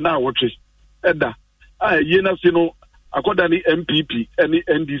omo yele na awotwe eda ye na se no akoda ni MPP any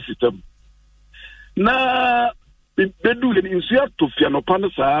NDC tem na bedu le insu atofia no pa no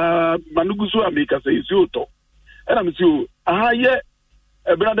saa manuguso ameka say insu to na me si o ye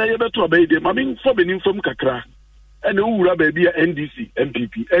brother ye beto abai de mami fo benim fam kakra ene wura ba bia NDC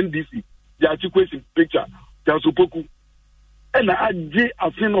MPP NDC ya chi kwesi picture ta sopoku ena agye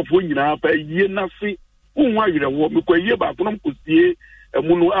afen of nyina pa ye na se unwa yire wo me kwa ye ba konom kosie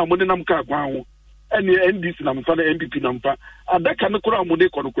emu no amode nam ka kwa ho ene NDC na mfa na MPP na mfa adaka ne kora amode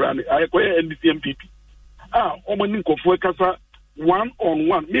kono kora ne ayekoye NDC MPP omani nkofo kasa one on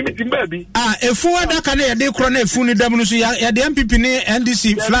one mimi timbabi efu adaka na yede kora na efu ni dam no so ya de MPP ni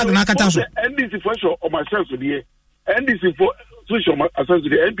NDC flag na kata so NDC for sure o myself so de NDC for social access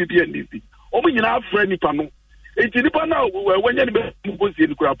the MPP NDC o nyina afra nipa no enti nipa na wanya ni be mposie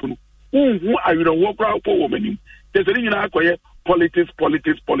ni kora pono unhu awira wo kora po wo manim teseri nyina akoye politics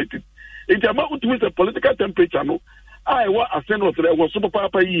enti ama utumi se political temperature no wa aseno so wo super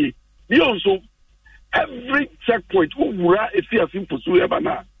papa yi ni onso every checkpoint ura efi asim pusu eba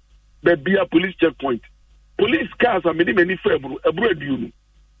na bebia police checkpoint police cars are many febru aduunu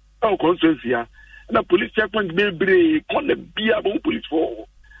constituency na police checkpoint bebre kon na bia bo police for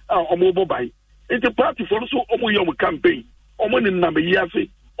omo bobai it's a party for so omo yom campaign omo ni na me yase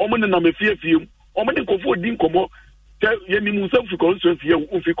omo ni na me fiefiem omo ni kofo din komo ye ni musa fi constituency ya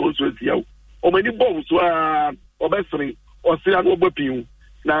ufi constituency ya omo ni bo so obesre o se an obopiu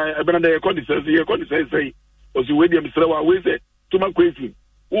na ebena de constituency say o si we dem sere wa we say tuma kwesi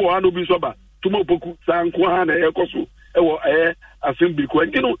wo anu bi so ba tuma opoku sanko ha na ekoso ewo assembly ko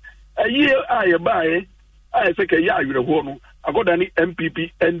ngino aye aye bae aye se ke ya awire ho no agoda ni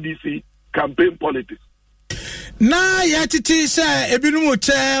MPP NDC campaign politics na ya titi se ebinum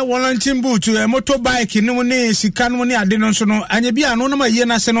che volunteer boot motorbike ni mu ne sika no ne ade no so no anya bia no na ma ye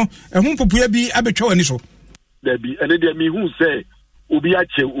na se no ehun popuya bi abetwa wani so da bi ene de mi hu se obi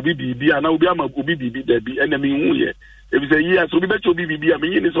ache obi bibi ana obi ama obi bibi da bi ene mi hu ye ebi se yi aso obi beche obi bibi am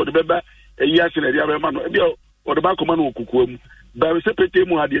yin so de beba eyi ase na dia be ma no ebi o de ba koma no okukuwa mu ba se pete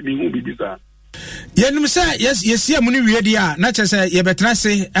mu ade mi hu bibi sa yenum se yesia mu ni wie dia na che se ye betra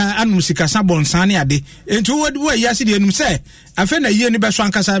se anum sika sabon sane ade enti wo yasi de yenum se afa na ye ni be so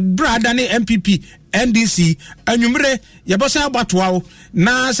ankasa brada ne MPP NDC anwumre ye bo se abatoa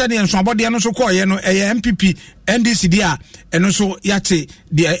na se ne enso abode no so koye no MPP NDC dia eno so yate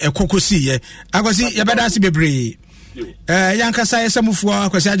de ekokosi ye akwasi ye beda se bebre yankasa yesamufuo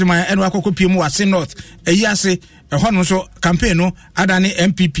akwasi adwuma eno akokopie mu wase north ase ehɔ no so campaign no adane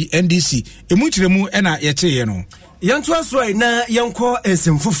MPP NDC emuchiremu ena yeteye no yanto asoi na yanko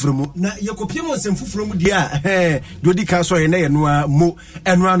ensemfufuru mu na yakopie mu ensemfufuru mu dia dodi kan so na yenoa mo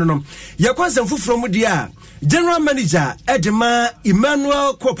eno ano no yakon ensemfufuru mu dia general manager Edema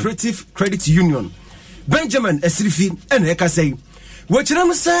Emmanuel Cooperative Credit Union Benjamin Esrifi ena yakasai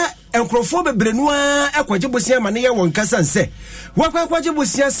wochiram sa enkrofo bebrenu akwaje bosia ma ne ye won kasa nse wakwaje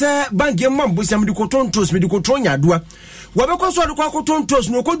bosia sa bank mam bosia me dikotontos me dikotonya adoa wabekwaso de kwakotontos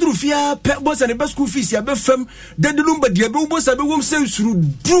no koduru fia pe bosia ne school fees ya be fam dedulum badia be bosia be wom se suru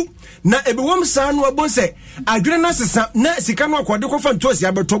du na ebe wom sa no abonse adwene na sesa na sika no akwade kofa ntos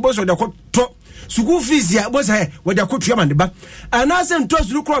ya beto bosia de koto school fees ya bosia we de kotua mande ba anase ntos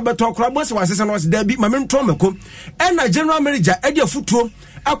du kro beto kro bosia wasesa no da bi mame nto meko ena general manager edi afutuo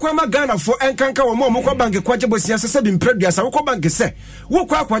akwama Ghana for enkanka wo mo kwa bank kwaje bosia sese bi mpredua sa wo kwa bank se wo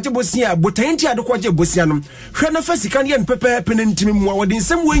kwa kwaje bosia botanti ade kwaje bosia no hwe na fasika ne pepe penentimi mu wode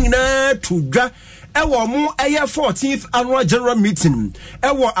nsem wo nyina tudwa ewo mu eye 14th annual general meeting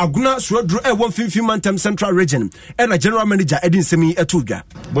ewo aguna surodru ewo finfin mantam central region ena general manager edin semi etudwa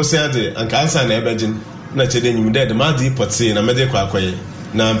bosia de anka ansa na ebegin na chede nyum de ma di potse na mede kwa kwaye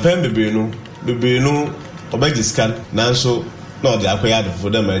na mpem bebe no obediskan nanso no de akwaya de for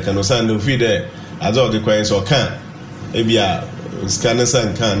the American no sand of feed azo de kwen so kan ebia scan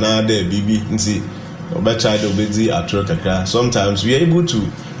san kan na de bibi nti obecha de obedi atro kakra sometimes we are able to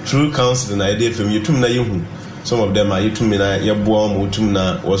through counsel na idea from you na yehu some of them are you na yeboa mo tum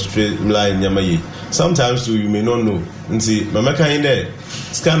na was straight line nyamaye sometimes you may not know nti mama kan de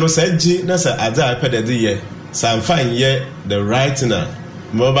scan no saji na sa aza apede de ye sam fine ye the right na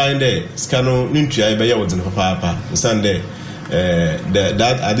mobile de scan no ntua e be ye wodin papa stand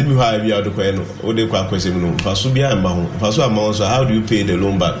that I didn't have you out of the question. So how do you pay the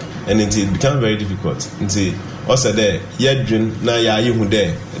loan back? And it becomes very difficult. Also there, yet na ya you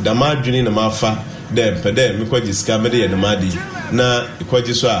there. The margin in the mafa there, per day, because discovered the madi. Na quite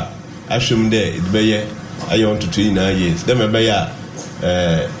assume there, it be I want to 29 years. Then maybe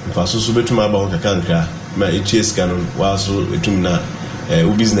Fasu Subetu Mabonka Kanka, my HS canon, was to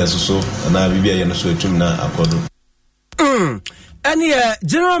business so na bibia ye no so etum na akodo Any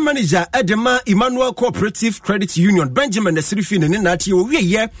general manager Edema Emmanuel Cooperative Credit Union Benjamin Nesrifin ne nati o wie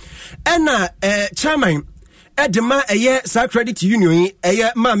ye na chairman Edema sa credit union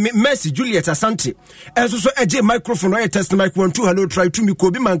ma Mercy Juliet Asante enso so eje microphone o test mic 1 2 hello try to me ko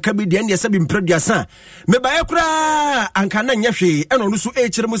bi man ka bi de ne se bi mprediasa me ba ye kura anka na nya hwe eno no so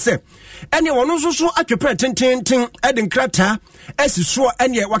kire mu se ene wono so atwepre tenten edin krata esiso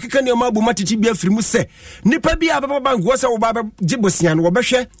ene wakeka ne ma bu matiti bi afiri mu se nipa bi ababa bango se wo ba gibosian wo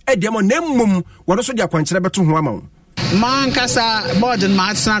behwe edem na mmom wono so de akwankere beto ho ama wo Man kasa board in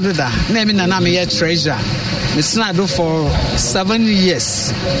my Snada, naming an army treasure. Miss Snado for 7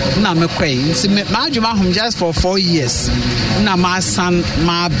 years. Now, McQuay, Majuma home just for 4 years. Now, my son,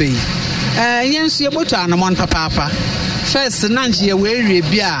 my baby. Yes, you're about to one papa. First, Nancy, where you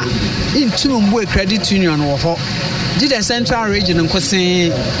be in two credit union or did a central region and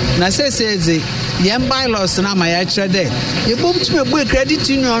Cosin. Nasa says the young bylaws and my extra day. You both to a credit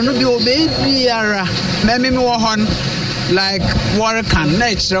union, no be baby, Mammy Mohon. Like Warrican,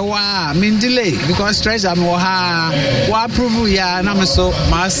 nature, mean delay because treasure moha, wa approve ya, namaso,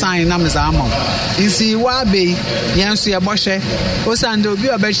 my sign, namazamo. You see, wabi, Yansi Aboshe, Osando, be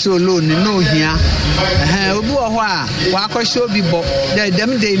a bed show loan, no here. Ubuawa, Wako show be bo, the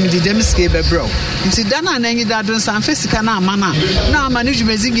dem day, the demiscape bro. You see, Dana and any that don't sound physical mana. Now, manage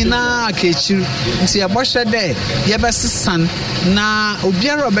Mezigina, Ketchu, you see a Bosha day, Yabas son, na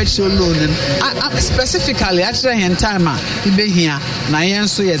Ubiara bed show loan, specifically, actually, in time. Ibe here na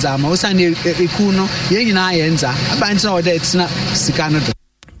yenso yezama usane ekuno yeyina yenza abanza odets na sikano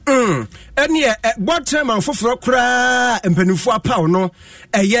do ene what time afoforo kra empanifo apaw no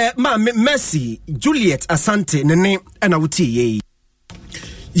eye ma Mercy Juliet Asante ne na wuti ye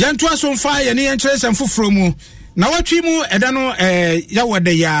yanto asomfa ye ne yenkyere semfoforo mu na watwi mu eda no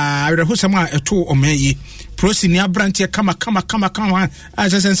yawode ya awrehosam a eto omayi prosini abrantie kama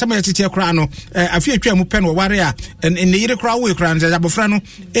asese nsema ya tete kra no afi atwa mu pen wo ware a ne yire kra wo kra nza abofra no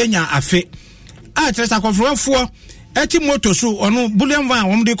enya afe a tresa konfrofo eti moto so ono bullion van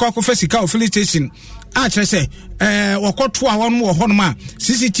wo mde kwa kofa sika of station a trese wakoto a won wo hono ma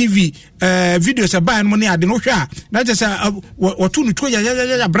CCTV videos aba no ne ade no hwa na trese wotu no to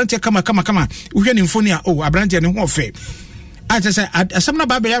ya abrantie kama wo hwe ni mfoni a abrantie ne ho ofe a trese asem na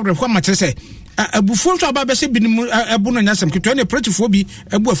ba be ya hwa ma trese abufuo so aba be se binimu abu no nyasem kitwa ne pretifo bi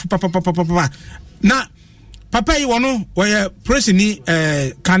abu afu papa na papa yi wono wo presini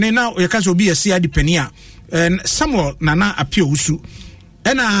kane na ye kaso bi yesi adipania Samuel nana apia usu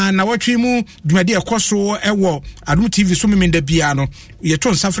ena na watwi mu dwumade ekoso ewo Adum TV so memenda bia no ye to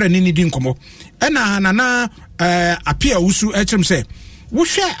nsafra ni di nkomo ena nana apia usu ekyem se wo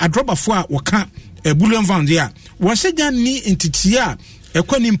hwe adrobafo a woka bullion van dia won se gyan ni entitia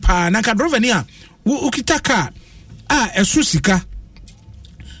ekwani mpa na ka drovani a ukitaka esu sika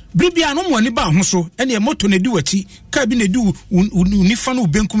Bribia no mo ani ba ho so ene moto na di wati ka bi na di unifa no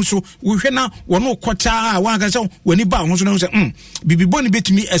benkum so wo hwe na wono kwata wa ga se wani ba ho so na se bibiboni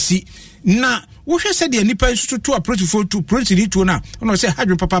betimi asi na wo hwe se de nipa su to approach for to approach ni to na ono se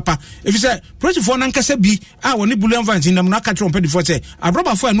hadwe papa if say approach for na nkasa bi woni bullion vans nam na ka trompe before say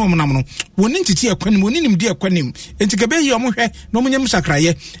abroba for no mo nam no woni ntiti ekwanim woni nim de ekwanim entika be yi omo hwe no mo nyam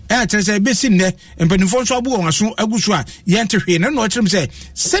sakraye tere say be sin ne empanifo so abu won aso agusu a ye ntehwe na no kyerem say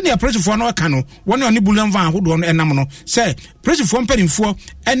se ne approach for no ka no woni oni bullion van hodo no enam no say approach for empanifo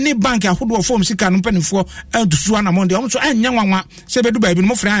eni bank ahodo form sika no empanifo antusu anamon de omo so anya nwanwa se be du ba bi no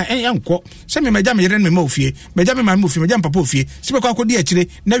mo fra enko se me meja me yere me ma ofie meja me ma ofie meja papa ofie se be kwa akodi akire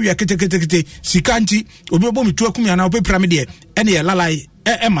na wi akete sika nti obi obo mi tu akumi ana obi pyramid e ene ye lalai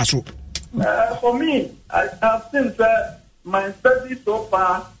maso. For me, I've seen my study so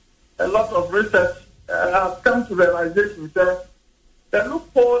far, a lot of research have come to realization that the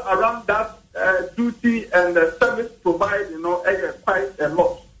loophole around that duty and the service provided, quite a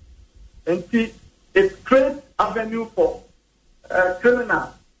lot. And it creates avenue for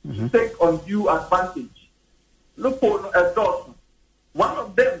criminals to take undue advantage. Loophole adults. One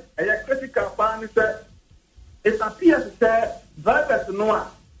of them, a critical part, is that it appears that drivers know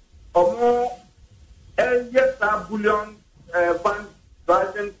or more yes, bullion van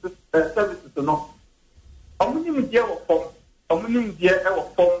driving services or not.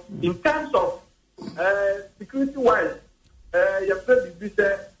 In terms of security wise, you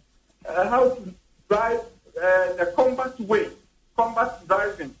said how to drive the combat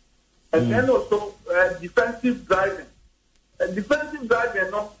driving, and then also defensive driving. Defensive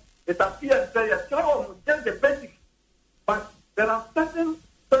driving, it appears that you're just the basics, but there are certain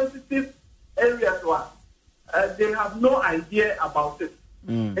sensitive areas where they have no idea about it.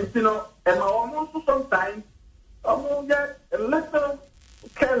 And you know, and almost sometimes get a little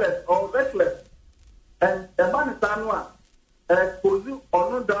careless or reckless. And a man is police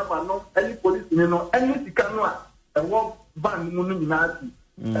or no driver, no any police, you know, any Sikanwa, and what van Mununati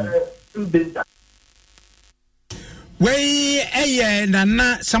in danger. Wey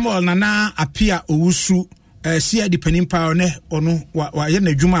nana Samuel Nana appear Owusu sia depending power ne ono wa ye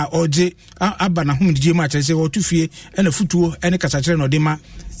na dwuma oje aba na hom dije ma kyerɛ sɛ otufie ena futuo ene kasakere no de ma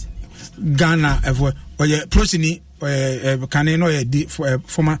Ghana oye prosini kane no ye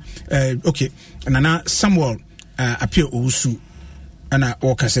former okay Nana Samuel appear Owusu ana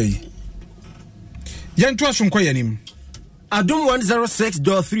okasa yi yento asonko yanim Adum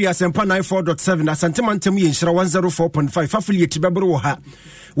 106.3 Asempa 94.7 Asantemantam yenhyira 104.5 affiliate bebro ha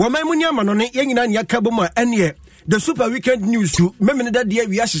Wamaimunya manone yenyina ne yakaboma ene the super weekend news to memene da dia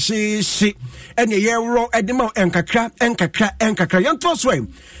wi ahyehye ene ye ro edema enkakra yanto so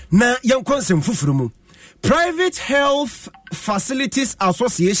na yankonsem fufuru mu Private Health Facilities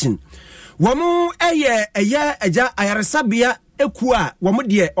Association wamu eye eja ayaresabia ekua wamu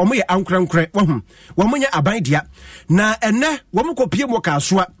de omo ye ankrankran wamu nya abandia na ene wamu kopie mo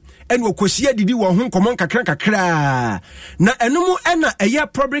kasoa ene okosia didi wo ho nkomon kakra na enum ena eye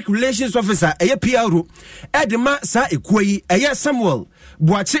public relations officer eye PRO edema sa ekua yi eye Samuel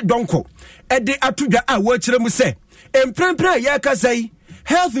Boache Donko ede atudwa a wo kire mu se emprempra ya kasai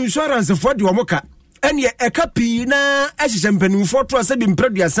health insurance for de omoka ene ekapi na ehye mpanimfo to ase bi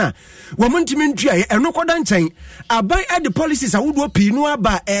mpraduasa womuntimi ntua ye eno koda nchen aban ade policies awodo pinu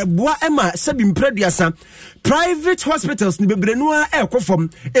aba eboa ema sebi mpraduasa private hospitals ni bebrenu a ekofom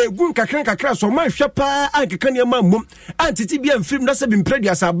egun kakra so man hwepa ankeka ne ma mum antiti bia mfim na sebi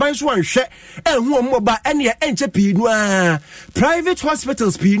mpraduasa aban so anhwe enhu omba ene enche pinu a private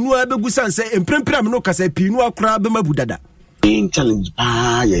hospitals pinu a begusanse emprempram no kasa pinu akura be mabudada challenge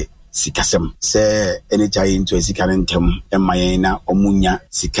ye sikasem se NHI into sikarentem emayena omunya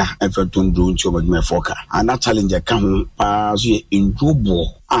sika efetundru nti obaduma foka ana challenge ka ho pa so ye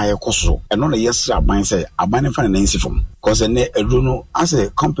ndubo ayekoso eno na yesra aban se aban fa na nsifom cause ne eduno as a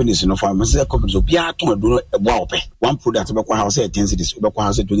companies no pharmacy companies obia ton eduno ebo ope one product be kwa house 10 cities be kwa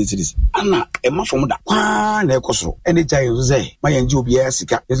house 20 cities ana ema fom da kwa na ekoso NHI so say mayenji obia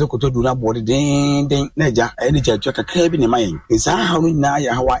sika yeso kotodu na body den na ja NHI twa kakra bi ne mayen isa ha no na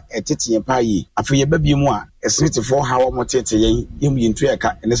ya hawa etete pa yi afeye babie mu a esriti for hawa motete yen yem yintu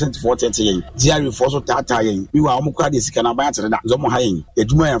eka enesenti for tete yen diary for so tata yen bi wa omukra de sika na ban tere da zo mo ha yen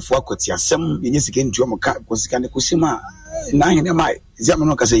eduma yan fo akwati asem yenye sika ntu omka ko sika ne kusima na hene mai ziama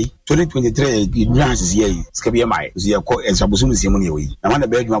no kasei 2023 grants ye sika bi mai zo ye ko ensabosu nsiemu ne yi na wana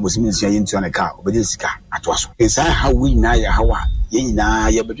be eduma bosu nsia yintu na ka obede sika atwaso esa ha wi na ya hawa yen na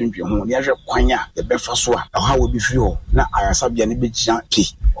ye betwentwe ho ne ahwe kwanya ye befa so a ha wo bi firi ho na ayasabia ne begia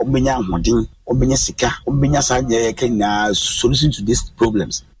pi obenya hodin obenya sika obenya sanje kenya solution to these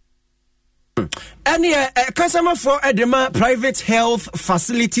problems. Any customer for Edema Private Health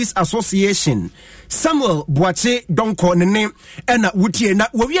Facilities Association Samuel Boache Donko nene ena wutie na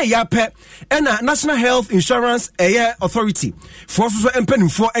wowie yape ena National Health Insurance Authority for so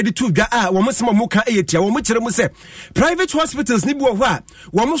empanimfo editu dwa a wo mosema muka eyetia wo mukire mu se private hospitals ni buo ho a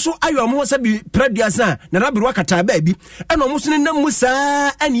wo moso ayo mo se bi praduasa na rabiro akata ba bi ena wo moso nenam mu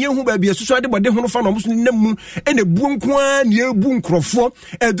saa ene yehu ba bi asusu ade bode ho no fa na wo moso nenam mu ene buo nko a ne ebu nkrofo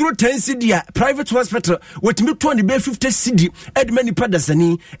eduro 10 cedi private hospital wetimi 20 be 50 cedi edmani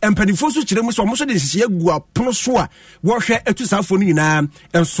padasani empanimfo so kire mu so wo moso de hye gu apono so a wo hwe etusafo no nyina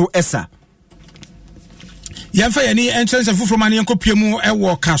enso esa yɛmfa yɛni ɛnkyɛnsɛ foforɔ ma ne yɛnkɔpie mu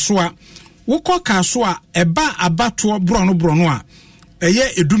ɛwɔ kasoa wokɔ kasoa ɛba abatoɔ borɔno a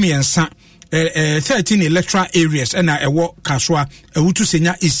ɛyɛ edumiɛnsa 13 electoral areas ɛna ɛwɔ kasoa ɛwutu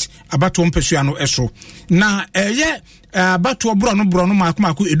senya east abatoɔ mpɛsua no ɛso na ɛyɛ abatoɔ borɔno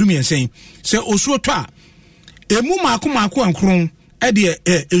maako edumiɛnsa yi sɛ osuo tɔ a emu maako ankron ɛde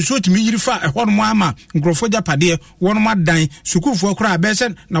nsuo tumi yiri fa ɛhɔ no ama nkrofo japadeɛ wɔn adan sukuufoɔ kora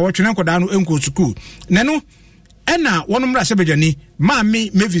abɛsɛ na wɔtwene nkɔdaa no enko sukuu neno ɛna wɔn mmra sɛ badwani maame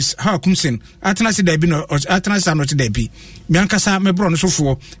Mavis Hakumsen atena se dabi no atena sa no te dabi miankasa mebro no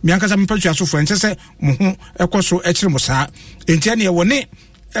sofoɔ miankasa mepatwa sofoɔ nkyɛ sɛ mo ho ɛkɔ so ɛkyere mo saa entia ne ɛwɔ ne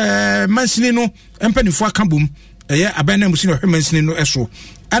mansini no mpanifo aka bom ɛyɛ abɛn musini ɔhwɛ mansini no ɛso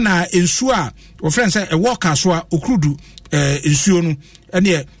ana nsuo a wɔfrɛ sɛ ɛwɔ kaso a okrudu nsuo no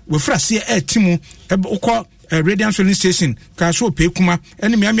ɛne wɔfrɛ se ɛtimu ɛkɔ Radiant Filling Station kaso pe kuma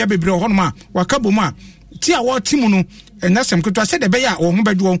ɛne miamia bebre hɔ no ma waka bom a ti a wɔtimu no ɛnyasɛm ketewa sɛ de bɛyɛ a wɔn ho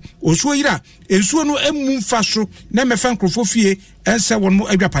bɛdwo osuo yira nsuo no emu mfa so na mɛfa nkrofo fie ɛnsɛ wɔn mo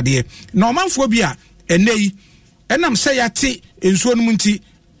adwapadeɛ na ɔmanfoɔ bi a ɛnɛ yi enam say yate ensuo no munti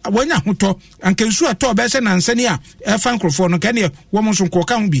wanya hoto anka nsuo ato be se nansani a efa nkrofo no ka ne wo mo so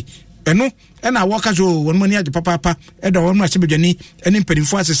nkoka ho bi eno ena woka so won mani age papa eda won ma chebedwani eni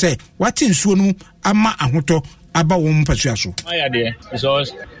mpanimfo asese wate nsuo no ama ahoto aba wo mpasua so aya de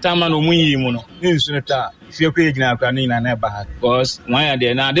because tama no munyi mu no nsu no ta fie ko yigina akra ni na ba ha because aya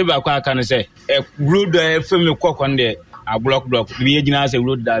de na de ba kwa aka no say road femi kokon de a block bi yigina say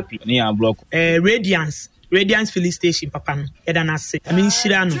road da pi ni a block Radiance filling station papa no eda na se I mean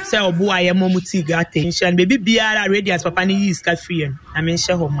shira no say obo aye momuti gate nshira baby biara Radiance papa ni is ka free I mean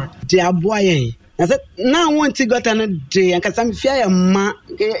she homa de abo aye na wonti gota no de ankasa me fia ya ma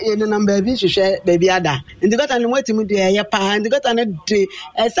ye ne number bi hwehwe baby ada ndi gota no watimu de ye pa ndi gota no de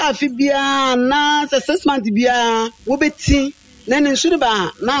sa afi bia na 6 months bia wo beti na ne nsuru ba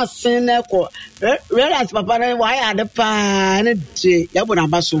na asen na ko Radiance papa no wa ya de pa ne de ya bo na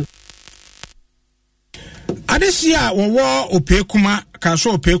baso adesia wo opekuma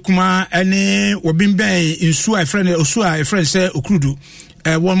kaso opekuma ene wobimben nsu a friend osu a friend say okrudu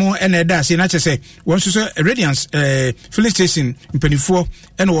won mo ene da se na chese won so Radiance filling station mpanifo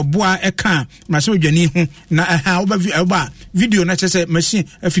ene woboa eka ma se odwani hu na ha oba video na chese machine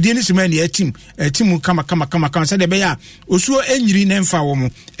afidie ni sima ne team kama se de be ya osuo enyiri na mfa wo mo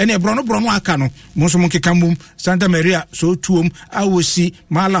ene brono aka no mo so mo kekambum Santa Maria so tuom awosi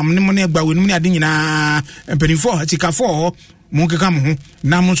malam ne mo ne gba wonu ne ade nyina mpanifo atikafo mo kekam hu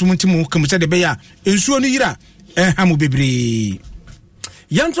na mo so mo timu kam se de be ya ensuo no yira ha mo bebre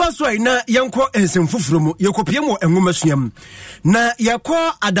yanto aso na yanko ensemfufuro mu yekopie mu enwomasuam na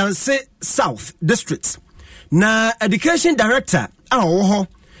yakọ Adanse South District na education director wo ho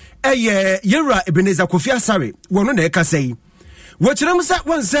Yera Ebenezer Kofi Asare wono na ekasai wokyerem sa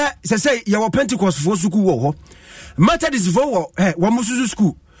wonsa sesei yawo Pentecost fo suku wo ho Methodist fo wo mususu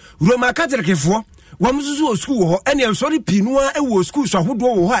school Roman Catholic fo wamususu school wo ho ene ensori pinua ewo school so ahodo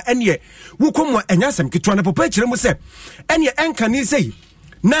wo ho ene wukomo enyasem ketwa na papa kyerem se ene enkani sei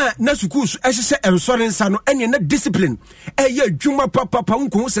na sukusu ehye ensori nsa no ene na discipline eye adwuma papa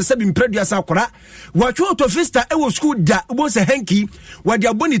nko se se bimpreduasa akora watwe autofista ewo school da bo se hanki wade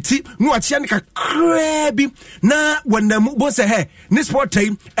aboniti no ache ne kakra bi na wanam bo se he ni sport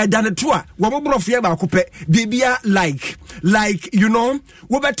time edane to a wo mobrofie ba akopɛ bibia like you know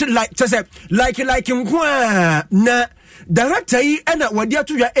wo better like say like nko na director yi ena wade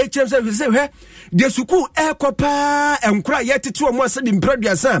atodwa HM se hwe de suku ekopa enkura yetete o mo ase di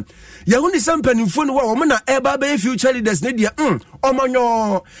mpraduasa yahuni sampanimfo no wo na eba be future leaders ne dia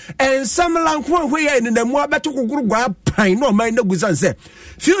omonyo ensamla nko hwe ya ne namu abeto kugurugwa pan no man na guzan se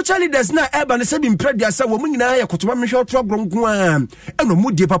future leaders na eba ne se di mpraduasa wo nyina ya kotoma mehwe trogrom nko a eno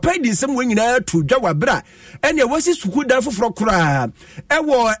mu die papa di nsem wo nyina to dwa wabra ene wasi suku dan foforo kura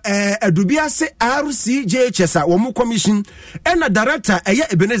ewo adubiase RCJHS wo mu commission ena director eye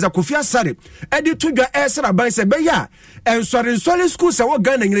Ebenezer Kofi Asare edi tudwa esra ban se beya ensori school se wo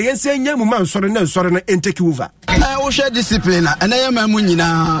Ghana nyire yense nyamu ma nsori na enteki over wo hwe discipline na yema mu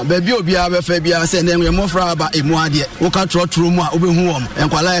nyina ba bi obi abefa bia se na yemofra ba emu ade wo ka trotro mu a obehu wom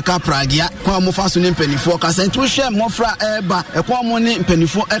enkwala e ka pragia kwa mo faso ne mpanifo ka se ntu hwe mofra eba ekwa mo ne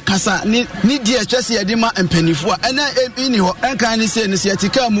mpanifo ekasa ni die twese ye de ma mpanifo ena ni ho enkan ni se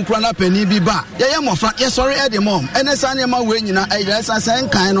etika mu kura na pani bi ba ye mofra ye sorry e de mom ena sa ne ma we nyina e sa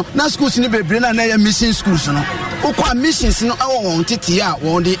enkan no na schools ni bebre na ye mission schools no ukwa missions no won tete a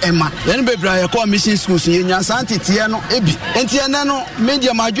won de ema ye bebre ye kwa mission schools ye nya san tete no ebi enti ena no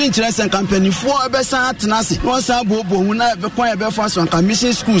media madwen kire sen company fo ebe san atenase no san bobo hu na be kwa ye be fa so kan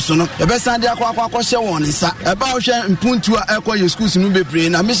mission schools no ebe san de akwa hye won nsa eba wo hye mpuntu a ekwa ye schools no bebre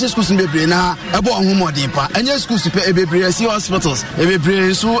na mission schools no bebre na ebo hu modin pa enye schools pe e bebre si hospitals e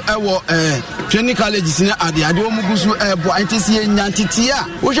bebre so ewo training colleges ni ade omugusu ebo antisi ye nya tete a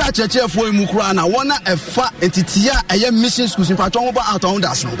wo hye achechefo emu kura na wona efa entitia eye mission schools in fact won ba out on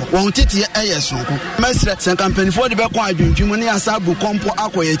that no won tete eye sonko mesre sen company for the be kwa adwunwum ne asabu kompo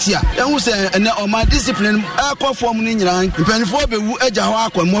akoyechi a ehu se ene oma discipline akọ form ni nyina company for be wu agya ho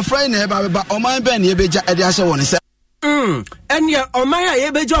akọ mo fry na eba beba oman be na ebeja ede ahye won se enya omaya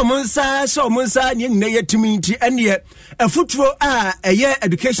yebeja omunsa so omunsa ne nyina yetimi nti ene afuturo a eye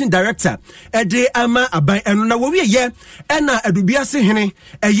education director ede ama aban eno na wo wiye ena adubiase hene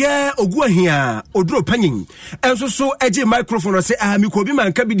eye oguahia oduro panyin enso so eje microphone se amikobi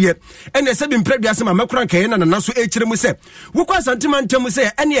manka bidie ene se bi mpraduase ma mekura nkaye na naso echire mu se wokwa santima ntem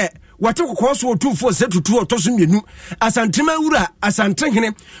se ene wate kokɔ so otumfo se tutu otoso mienu asantema wura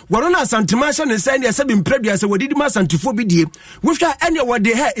asantrehene waro na asantema hye ne sai ne sɛ bimprɛdua sɛ wadidi ma asantifo bi die wohwa ɛne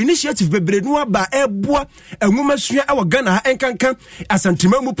wɔde ha initiative bebre no aba ɛboa anwoma sua ɛwɔ Ghana ha enkanka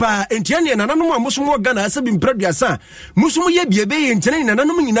asantema mu pa entia ne nananom a musom wɔ Ghana sɛ bimprɛdua sa musom yɛ biebe yɛ nkyene ne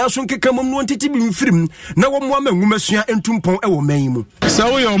nananom nyina so nkeka mom no ntete bi mfirim na wɔmoa ma anwoma sua entumpɔn ɛwɔ man mu sɛ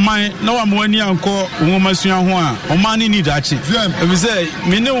woyɛ ɔman na wamoani ankɔ anwoma sua ho a ɔman ne ni daakye ebi sɛ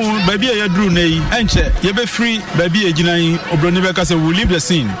mene wo baabi a yɛduru na yi ɛnkyɛ yɛbɛfiri baabi a yɛgyina yi obroni bɛka sɛ we leave the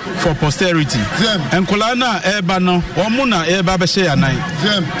scene for posterity nkɔlaa no a ɛreba no ɔmo na ɛreba bɛhyɛ yɛ anan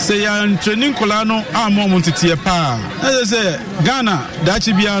sɛ yɛntrɛni nkɔlaa no ama ɔmo nteteɛ paa ɛsɛ sɛ Ghana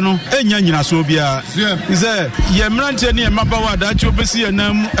daakye biara no ɛnya nyinasoɔ biara sɛ yɛ mmeranteɛ ne yɛ mmabaawa a daakye wobɛsi yɛ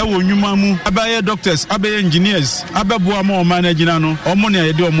nam ɛwɔ nnwuma mu abɛyɛ doctors abɛyɛ engineers abɛboa ma ɔman no agyina no ɔmo ne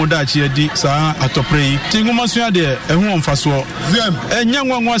a yɛde ɔmo daakye adi saa atɔprɛ yi nti nwoma sua deɛ ɛho ɔmfasoɔ ɛnyɛ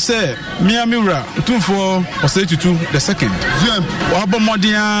nwanwa sɛ mia miwura otumfoɔ ɔsɛ tutu the second wabɔ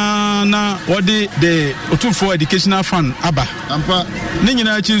mmɔden na wɔde the otumfoɔ educational fund aba ne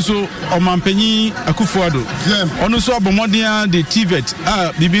nyinaa akyi nso ɔmampanyin Akufo-Addo ɔno nso abɔ mmɔden de TVET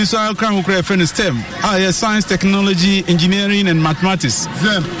a biribi nso akra ho kora ɛfɛ no STEM a yɛ science technology engineering and mathematics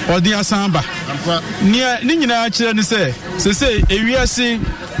ɔde asan ba ne nyinaa kyerɛ ne sɛ sɛ ewiase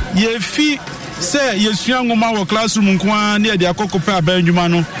yɛfi sɛ yɛsua nwoma wɔ classroom nkoa ne yɛde akɔkɔpɛ aban nnwuma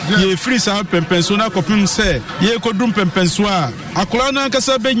no yɛfiri saa pɛmpɛnso no akɔpem sɛ yɛkɔduru mpɛmpɛnso a akɔla no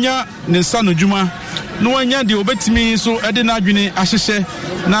ankasa bɛnya ne nsa no dwuma na wanya deɛ obɛtumi so ɛde n'adwene ahyehyɛ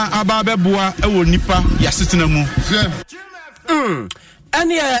na aba bɛboa ɛwɔ nipa yɛasetena mu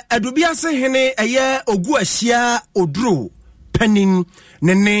ɛne adubi ase hene ɛyɛ ogu ahyia oduro panin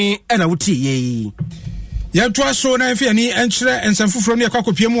ne ɛna wotie yɛ yɛtoa so na ɛfi ani ɛnkyerɛ nsɛm foforɔ no yɛkɔ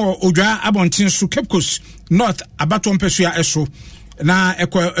akɔpie mu wɔ odwa abɔnten so Cape Coast North abato mpɛsua ɛso na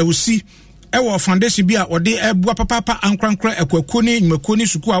ɛkɔ awusi ɛwɔ foundation bi a wɔde ɛboa papapa ankrankra ɛkɔkuo ne nnwumakuo ne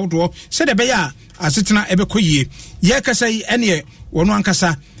suku ahodoɔ sɛdeɛ ɛbɛyɛ a asetena ɛbɛkɔ yie yɛkasa yi ɛneɛ wɔno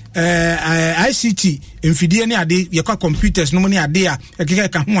ankasa ICT mfidie ne ade yɛkɔ computers no mu ne ade a ɛkeka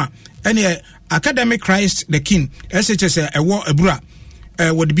ka ho a ɛneɛ Academic Christ the King SHS ɛwɔ abura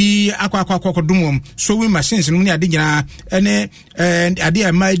would be aqua dumum sewing machines no ne ade nyina ene ade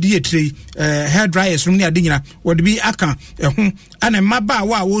a ma die tre hair dryers no ne ade nyina would be aka ho ana maba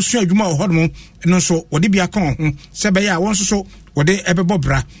wa wo sua adwuma ho hodmo no so would be aka ho sebe ya won so would ebebo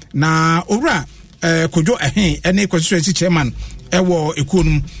bra na owura kodwo ene constituency chairman ewo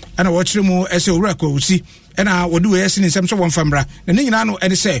ekonum ana wo kire mu ese owura ko usi ena would we ese nsem so won famra na ne nyina no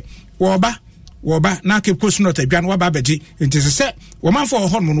ene se woba na Cape Coast North adwan waba abaji nti sɛ wɔmanfo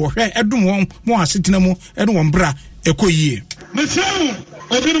hɔ no wɔhwɛ ɛdum wɔn mo asetena mu ɛne wɔn bra ɛkɔyie mesɛw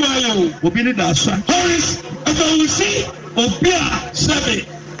obi no ayɛ obi ne da so horis ɛfɛwusi obi a sɛbe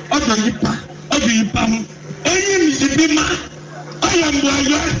ɔdɔ yipa ho ɛyi mi ibi ma ɔyɛ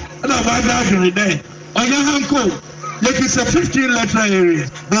mboayɛ ɛna wɔada adwene dɛ ɔyɛ hanko yɛki sɛ 15 letter area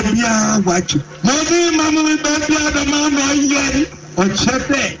baabiaa wakye mɔde ma mo baabiaa dama ma ɔyɛ ɔkyɛ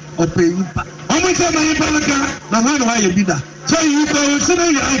dɛ ɔpɛ yipa ɔmo sɛ ma yipa laka na hɔ na wayɛ bi da sɛ yipa ɔsɛ na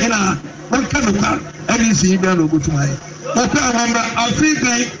yɛ ahena wɔnka no kwa ɛne si yi bia na ɔbɛtum ayɛ ɔpɛ awɔmra afei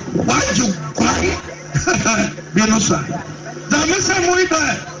dɛn wagye kwan bi no sa da me sɛ mo yi dɛ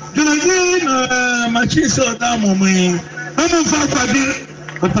dwumadie na makyi sɛ ɔda mmɔmo yi ɔmo mfa akwade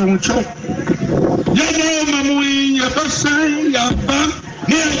ɔpɛ wo kyɛw yɛdɛ ma mo yi yɛbɛsan yɛaba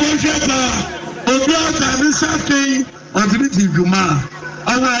ne yɛbɛhwɛ saa obi ata ne sa kɛi ɔdene ti dwuma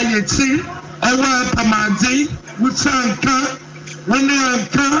a awa ayɛkyi awa apamade wusanka wɔne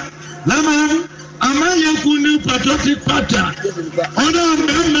anka lamam ama yɛku ne patriotic party a ɔne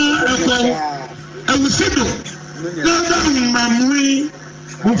mbɛma ɛkɔ awusido na da mmamoi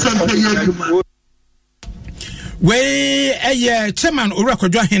mufampa yɛ adwuma wei ɛyɛ chairman owura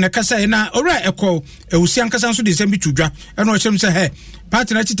kwadwa hene kasa na owura ɛkɔ awusi ankasa nso de nsɛm bi tudwa ɛna ɔkyerɛm sɛ hɛ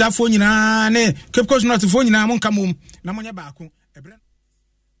party na titafoɔ nyinaa ne Cape Coast North foɔ nyinaa mo nka mom na monyɛ baako ɛbrɛ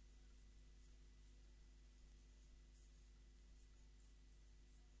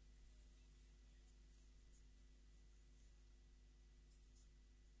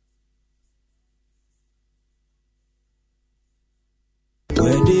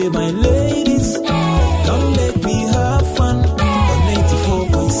Where did my ladies? Come make me have fun. On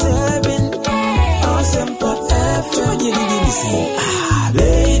 94.7 Awesome Pop FM.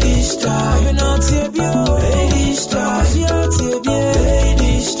 Ladies time. You're not here, ladies time. You're here,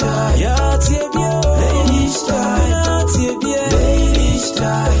 ladies time. You're here, ladies time. You're here, ladies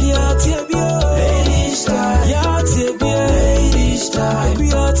time. You're here, ladies time. You're here, ladies time.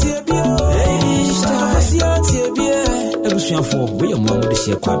 You're here, ladies time. You're here. abusuafo we am one this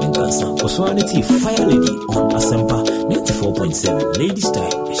year Kwame Nkansa personality Fire Lady on Asempa 94.7 Ladies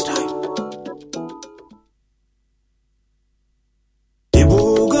Time this time.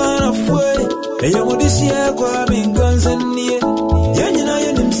 Ibugana fwe, eyo this year Kwame Nkansa niye, yanyina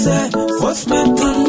yenim se, what's meant